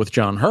continuity with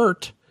John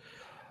Hurt,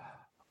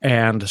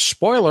 and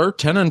spoiler,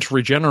 Tennant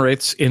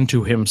regenerates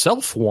into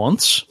himself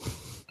once.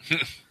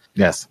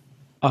 Yes.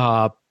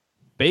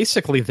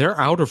 Basically, they're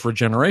out of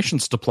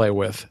regenerations to play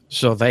with,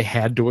 so they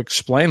had to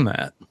explain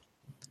that.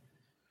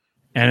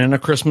 And in a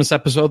Christmas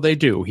episode, they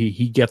do.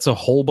 He gets a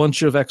whole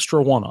bunch of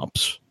extra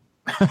one-ups.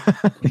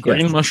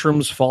 Green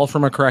mushrooms fall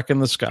from a crack in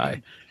the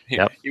sky.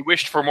 Yep. He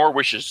wished for more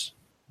wishes.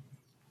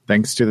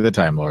 Thanks to the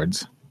Time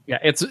Lords. Yeah,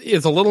 it's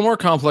a little more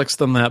complex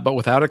than that, but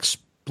without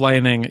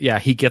explaining, yeah,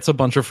 he gets a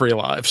bunch of free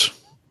lives.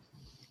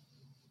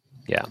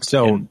 Yeah.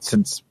 So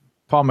since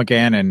Paul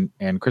McGann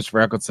and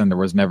Christopher Eccleston, there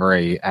was never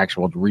a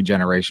actual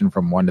regeneration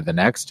from one to the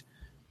next,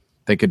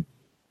 they could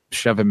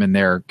shove him in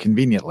there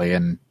conveniently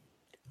and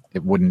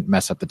it wouldn't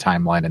mess up the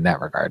timeline in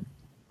that regard.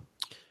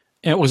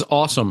 It was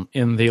awesome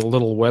in the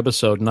little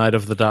webisode Night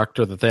of the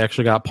Doctor that they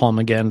actually got Paul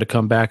McGann to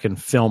come back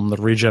and film the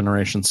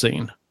regeneration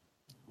scene.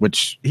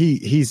 Which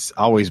he's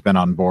always been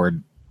on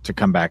board to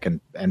come back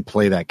and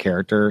play that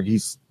character.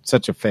 He's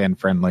such a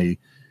fan-friendly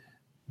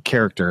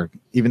character,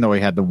 even though he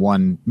had the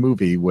one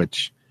movie,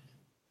 which,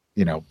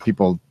 you know,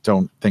 people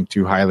don't think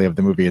too highly of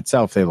the movie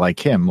itself. They like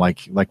him,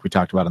 like we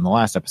talked about in the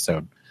last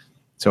episode.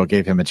 So it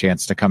gave him a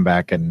chance to come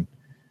back and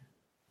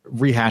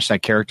rehash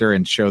that character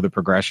and show the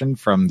progression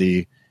from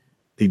the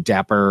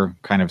dapper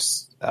kind of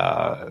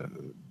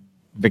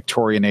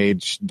Victorian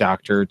age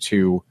doctor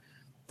to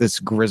this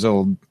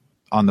grizzled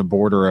on the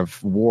border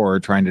of war,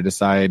 trying to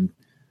decide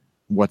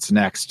what's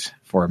next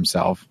for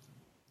himself.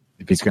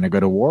 If he's going to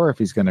go to war, if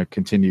he's going to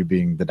continue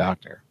being the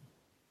doctor.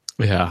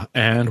 Yeah,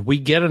 and we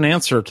get an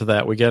answer to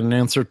that. We get an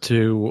answer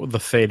to the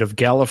fate of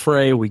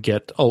Gallifrey. We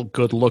get a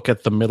good look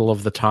at the middle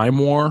of the Time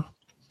War.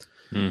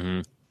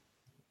 Mm-hmm.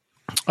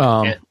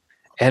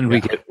 And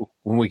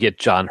we get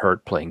John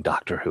Hurt playing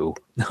Doctor Who.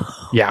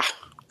 Yeah.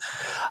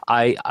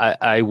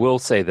 I will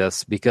say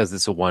this because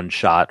it's a one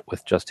shot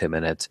with just him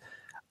in it.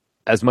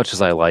 As much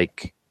as I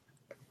like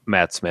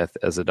Matt Smith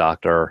as a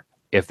doctor,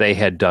 if they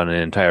had done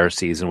an entire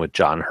season with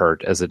John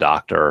Hurt as a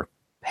doctor,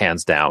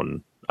 hands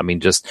down. I mean,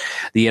 just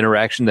the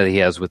interaction that he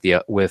has with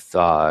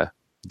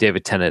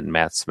David Tennant and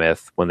Matt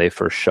Smith when they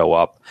first show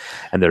up,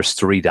 and there's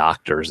 3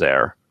 doctors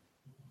there.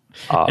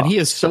 And he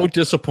is so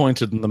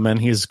disappointed in the men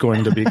he's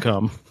going to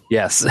become.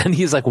 Yes, and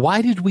he's like,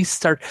 "Why did we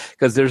start?"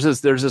 Because there's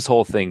this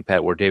whole thing,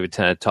 Pat, where David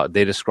Tennant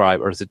they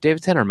describe, or is it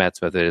David Tennant or Matt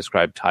Smith? They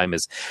describe time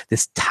as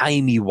this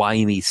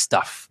timey-wimey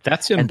stuff.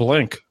 That's in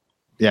Blink.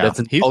 Yeah, that's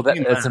in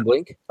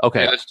Blink.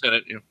 Okay, Yeah, that's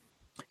Tennant. Yeah.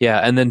 Yeah,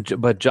 and then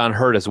but John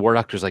Hurt as War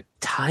Doctor is like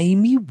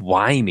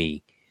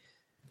timey-wimey.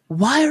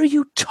 Why are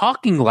you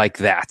talking like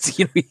that?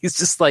 You know, he's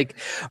just like,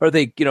 or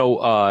they, you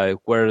know,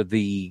 where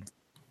these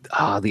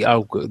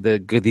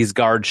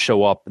guards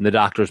show up and the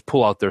doctors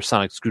pull out their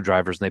sonic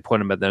screwdrivers and they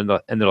point them at them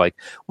and they're like,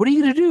 "What are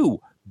you going to do?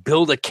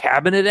 Build a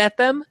cabinet at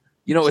them?"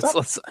 You know,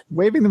 it's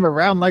waving them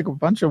around like a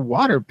bunch of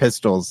water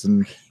pistols.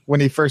 And when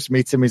he first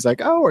meets him, he's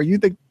like, "Oh, are you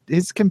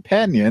his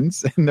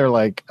companions?" And they're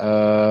like,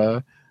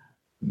 "No."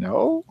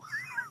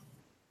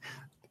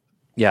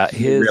 Yeah,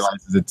 he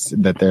realizes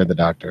that they're the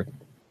doctor.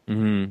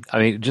 Mm-hmm. I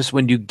mean, just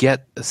when you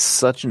get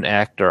such an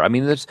actor, I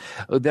mean,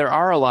 there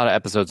are a lot of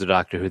episodes of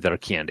Doctor Who that are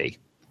candy.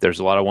 There's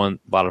a lot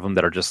of them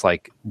that are just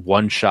like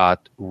one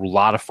shot, a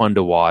lot of fun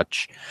to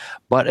watch.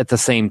 But at the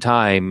same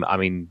time, I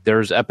mean,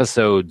 there's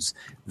episodes,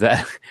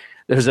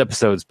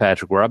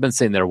 Patrick, where I've been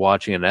sitting there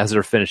watching, and as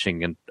they're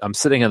finishing, and I'm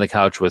sitting on the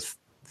couch with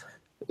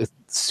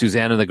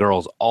Suzanne and the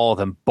girls, all of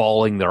them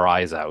bawling their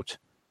eyes out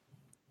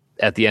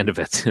at the end of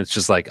it. It's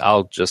just like,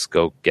 I'll just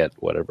go get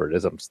whatever it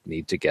is I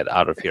need to get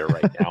out of here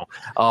right now.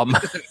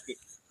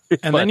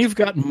 And then you've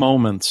got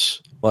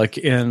moments like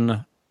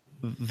in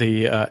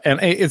the and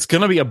it's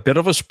going to be a bit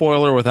of a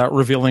spoiler without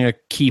revealing a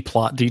key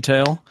plot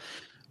detail,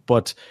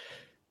 but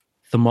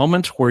the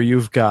moment where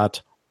you've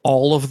got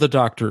all of the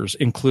doctors,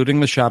 including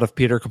the shot of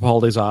Peter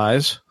Capaldi's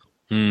eyes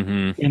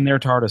in their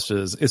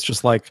TARDISes, it's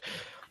just like,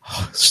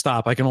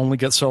 stop, I can only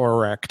get so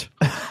erect.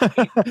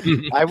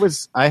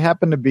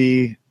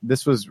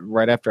 This was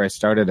right after I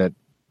started at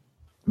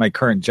my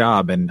current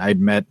job, and I'd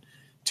met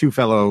two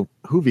fellow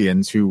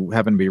Whovians who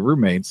happened to be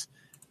roommates,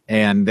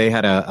 and they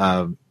had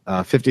a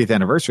 50th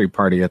anniversary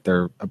party at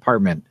their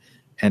apartment,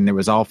 and it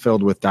was all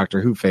filled with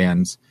Doctor Who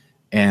fans,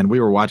 and we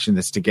were watching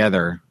this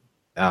together.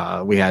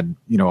 We had,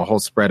 a whole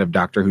spread of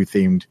Doctor Who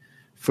themed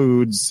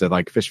foods, so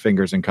like fish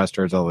fingers and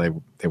custards,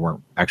 although they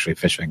weren't actually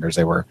fish fingers.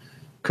 They were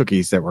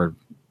cookies that were,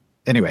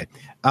 anyway.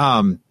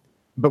 But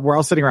we're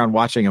all sitting around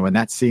watching, and when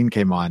that scene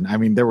came on, I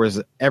mean, there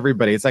was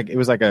everybody. It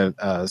was like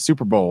a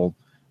Super Bowl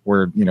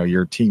where,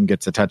 your team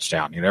gets a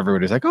touchdown.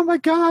 Everybody's like, oh my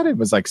God. It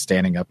was like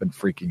standing up and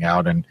freaking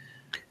out. And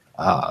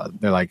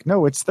they're like,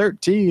 no, it's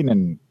 13.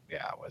 And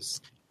yeah, it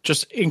was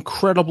just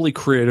incredibly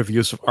creative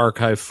use of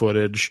archive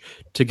footage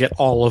to get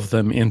all of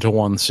them into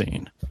one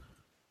scene.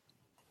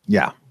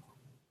 Yeah.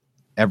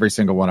 Every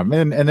single one of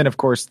them. And then of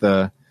course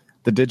the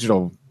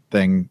digital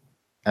thing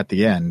at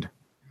the end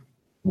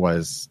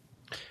was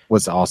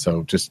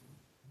also just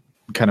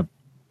kind of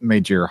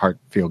made your heart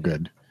feel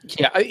good.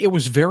 Yeah, it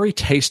was very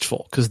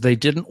tasteful because they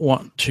didn't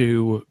want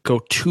to go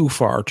too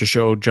far to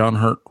show John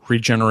Hurt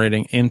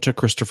regenerating into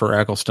Christopher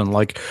Eccleston,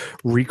 like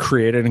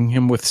recreating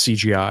him with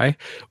CGI,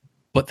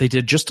 but they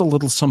did just a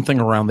little something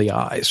around the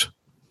eyes.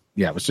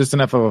 Yeah, it was just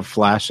enough of a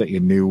flash that you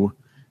knew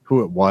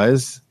who it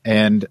was.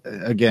 And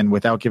again,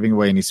 without giving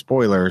away any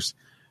spoilers,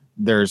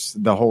 there's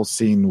the whole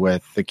scene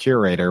with the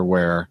curator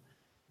where,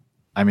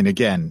 I mean,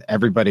 again,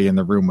 everybody in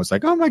the room was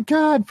like, oh my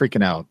God,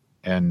 freaking out.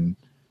 And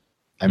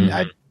I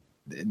mean,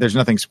 there's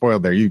nothing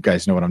spoiled there. You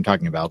guys know what I'm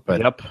talking about,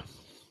 but yep.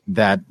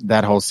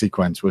 That whole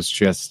sequence was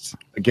just,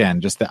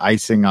 again, just the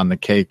icing on the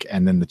cake,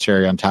 and then the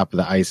cherry on top of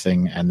the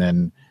icing, and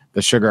then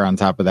the sugar on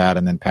top of that,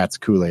 and then Pat's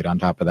Kool-Aid on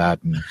top of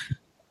that. And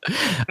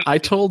I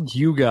told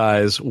you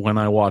guys when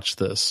I watched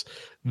this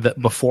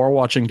that before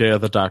watching Day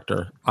of the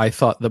Doctor, I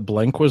thought that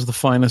Blink was the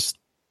finest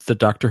the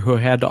Doctor Who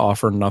had to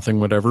offer. Nothing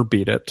would ever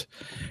beat it.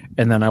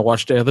 And then I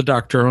watched Day of the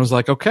Doctor and was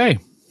like, okay,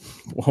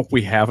 well,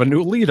 we have a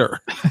new leader.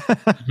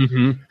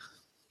 Mm-hmm.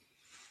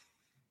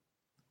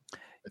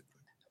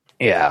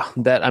 Yeah,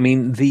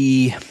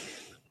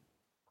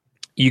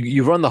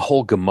 you run the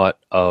whole gamut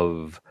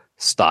of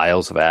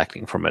styles of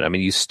acting from it. I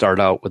mean, you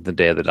start out with the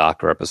Day of the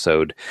Doctor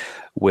episode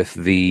with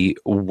the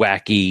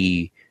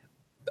wacky,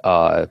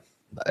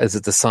 is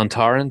it the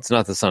Sontarans?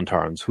 Not the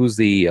Sontarans. Who's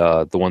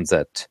the ones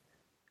that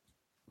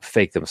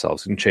fake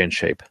themselves and change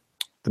shape?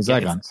 The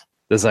Zygons.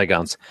 The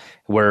Zygons,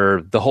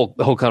 where the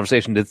whole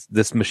conversation,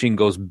 this machine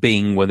goes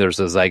bing when there's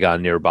a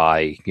Zygon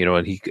nearby,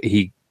 and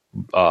he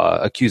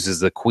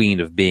accuses the Queen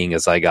of being a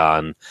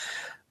Zygon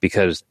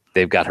because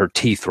they've got her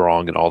teeth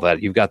wrong and all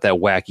that. You've got that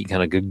wacky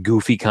kind of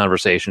goofy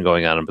conversation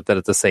going on, but then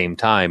at the same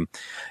time,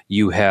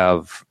 you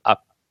have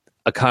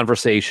a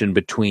conversation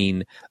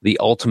between the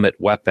ultimate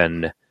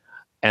weapon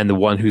and the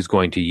one who's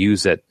going to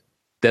use it.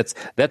 That's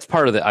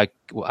part of the. I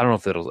don't know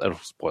if it'll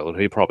spoil it.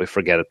 He'll probably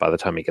forget it by the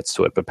time he gets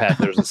to it. But Pat,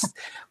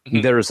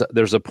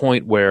 there's a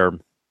point where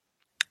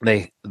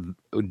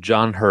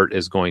John Hurt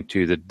is going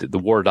to the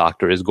War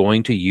Doctor is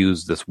going to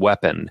use this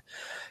weapon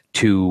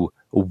to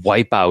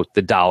wipe out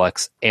the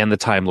Daleks and the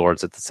Time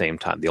Lords at the same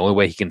time. The only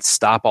way he can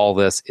stop all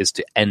this is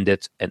to end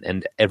it and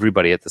end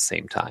everybody at the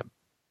same time.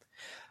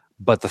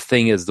 But the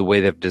thing is, the way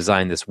they've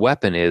designed this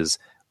weapon is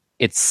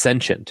it's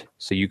sentient.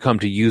 So you come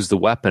to use the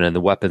weapon, and the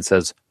weapon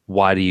says,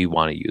 "Why do you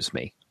want to use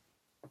me?"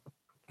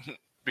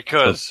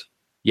 Because.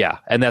 Yeah,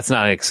 and that's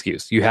not an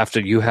excuse. You have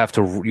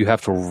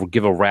to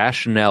give a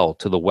rationale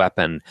to the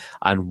weapon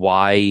on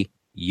why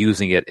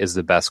using it is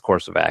the best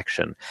course of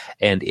action,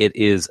 and it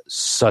is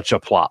such a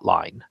plot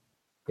line.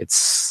 It's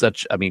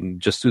such. I mean,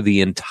 just through the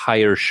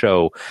entire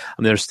show,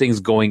 there's things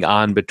going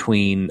on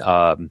between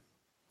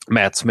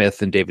Matt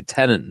Smith and David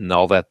Tennant and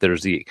all that.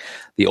 There's the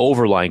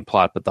overlying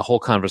plot, but the whole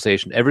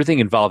conversation, everything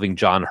involving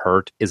John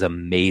Hurt, is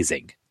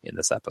amazing in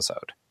this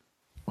episode.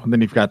 And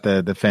then you've got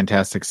the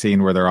fantastic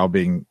scene where they're all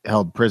being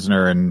held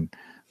prisoner, and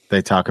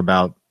they talk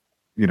about,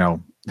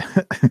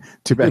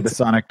 too bad the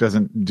Sonic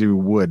doesn't do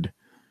wood.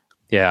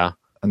 Yeah.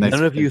 And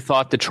none of you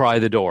thought to try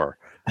the door.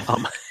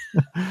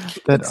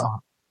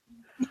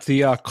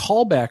 The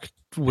callback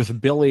with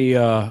Billy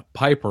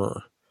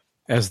Piper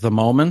as the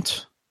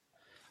moment,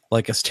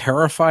 like as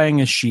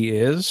terrifying as she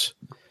is,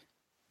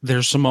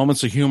 there's some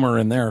moments of humor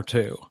in there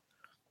too.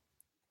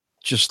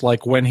 Just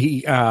like when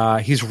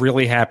he's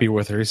really happy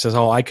with her, he says,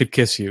 "Oh, I could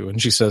kiss you,"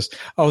 and she says,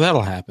 "Oh,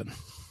 that'll happen."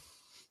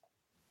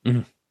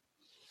 Mhm.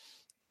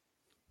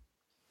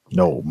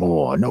 No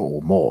more, no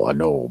more,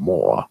 no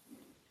more.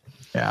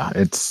 Yeah,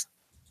 it's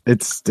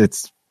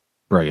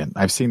brilliant.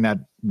 I've seen that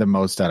the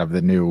most out of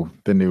the new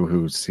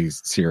Who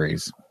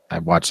series.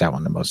 I've watched that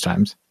one the most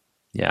times.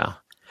 Yeah,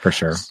 for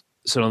sure.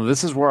 So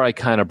this is where I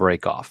kind of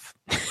break off.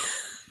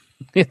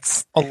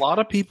 It's a lot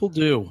of people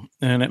do,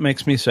 and it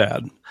makes me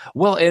sad.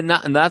 Well, and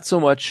not so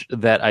much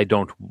that I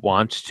don't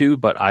want to,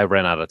 but I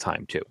ran out of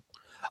time too.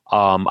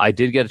 I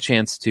did get a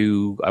chance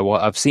to.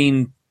 I've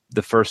seen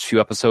the first few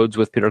episodes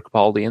with Peter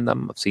Capaldi in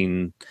them. I've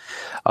seen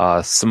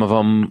some of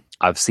them.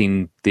 I've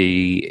seen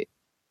the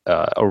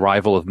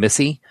arrival of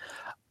Missy.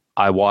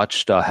 I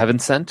watched Heaven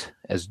Sent,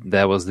 as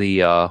that was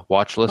the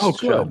watch list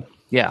show.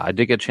 Yeah, I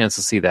did get a chance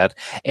to see that.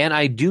 And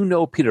I do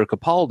know Peter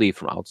Capaldi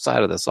from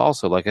outside of this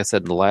also. Like I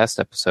said in the last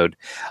episode,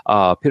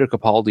 Peter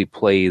Capaldi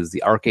plays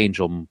the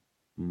Archangel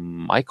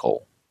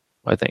Michael,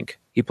 I think.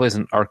 He plays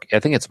I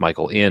think it's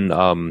Michael in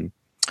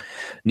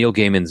Neil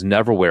Gaiman's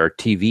Neverwhere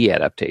TV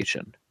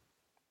adaptation.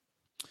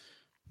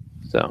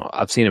 So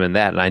I've seen him in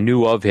that, and I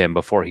knew of him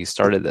before he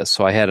started this,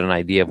 so I had an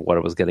idea of what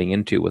I was getting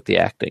into with the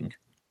acting.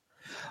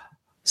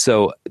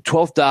 So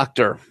 12th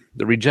Doctor,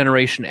 the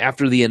regeneration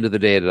after the end of the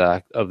day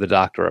of the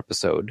Doctor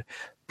episode,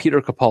 Peter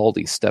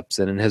Capaldi steps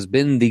in and has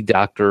been the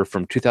Doctor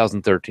from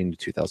 2013 to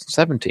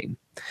 2017.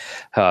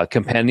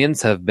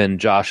 Companions have been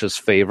Josh's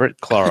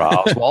favorite, Clara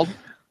Oswald,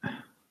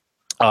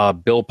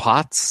 Bill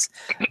Potts,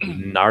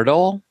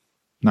 Nardole,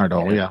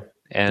 yeah,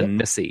 and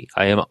Missy.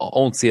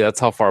 That's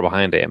how far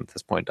behind I am at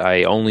this point.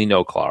 I only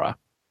know Clara.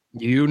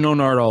 You know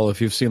Nardole if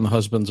you've seen the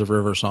Husbands of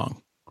River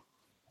song.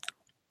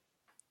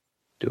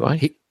 Do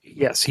I?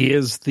 Yes, he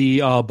is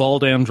the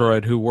bald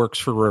android who works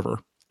for River.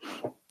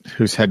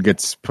 Whose head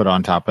gets put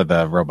on top of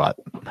the robot.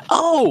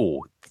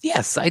 Oh,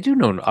 yes, I do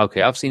know.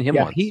 Okay, I've seen him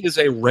once. He is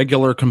a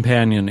regular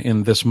companion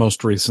in this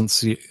most recent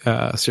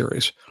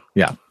series.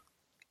 Yeah.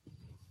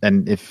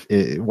 And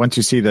once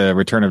you see the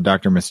return of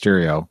Dr.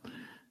 Mysterio,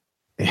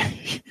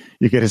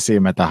 you get to see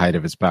him at the height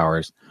of his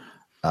powers.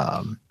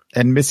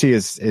 And Missy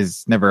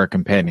is never a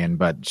companion,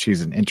 but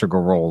she's an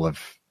integral role of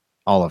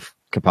all of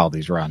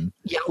Capaldi's run.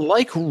 Yeah,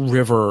 like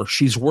River,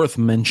 she's worth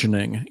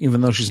mentioning,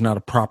 even though she's not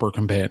a proper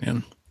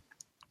companion.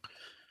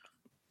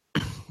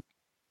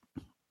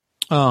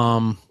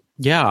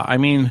 Yeah, I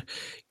mean,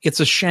 it's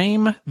a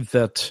shame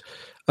that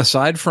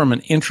aside from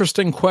an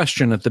interesting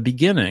question at the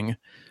beginning,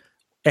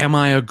 am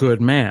I a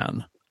good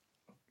man?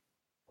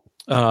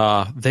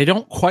 They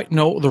don't quite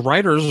know. The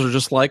writers are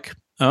just like,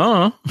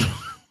 oh.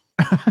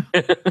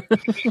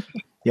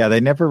 Yeah,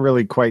 they never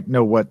really quite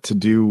know what to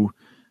do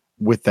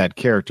with that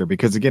character,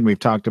 because again, we've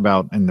talked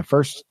about in the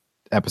first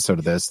episode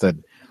of this that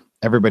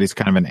everybody's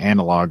kind of an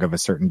analog of a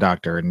certain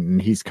Doctor, and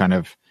he's kind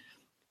of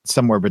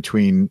somewhere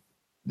between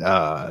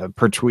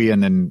Pertwee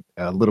and then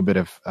a little bit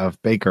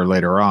of Baker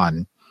later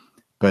on.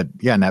 But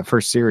yeah, in that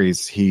first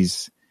series,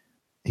 he's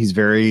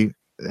very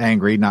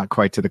angry, not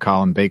quite to the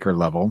Colin Baker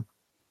level,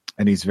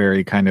 and he's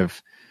very kind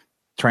of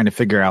trying to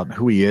figure out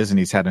who he is, and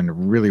he's had a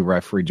really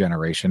rough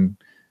regeneration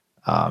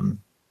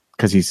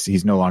because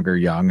he's no longer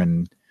young,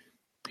 and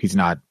he's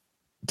not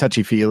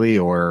touchy-feely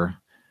or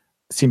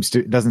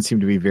doesn't seem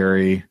to be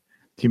very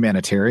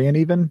humanitarian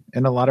even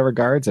in a lot of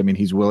regards. I mean,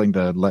 he's willing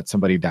to let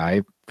somebody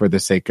die for the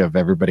sake of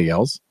everybody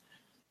else.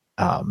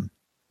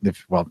 The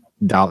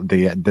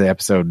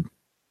episode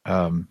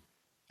Enter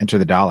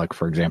the Dalek,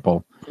 for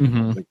example,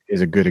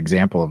 is a good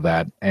example of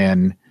that.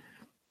 And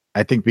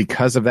I think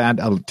because of that,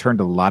 it turned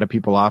a lot of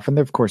people off. And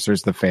of course,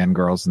 there's the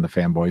fangirls and the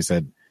fanboys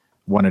that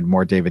wanted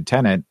more David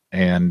Tennant,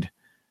 and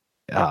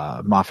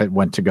Moffat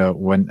went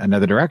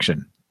another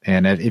direction.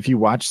 And if you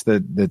watch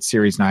the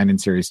series 9 and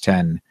series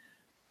 10,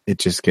 it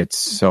just gets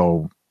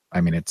so,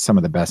 I mean, it's some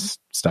of the best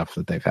stuff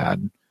that they've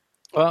had.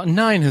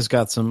 9 has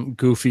got some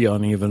goofy,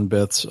 uneven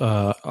bits.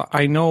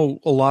 I know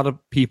a lot of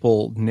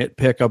people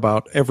nitpick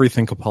about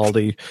everything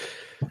Capaldi.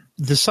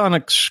 The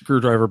sonic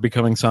screwdriver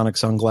becoming sonic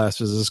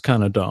sunglasses is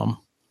kind of dumb.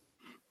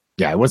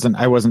 Yeah, I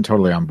wasn't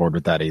totally on board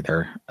with that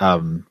either.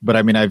 But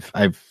I mean,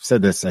 I've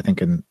said this, I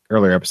think, in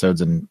earlier episodes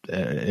and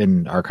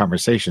in our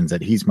conversations,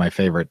 that he's my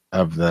favorite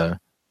of the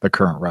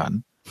current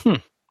run.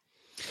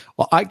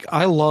 Well,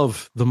 I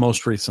love the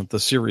most recent, the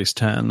series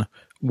 10,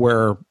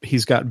 where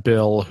he's got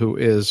Bill, who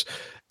is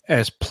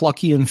as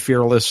plucky and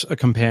fearless a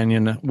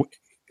companion.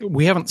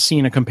 We haven't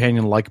seen a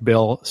companion like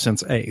Bill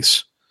since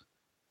Ace.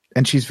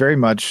 And she's very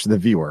much the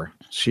viewer.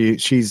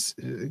 She's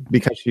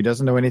because she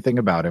doesn't know anything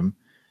about him.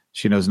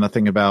 She knows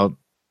nothing about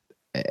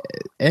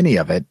any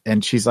of it.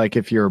 And she's like,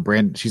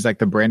 she's like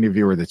the brand new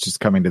viewer that's just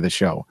coming to the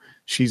show.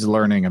 She's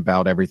learning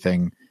about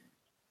everything,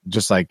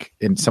 just like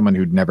in someone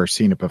who'd never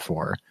seen it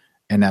before.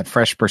 And that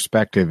fresh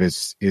perspective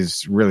is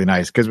really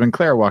nice. Because when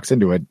Claire walks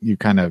into it,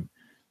 it's kind of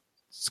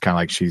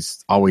like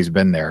she's always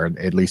been there,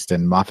 at least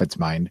in Moffat's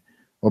mind.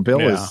 Well,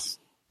 Bill is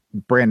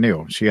brand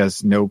new. She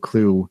has no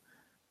clue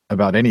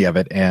about any of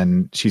it,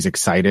 and she's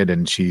excited,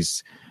 and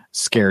she's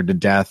scared to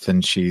death,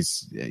 and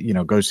she's,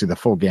 goes through the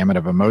full gamut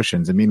of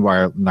emotions. And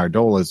meanwhile,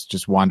 Nardole is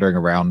just wandering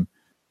around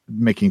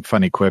making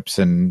funny quips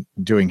and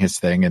doing his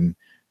thing and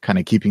kind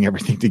of keeping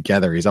everything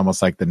together. He's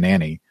almost like the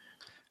nanny.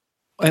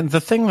 And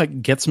the thing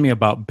that gets me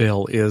about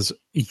Bill is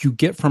you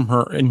get from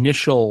her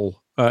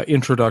initial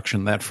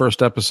introduction, that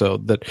first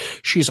episode, that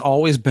she's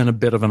always been a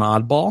bit of an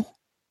oddball.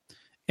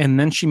 And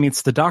then she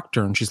meets the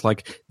doctor and she's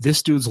like,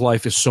 this dude's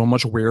life is so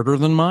much weirder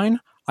than mine.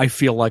 I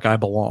feel like I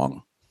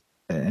belong.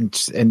 And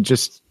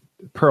just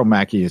Pearl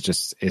Mackie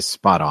is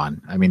spot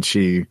on. I mean,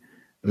 it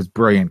was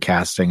brilliant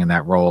casting in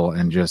that role,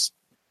 and just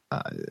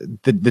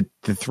the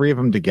three of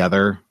them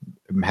together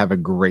have a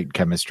great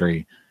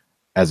chemistry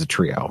as a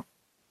trio.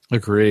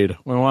 Agreed.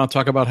 We want to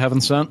talk about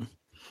Heaven Sent?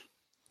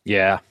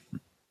 Yeah.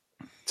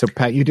 So,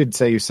 Pat, you did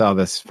say you saw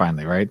this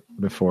finally, right?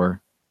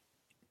 Before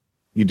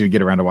you did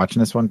get around to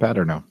watching this one, Pat,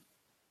 or no?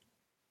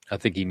 I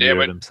think he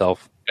muted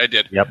himself. I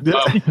did. Yep.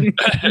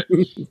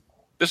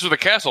 This was the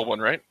castle one,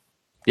 right?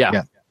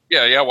 Yeah.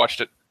 Yeah, I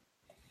watched it.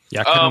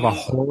 Yeah, kind of a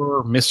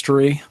horror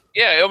mystery.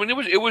 Yeah, I mean,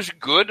 it was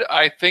good.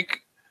 I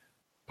think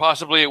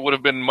possibly it would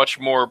have been much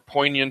more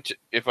poignant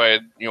if I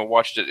had,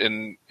 watched it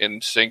in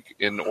sync,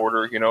 in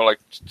order, like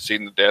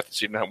seeing the death,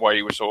 seeing why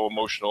he was so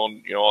emotional,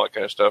 and all that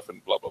kind of stuff,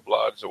 and blah blah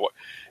blah. So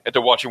had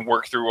to watch him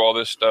work through all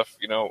this stuff.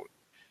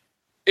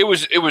 It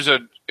was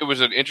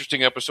an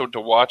interesting episode to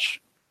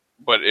watch,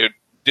 but it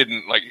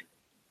didn't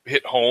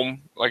hit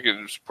home like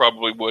it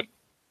probably would.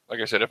 Like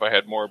I said, if I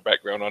had more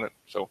background on it.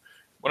 So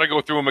when I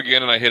go through them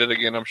again and I hit it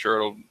again, I'm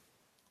sure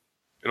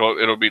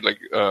it'll be like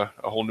a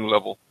whole new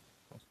level.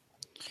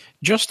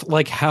 Just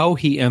like how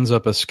he ends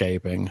up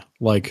escaping,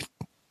 like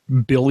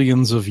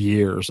billions of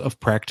years of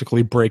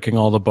practically breaking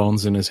all the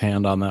bones in his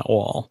hand on that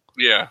wall.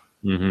 Yeah.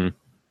 Mm-hmm.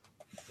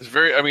 It's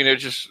very, like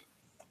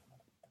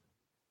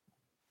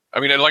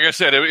I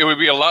said, it would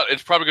be a lot.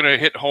 It's probably going to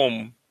hit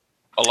home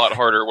a lot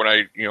harder when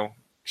I,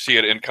 see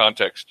it in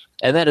context.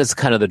 And that is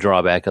kind of the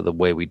drawback of the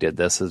way we did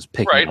this, is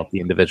picking up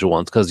the individual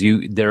ones, because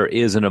there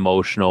is an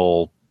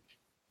emotional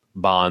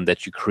bond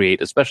that you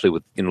create, especially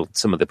with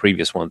some of the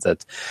previous ones.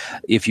 That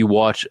if you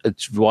watch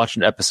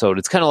an episode,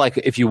 it's kind of like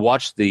if you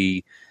watch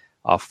the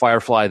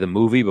Firefly the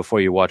movie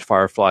before you watch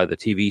Firefly the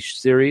TV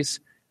series.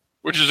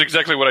 Which is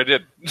exactly what I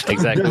did.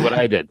 Exactly what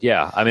I did.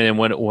 Yeah. I mean, and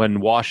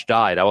when Wash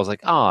died, I was like,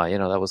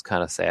 that was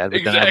kind of sad.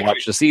 But then I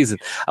watched the season.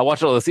 I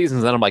watched all the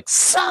seasons, and I'm like,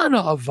 son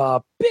of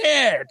a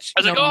bitch. I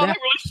was like, that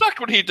really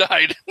sucked when he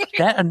died.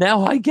 And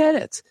now I get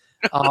it.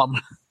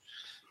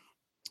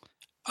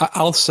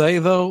 I'll say,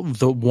 though,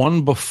 the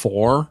one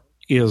before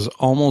is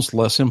almost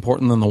less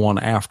important than the one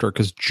after,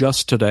 because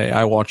just today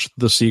I watched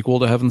the sequel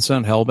to Heaven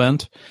Sent,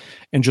 Hellbent,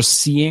 and just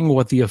seeing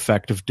what the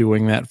effect of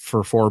doing that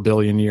for 4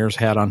 billion years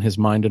had on his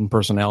mind and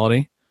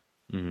personality.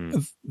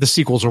 Mm-hmm. The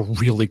sequel's a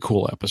really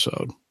cool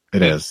episode.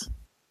 It is.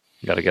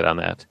 You got to get on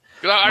that.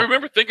 I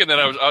remember thinking that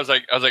I was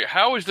like,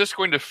 how is this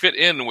going to fit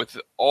in with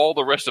all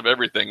the rest of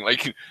everything?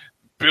 Like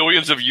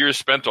billions of years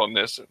spent on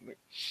this.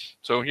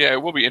 So yeah,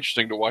 it will be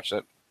interesting to watch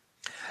that.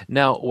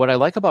 Now, what I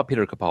like about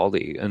Peter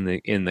Capaldi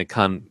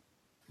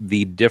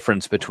the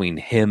difference between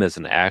him as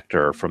an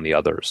actor from the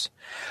others,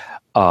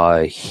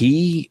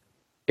 if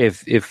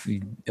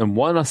on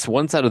one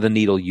side of the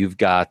needle you've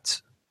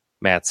got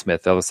Matt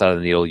Smith, the other side of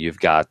the needle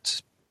you've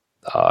got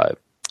the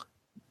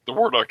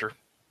War Doctor.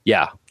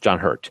 Yeah, John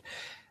Hurt.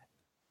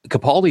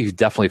 Capaldi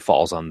definitely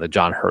falls on the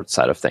John Hurt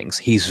side of things.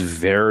 He's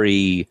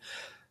very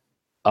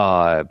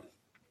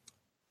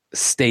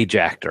stage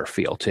actor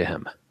feel to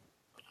him.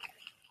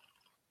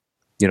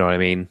 You know what I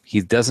mean?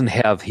 He doesn't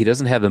have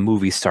the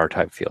movie star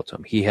type feel to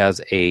him. He has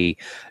a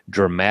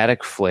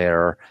dramatic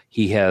flair.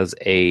 He has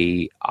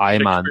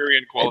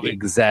Shakespearean quality.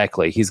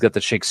 Exactly. He's got the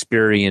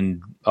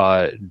Shakespearean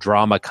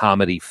drama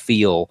comedy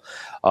feel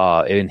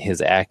in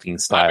his acting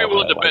style. I'd be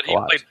willing to bet he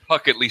played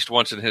Puck at least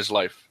once in his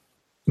life.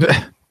 Go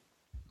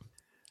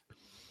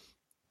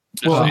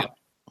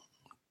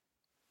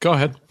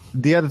ahead.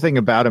 The other thing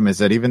about him is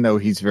that even though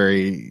he's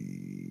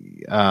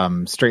very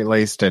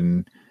straight-laced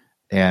and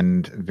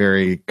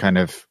very kind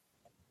of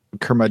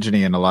curmudgeon-y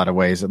in a lot of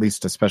ways, at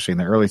least especially in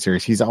the early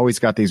series, he's always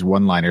got these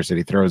one-liners that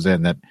he throws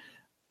in that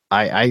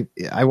I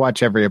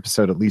watch every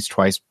episode at least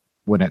twice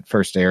when it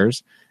first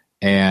airs.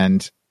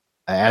 And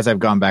as I've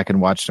gone back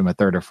and watched him a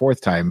third or fourth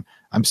time,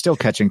 I'm still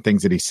catching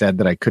things that he said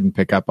that I couldn't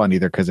pick up on,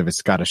 either because of his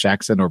Scottish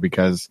accent or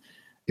because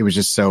it was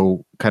just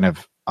so kind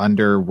of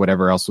under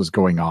whatever else was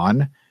going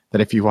on,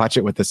 that if you watch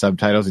it with the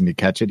subtitles and you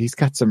catch it, he's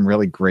got some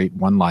really great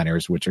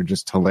one-liners, which are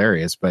just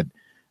hilarious. But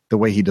the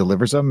way he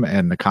delivers them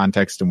and the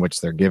context in which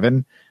they're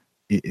given,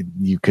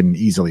 you can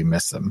easily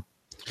miss them.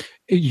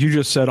 You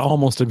just said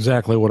almost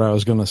exactly what I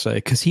was going to say,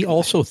 because he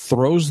also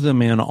throws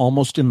them in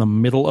almost in the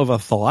middle of a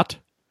thought.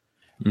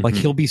 Mm-hmm. Like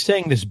he'll be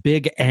saying this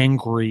big,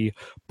 angry,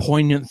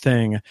 poignant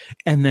thing,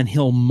 and then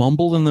he'll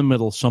mumble in the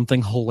middle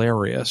something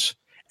hilarious,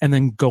 and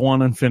then go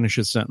on and finish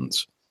his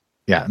sentence.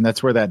 Yeah, and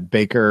that's where that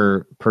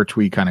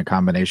Baker-Pertwee kind of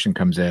combination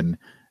comes in.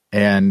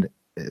 And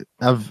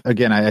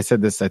again, I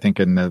said this, I think,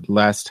 in the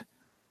last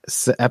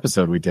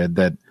episode we did,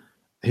 that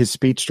his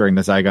speech during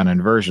the Zygon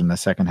inversion, the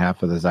second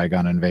half of the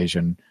Zygon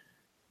invasion,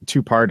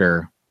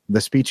 two-parter,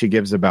 the speech he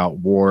gives about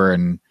war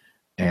and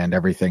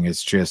everything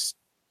is just,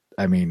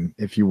 I mean,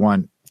 if you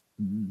want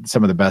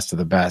some of the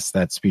best,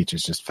 that speech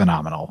is just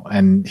phenomenal,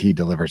 and he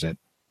delivers it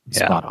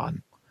spot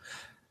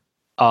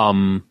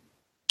on.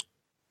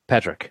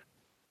 Patrick.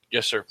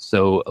 Yes, sir.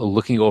 So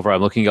I'm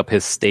looking up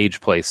his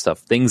stage play stuff,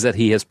 things that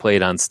he has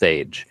played on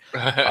stage.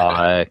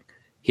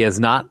 He has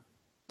not,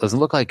 doesn't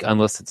look like,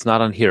 unless it's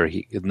not on here.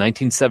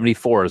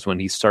 1974 is when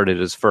he started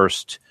his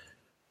first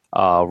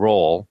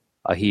role.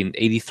 In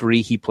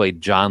 1983, he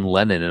played John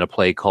Lennon in a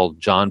play called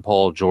John,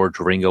 Paul, George,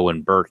 Ringo,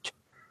 and Bert.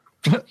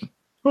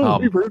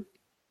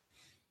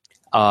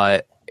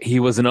 He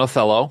was an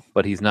Othello,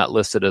 but he's not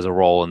listed as a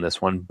role in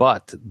this one.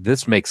 But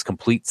this makes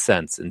complete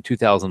sense. In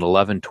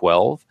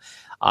 2011-12,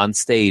 on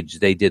stage,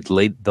 they did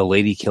The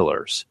Lady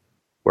Killers,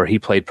 where he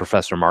played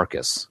Professor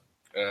Marcus,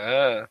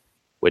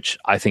 which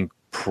I think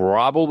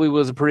probably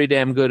was a pretty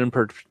damn good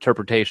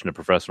interpretation of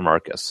Professor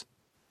Marcus.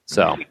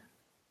 So,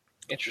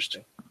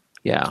 interesting.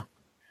 Yeah.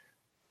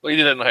 Well, he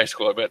did that in high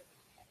school, I bet.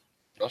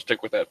 I'll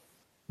stick with that.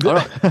 All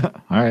right.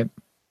 All right.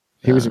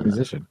 He was a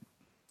musician.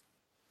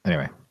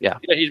 Anyway. Yeah.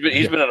 Yeah, he's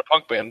been in a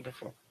punk band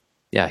before.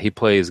 Yeah, he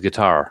plays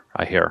guitar,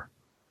 I hear.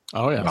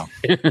 Oh yeah.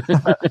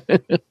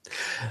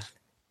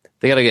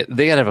 They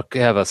gotta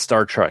have a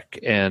Star Trek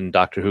and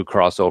Doctor Who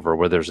crossover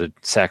where there's a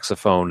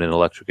saxophone and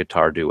electric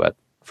guitar duet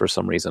for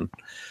some reason.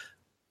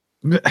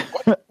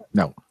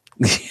 No.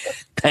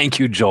 Thank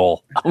you,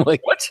 Joel. I'm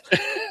like, what?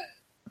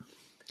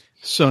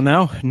 So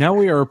now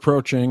we are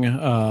approaching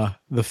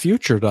the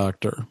future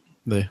Doctor,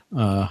 the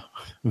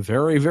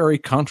very, very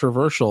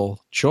controversial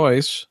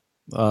choice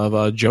of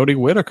Jodie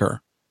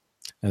Whittaker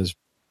as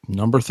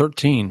number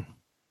 13.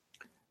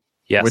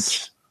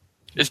 yes.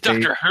 It's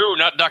Doctor Who,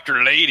 not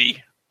Dr.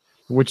 Lady.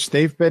 Which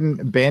they've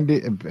been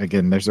banding,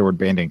 again, there's the word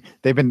banding.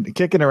 They've been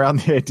kicking around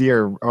the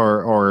idea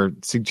or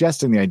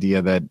suggesting the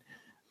idea that,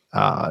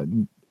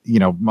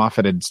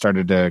 Moffat had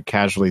started to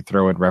casually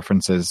throw in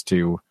references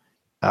to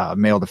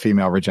male to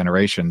female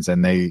regenerations,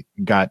 and they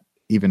got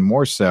even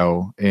more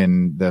so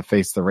in the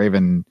Face the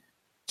Raven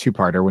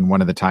two-parter when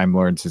one of the Time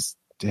Lords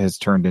has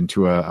turned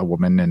into a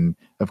woman, and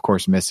of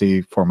course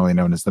Missy, formerly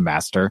known as the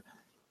Master,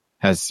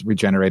 has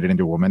regenerated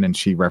into a woman, and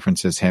she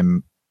references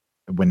him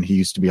when he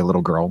used to be a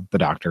little girl, the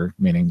Doctor,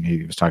 meaning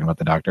he was talking about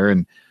the Doctor,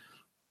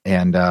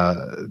 and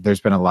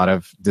there's been a lot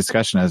of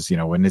discussion as,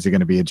 when is he going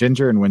to be a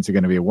ginger and when's he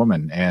going to be a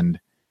woman, and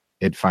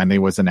it finally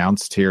was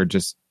announced here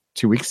just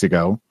 2 weeks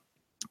ago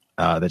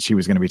that she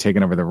was going to be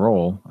taking over the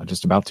role,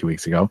 just about 2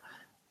 weeks ago,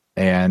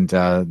 and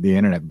the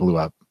internet blew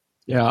up.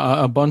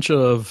 Yeah, a bunch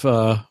of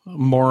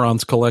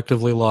morons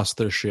collectively lost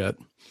their shit.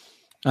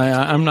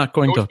 I'm not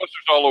going to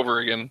Ghostbusters all over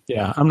again.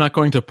 Yeah, I'm not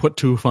going to put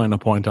too fine a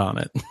point on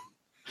it.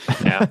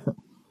 Yeah.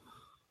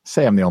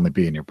 Say I'm the only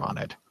bee in your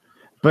bonnet.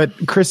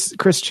 But Chris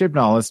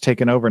Chibnall has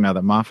taken over now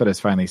that Moffat has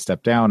finally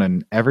stepped down,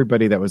 and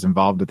everybody that was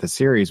involved with the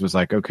series was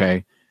like,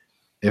 okay,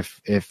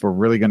 if we're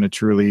really going to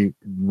truly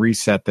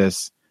reset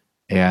this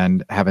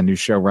and have a new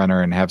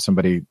showrunner and have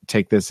somebody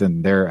take this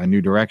in a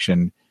new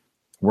direction,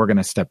 we're going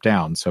to step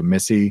down. So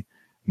Missy,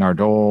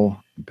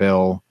 Nardole,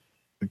 Bill,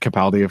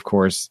 Capaldi, of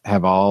course,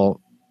 have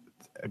all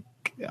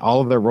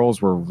of their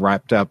roles were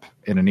wrapped up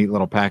in a neat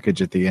little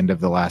package at the end of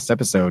the last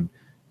episode.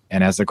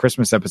 And as the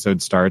Christmas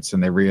episode starts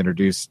and they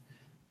reintroduce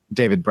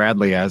David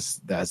Bradley as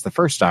the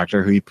first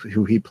Doctor,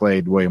 who he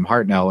played William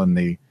Hartnell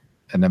in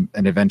an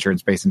Adventure in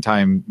Space and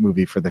Time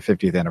movie for the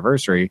 50th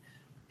anniversary,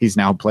 he's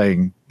now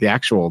playing the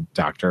actual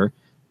Doctor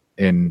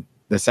in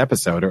this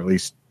episode, or at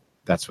least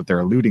that's what they're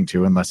alluding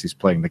to, unless he's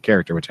playing the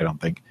character, which I don't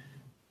think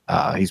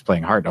he's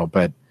playing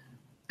Hartnell.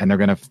 And they're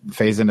going to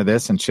phase into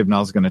this, and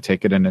Chibnall's going to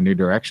take it in a new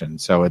direction.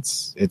 So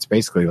it's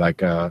basically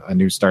like a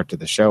new start to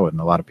the show in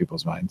a lot of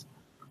people's minds.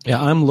 Yeah,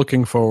 I'm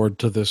looking forward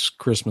to this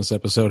Christmas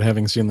episode,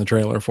 having seen the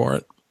trailer for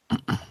it.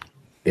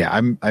 Yeah,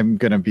 I'm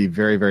going to be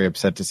very, very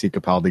upset to see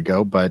Capaldi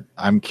go, but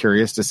I'm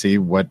curious to see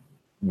what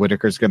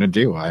Whittaker's going to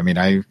do. I mean,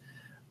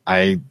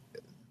 it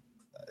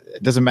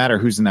doesn't matter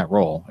who's in that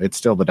role; it's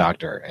still the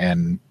Doctor,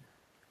 and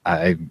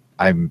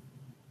I'm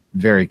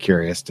very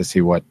curious to see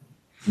what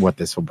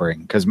this will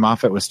bring, because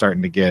Moffat was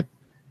starting to get.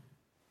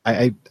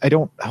 I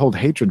don't hold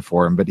hatred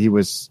for him, but he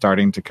was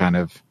starting to kind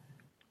of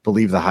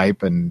believe the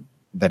hype and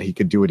that he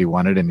could do what he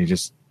wanted, and he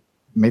just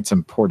made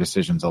some poor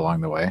decisions along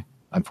the way,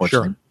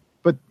 unfortunately. Sure.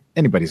 But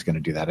anybody's going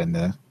to do that in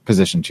the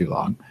position too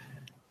long.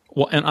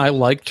 Well, and I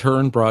liked her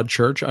in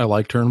Broadchurch. I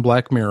liked her in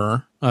Black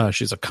Mirror.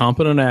 She's a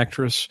competent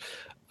actress.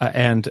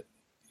 And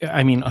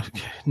I mean,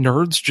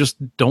 nerds just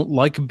don't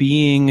like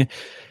being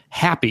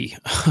happy,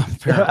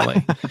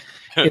 apparently.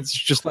 It's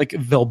just like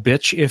they'll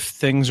bitch if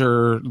things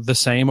are the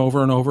same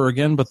over and over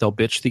again, but they'll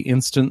bitch the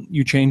instant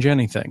you change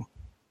anything.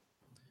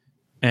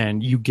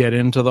 And you get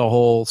into the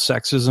whole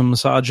sexism,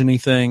 misogyny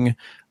thing.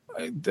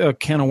 A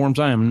can of worms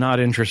I am not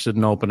interested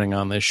in opening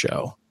on this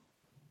show.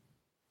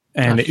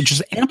 And it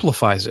just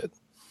amplifies it.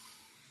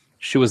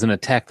 She was in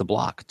Attack the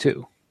Block,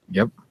 too.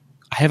 Yep.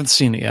 I haven't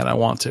seen it yet. I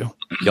want to.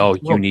 Oh,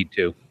 you need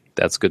to.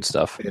 That's good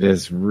stuff. It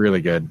is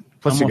really good.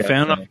 Plus I'm a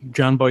fan of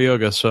John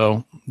Boyega,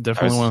 so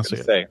definitely want to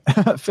see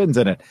it. Finn's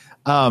in it.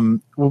 Well,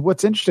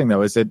 what's interesting,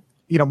 though, is that,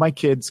 my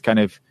kids kind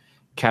of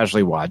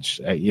casually watch.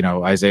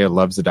 Isaiah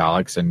loves the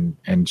Daleks,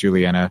 and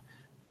Juliana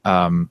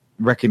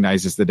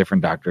recognizes the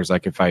different doctors.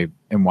 Like if I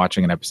am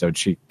watching an episode,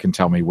 she can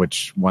tell me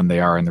which one they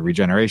are in the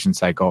regeneration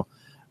cycle.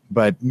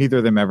 But neither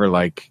of them ever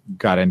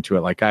got into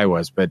it like I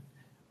was. But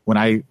when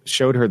I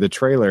showed her the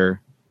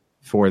trailer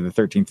for the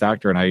 13th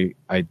Doctor, and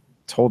I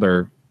told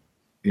her,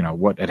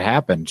 what had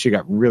happened, she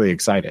got really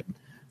excited.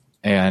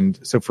 And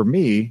so for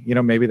me,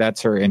 maybe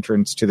that's her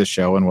entrance to the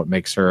show, and what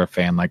makes her a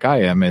fan like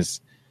I am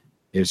is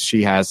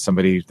she has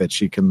somebody that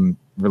she can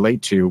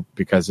relate to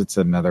because it's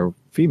another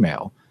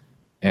female.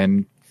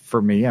 And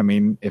for me, I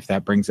mean, if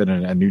that brings in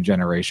a new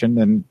generation,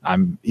 then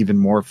I'm even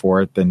more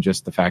for it than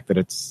just the fact that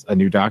it's a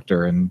new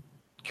Doctor, and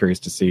curious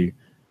to see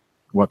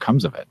what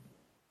comes of it.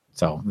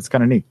 So it's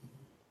kind of neat.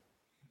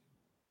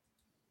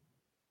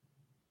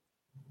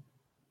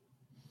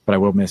 But I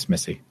will miss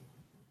Missy.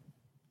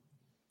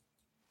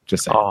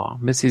 Just saying. Oh,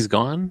 Missy's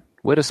gone?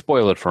 Way to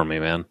spoil it for me,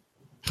 man.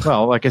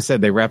 Well, like I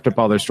said, they wrapped up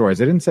all their stories.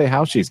 I didn't say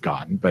how she's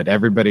gone, but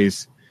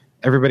everybody's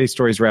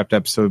stories wrapped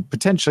up. So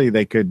potentially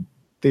they could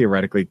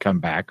theoretically come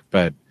back,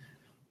 but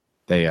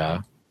they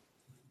have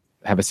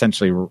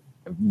essentially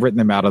written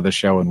them out of the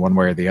show in one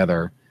way or the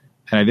other.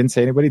 And I didn't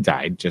say anybody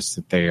died, just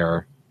that they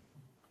are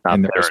Not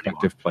in their there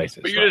respective places.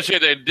 But you didn't say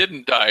they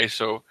didn't die,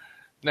 so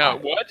now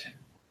what?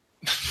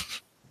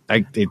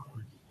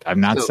 I'm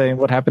not saying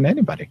what happened to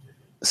anybody.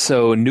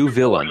 So new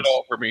villains. It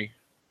all for me.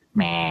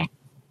 Meh.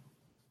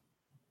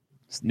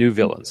 New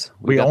villains.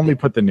 We got only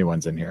put the new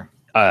ones in here.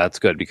 That's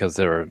good because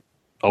there are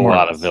a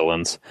lot of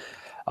villains.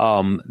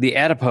 The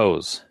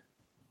Adipose.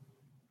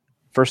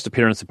 First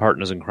appearance of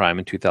Partners in Crime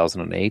in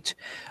 2008.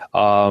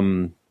 How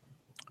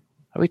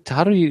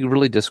do you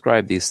really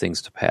describe these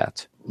things to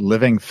Pat?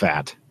 Living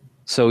fat.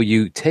 So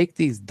you take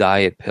these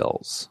diet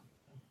pills.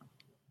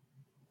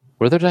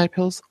 Were there diet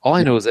pills? All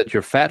I know is that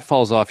your fat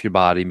falls off your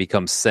body and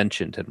becomes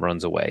sentient and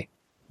runs away.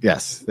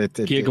 Yes.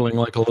 Giggling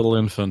like a little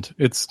infant.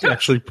 It's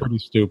actually pretty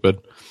stupid.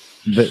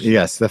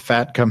 The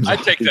fat comes I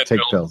off. take You that take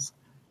pill. pills.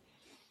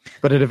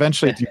 But it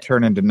eventually you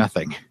turn into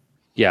nothing.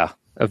 Yeah.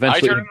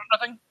 Eventually. I turn into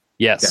nothing?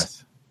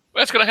 Yes.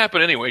 Well, that's going to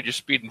happen anyway, just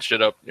speeding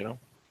shit up,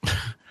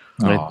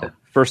 Right. Oh. The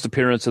first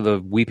appearance of the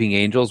Weeping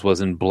Angels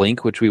was in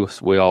Blink, which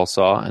we all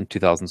saw in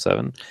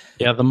 2007.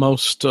 Yeah, the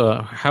most,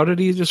 how did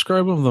he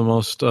describe them? The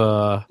most...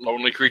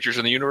 Lonely creatures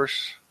in the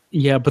universe.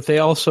 Yeah, but they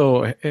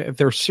also,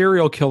 they're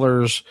serial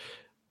killers.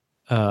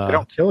 They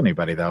don't kill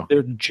anybody, though.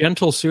 They're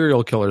gentle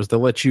serial killers. They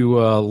let you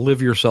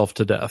live yourself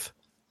to death.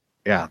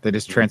 Yeah, they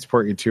just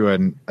transport you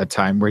to a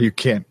time where you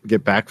can't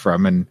get back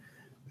from and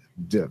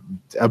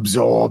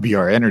absorb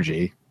your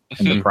energy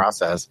in the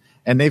process.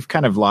 And they've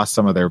kind of lost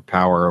some of their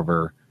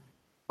power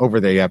over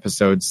the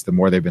episodes. The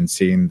more they've been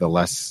seen, the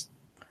less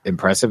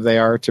impressive they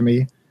are to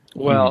me.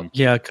 Well,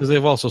 yeah, because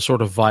they've also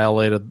sort of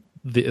violated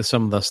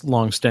some of the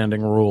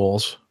long-standing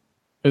rules.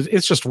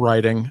 It's just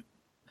writing.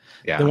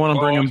 Yeah, They want to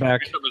bring them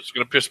back. It's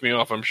going to piss me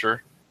off, I'm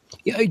sure.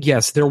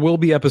 Yes, there will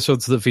be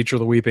episodes that feature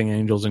the Weeping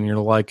Angels, and you're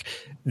like,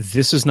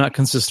 this is not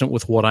consistent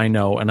with what I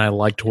know, and I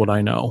liked what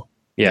I know.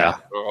 Yeah.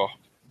 Oh.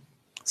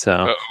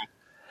 So,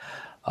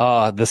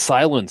 The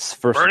Silence.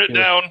 First Burn it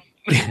down.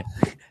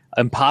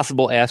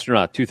 Impossible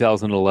Astronaut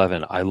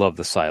 2011. I love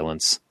The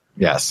Silence.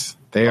 yes,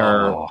 they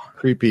are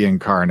creepy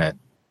incarnate.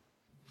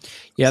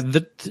 Yeah,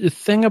 the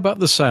thing about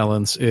The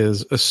Silence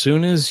is as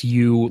soon as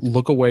you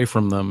look away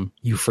from them,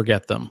 you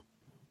forget them.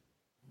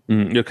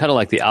 You're kind of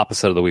like the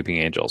opposite of the Weeping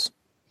Angels.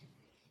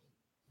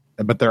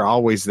 But they're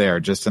always there,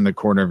 just in the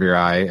corner of your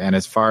eye. And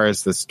as far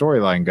as the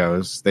storyline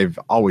goes, they've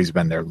always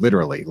been there,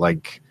 literally.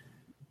 Like,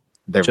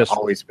 they've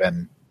always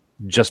been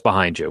just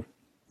behind you.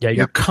 Yeah,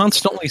 you're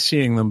constantly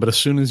seeing them, but as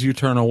soon as you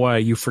turn away,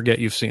 you forget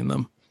you've seen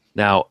them.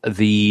 Now,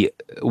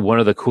 one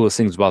of the coolest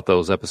things about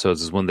those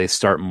episodes is when they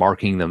start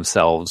marking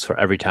themselves for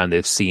every time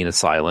they've seen a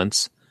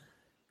silence.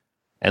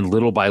 And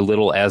little by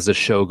little, as the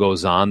show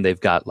goes on, they've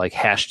got like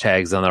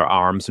hashtags on their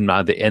arms. And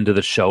by the end of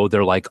the show,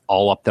 they're like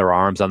all up their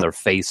arms on their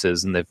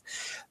faces, and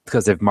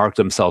because they've marked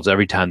themselves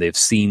every time they've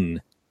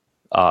seen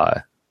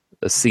a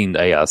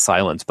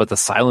silence. But the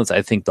silence,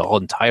 I think, the whole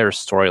entire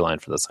storyline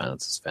for the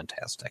silence is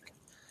fantastic.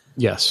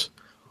 Yes.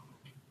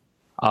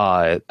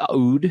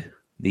 Ood,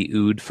 the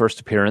Ood first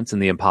appearance in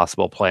The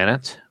Impossible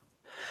Planet.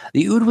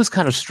 The Ood was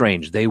kind of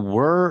strange. They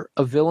were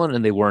a villain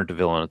and they weren't a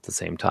villain at the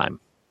same time.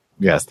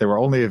 Yes, they were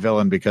only a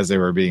villain because they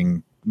were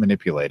being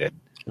manipulated.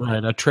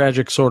 Right, a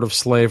tragic sort of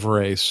slave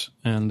race.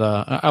 And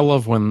I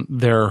love when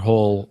their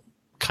whole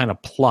kind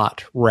of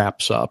plot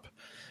wraps up.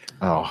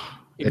 Oh,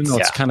 Even though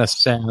it's kind of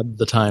sad,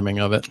 the timing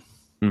of it.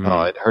 Mm-hmm.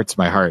 Oh, it hurts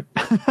my heart.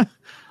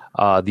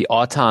 The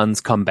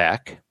Autons come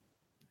back.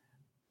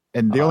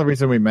 And the only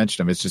reason we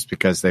mentioned them is just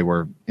because they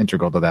were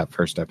integral to that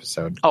first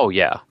episode. Oh,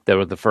 yeah. They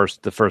were the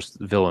first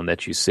villain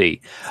that you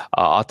see.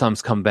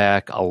 Autons come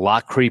back a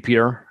lot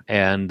creepier,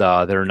 and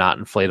they're not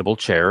inflatable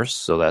chairs,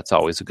 so that's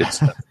always a good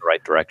step in the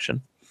right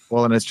direction.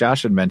 Well, and as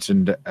Josh had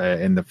mentioned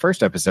in the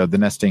first episode, the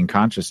Nestene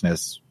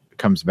consciousness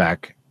comes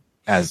back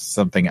as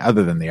something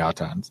other than the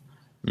Autons.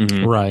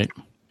 Mhm. Right.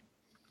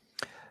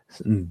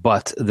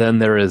 But then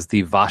there is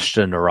the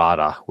Vashta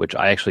Narada, which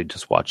I actually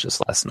just watched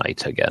this last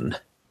night again.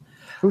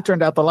 Who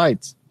turned out the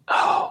lights?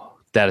 Oh,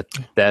 that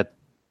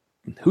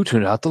who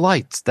turned out the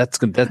lights?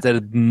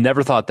 That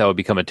never thought that would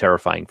become a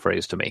terrifying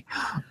phrase to me.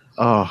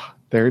 Oh,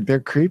 they're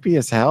creepy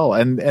as hell,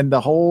 and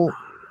the whole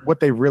what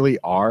they really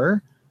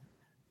are,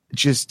 it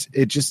just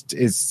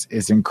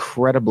is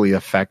incredibly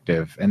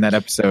effective. And that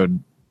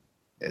episode,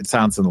 It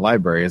Sounds in the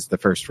Library, is the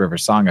first River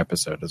Song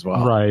episode as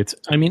well. Right.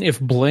 I mean, if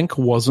Blink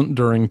wasn't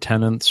during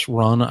Tennant's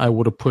run, I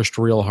would have pushed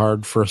real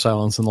hard for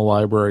Silence in the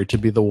Library to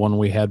be the one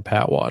we had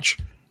Pat watch.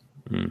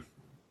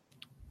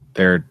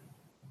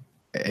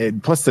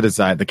 Plus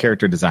the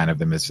character design of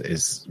them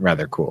is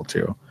rather cool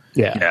too.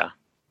 Yeah.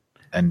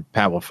 And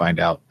Pat will find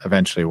out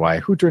eventually why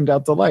Who Turned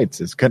Out the Lights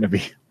is going to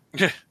be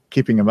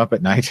keeping him up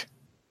at night.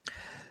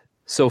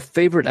 So,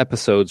 favorite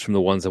episodes from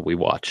the ones that we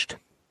watched?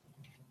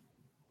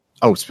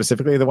 Oh,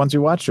 specifically the ones we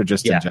watched, or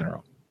just in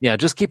general? Yeah,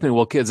 just keeping it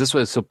well, kids. This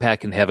way, so Pat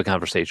can have a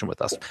conversation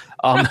with us.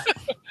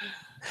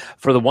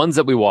 For the ones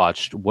that we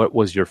watched, what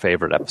was your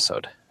favorite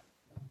episode?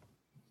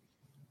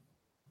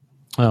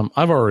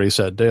 I've already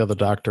said Day of the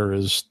Doctor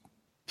is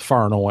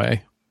far and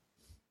away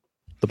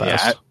the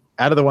best. Yeah,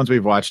 out of the ones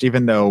we've watched,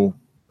 even though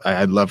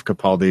I love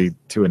Capaldi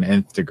to an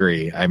nth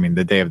degree, I mean,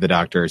 The Day of the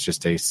Doctor is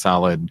just a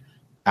solid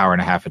hour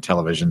and a half of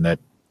television that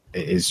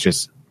is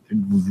just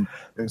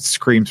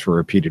screams for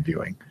repeated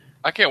viewing.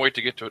 I can't wait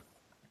to get to it.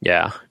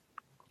 Yeah.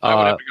 I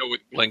would have to go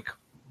with Blink.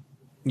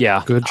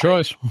 Yeah. Good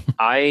choice.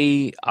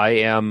 I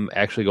am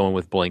actually going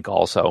with Blink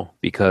also,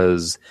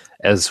 because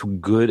as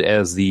much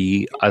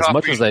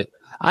as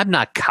I'm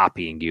not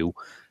copying you,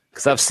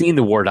 because I've seen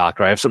the War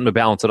Doctor. I have something to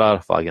balance it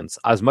out against.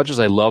 As much as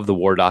I love the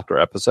War Doctor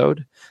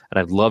episode, and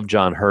I love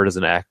John Hurt as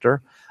an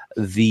actor,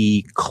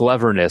 the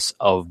cleverness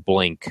of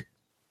Blink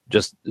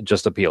just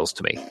appeals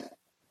to me.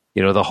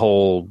 You know, the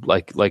whole,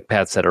 like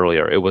Pat said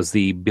earlier, it was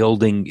the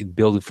building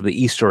for the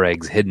Easter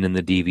eggs hidden in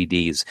the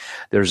DVDs.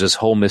 There's this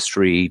whole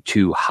mystery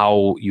to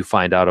how you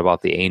find out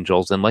about the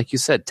angels. And like you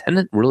said,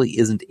 Tennant really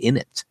isn't in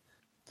it.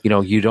 You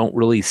know, you don't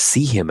really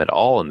see him at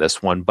all in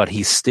this one, but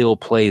he still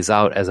plays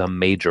out as a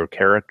major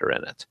character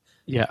in it.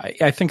 Yeah,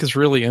 I think it's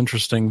really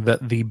interesting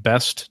that the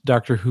best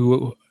Doctor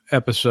Who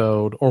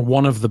episode, or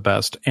one of the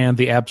best, and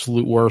the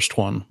absolute worst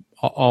one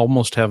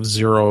almost have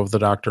zero of the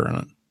Doctor in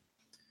it.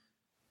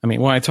 I mean,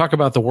 when I talk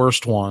about the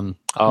worst one,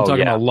 I'm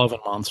talking about Love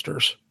and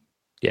Monsters.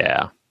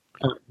 Yeah.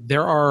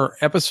 There are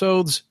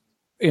episodes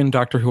in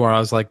Doctor Who where I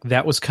was like,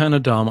 that was kind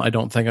of dumb. I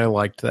don't think I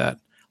liked that.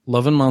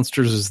 Love and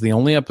Monsters is the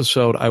only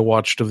episode I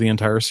watched of the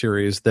entire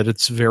series that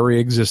its very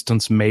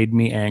existence made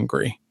me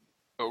angry.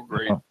 Oh,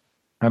 great.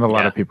 And a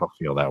lot of people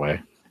feel that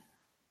way.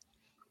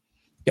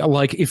 Yeah,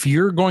 like if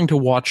you're going to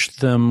watch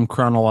them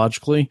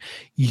chronologically,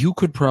 you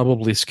could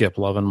probably skip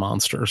Love and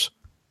Monsters.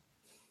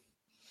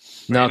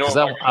 No, because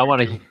I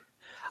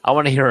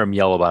want to hear him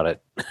yell about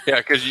it. Yeah,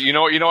 because you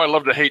know I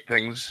love to hate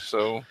things,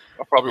 so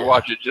I'll probably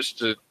watch it just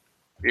to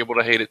be able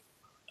to hate it.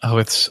 Oh,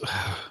 it's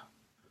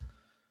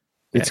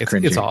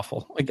cringy. It's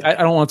awful. Like I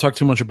don't want to talk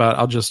too much about it.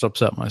 I'll just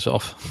upset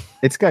myself.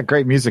 It's got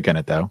great music in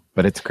it, though,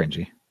 but it's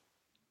cringy.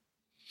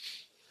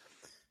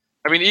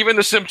 I mean, even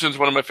The Simpsons,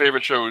 one of my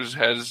favorite shows,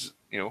 has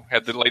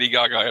had the Lady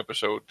Gaga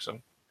episode. So,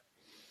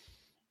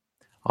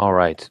 all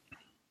right.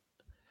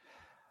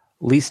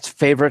 Least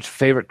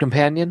favorite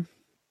companion?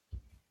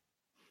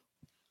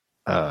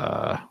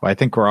 Well, I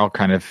think we're all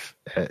kind of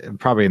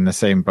probably in the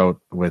same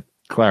boat with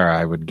Clara,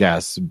 I would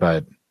guess.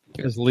 But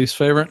is least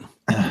favorite?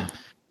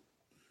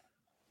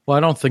 Well,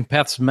 I don't think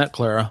Pat's met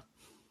Clara.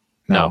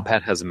 No,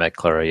 Pat hasn't met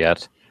Clara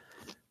yet.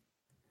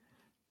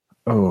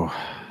 Oh.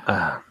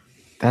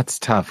 That's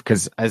tough,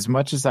 because as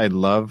much as I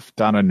love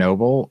Donna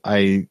Noble,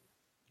 I've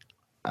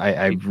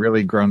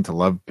really grown to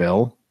love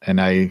Bill,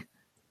 and I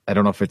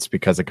don't know if it's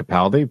because of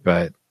Capaldi,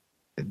 but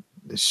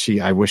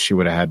I wish she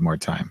would have had more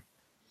time.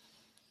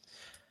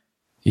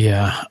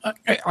 Yeah,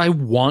 I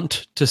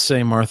want to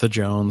say Martha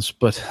Jones,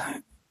 but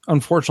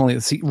unfortunately,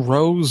 see,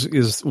 Rose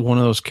is one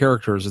of those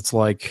characters. It's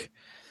like,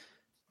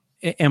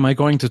 am I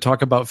going to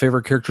talk about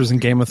favorite characters in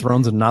Game of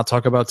Thrones and not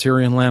talk about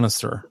Tyrion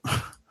Lannister?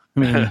 I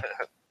mean,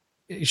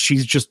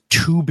 she's just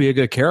too big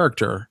a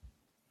character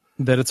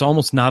that it's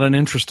almost not an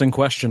interesting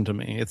question to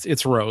me.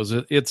 It's Rose.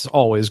 It's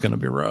always going to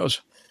be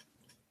Rose.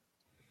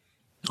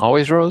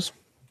 Always Rose?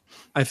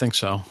 I think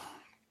so.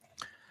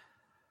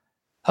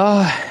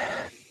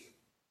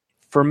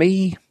 For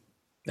me,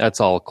 that's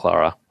all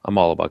Clara. I'm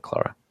all about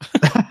Clara.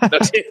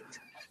 That's it.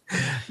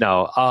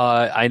 No,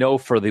 I know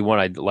for the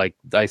one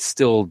I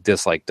still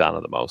dislike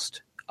Donna the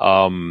most.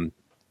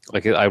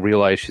 I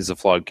realize she's a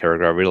flawed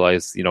character. I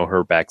realize,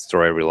 her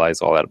backstory. I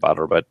realize all that about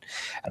her. But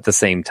at the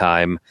same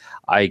time,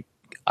 I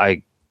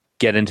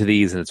get into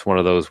these, and it's one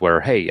of those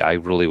where, hey, I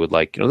really would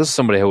like, this is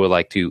somebody who I would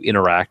like to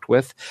interact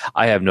with.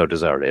 I have no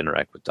desire to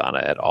interact with Donna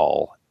at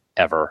all,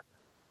 ever.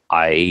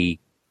 I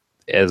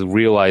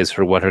realize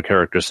what her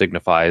character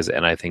signifies,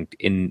 and I think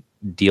in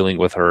dealing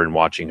with her and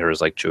watching her is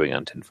like chewing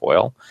on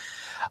tinfoil.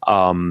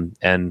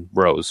 And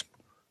Rose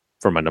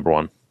for my number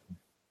one.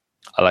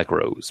 I like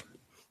Rose.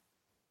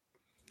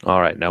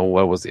 All right. Now,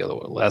 what was the other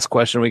one? Last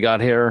question we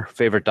got here.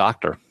 Favorite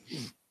doctor?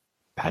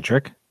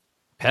 Patrick?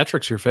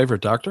 Patrick's your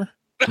favorite doctor?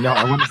 No,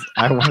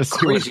 I want to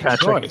see what Crazy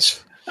Patrick.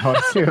 choice. I want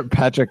to see what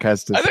Patrick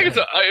has to I say. think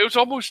it was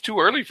almost too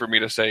early for me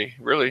to say.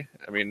 Really,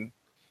 I mean,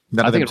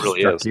 None I of them think it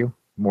really struck is. you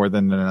more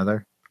than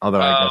another.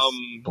 Although I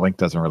guess Blink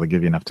doesn't really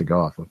give you enough to go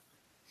off of.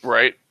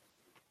 right?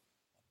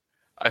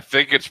 I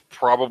think it's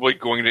probably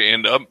going to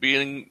end up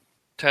being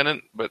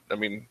Tennant, but I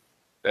mean,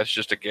 that's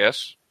just a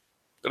guess.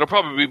 It'll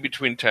probably be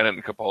between Tennant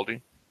and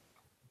Capaldi.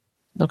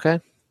 Okay.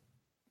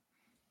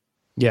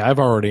 Yeah, I've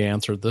already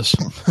answered this.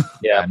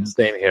 Yeah,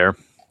 same here.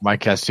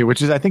 Mike has too,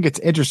 which is I think it's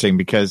interesting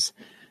because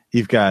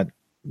you've got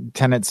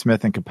Tennant,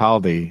 Smith, and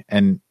Capaldi,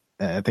 and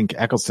I think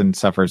Eccleston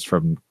suffers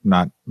from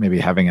not maybe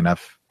having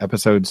enough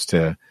episodes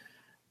to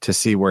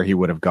see where he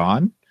would have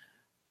gone.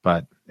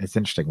 But it's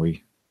interesting.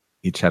 We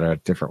each had a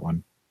different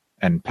one,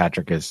 and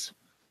Patrick is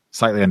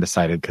slightly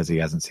undecided because he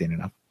hasn't seen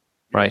enough.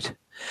 Right.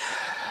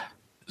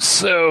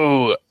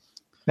 So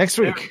Next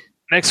week.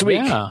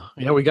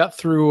 Yeah, we got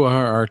through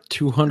our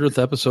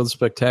 200th episode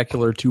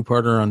spectacular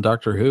two-parter on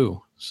Doctor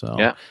Who. So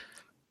Yeah.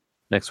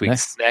 Next week,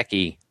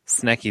 snacky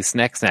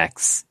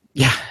snacks.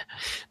 Yeah.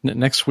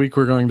 Next week,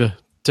 we're going to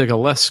take a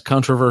less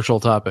controversial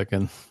topic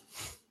and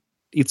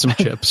eat some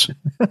chips.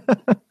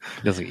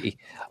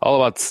 All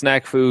about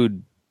snack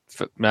food.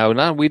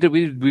 Now,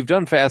 we've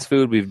done fast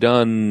food, we've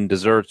done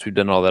desserts, we've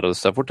done all that other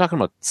stuff. We're talking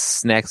about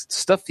snacks.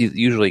 Stuff that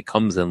usually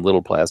comes in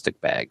little plastic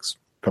bags.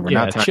 But we're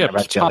not talking chips,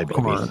 about Jelly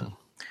popcorn.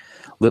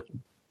 Babies.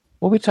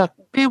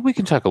 We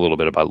can talk a little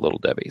bit about Little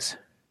Debbie's.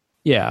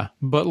 Yeah,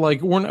 but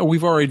like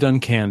we've already done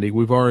candy.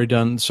 We've already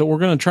done, so we're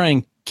going to try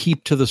and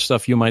keep to the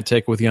stuff you might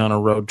take with you on a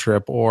road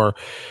trip or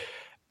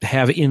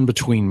have in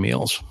between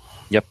meals.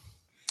 Yep.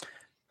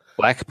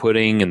 Black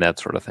pudding and that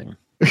sort of thing.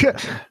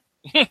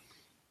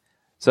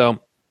 So,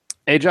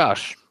 hey,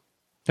 Josh,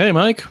 Hey,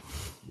 Mike.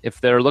 if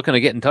they're looking to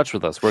get in touch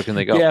with us, where can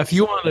they go? Yeah, if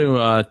you want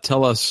to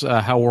tell us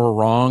how we're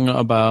wrong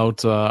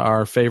about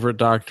our favorite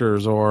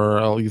doctors,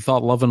 or you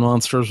thought Love and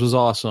Monsters was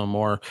awesome,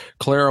 or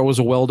Clara was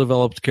a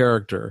well-developed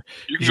character,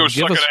 You can go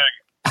give suck us- an egg.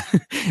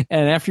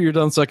 and after you're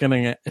done sucking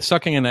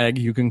an egg,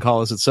 you can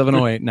call us at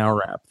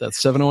 708-NOW-RAP.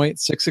 That's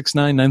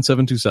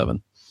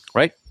 708-669-9727.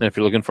 Right? And if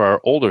you're looking for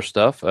our older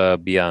stuff,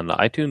 be on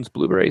iTunes,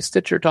 Blueberry,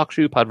 Stitcher,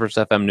 TalkShoe, Podverse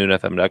FM,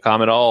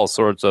 NoonFM.com, and all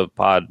sorts of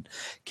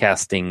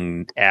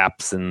podcasting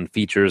apps and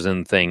features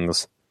and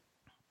things.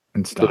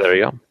 And So stuff. there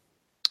you go.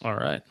 All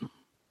right.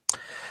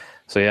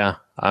 So yeah,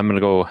 I'm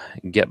gonna go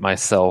get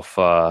myself.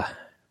 I'm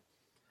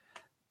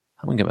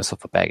gonna get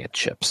myself a bag of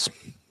chips.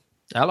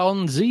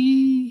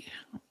 Alonzi.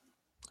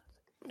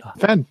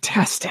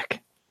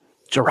 Fantastic.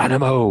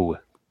 Geronimo.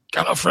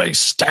 Gallifrey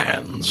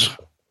stands.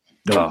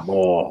 No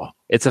more.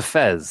 It's a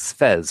fez.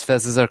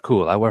 Fezzes are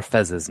cool. I wear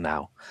fezzes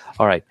now.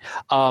 All right.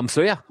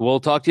 So yeah, we'll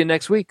talk to you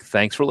next week.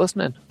 Thanks for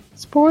listening.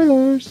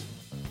 Spoilers.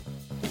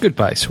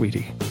 Goodbye,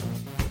 sweetie.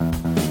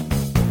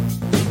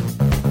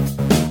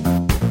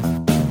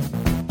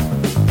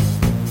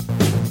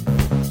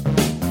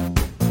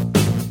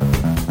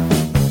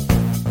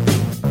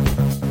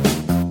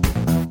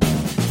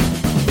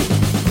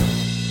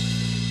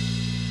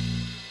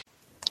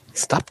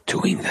 Stop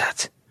doing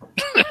that.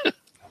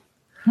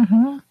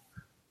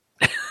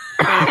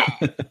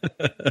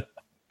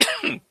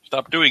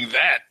 Stop doing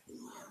that.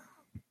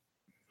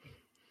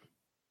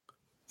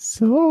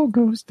 So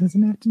Ghost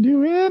doesn't have to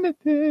do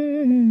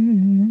anything.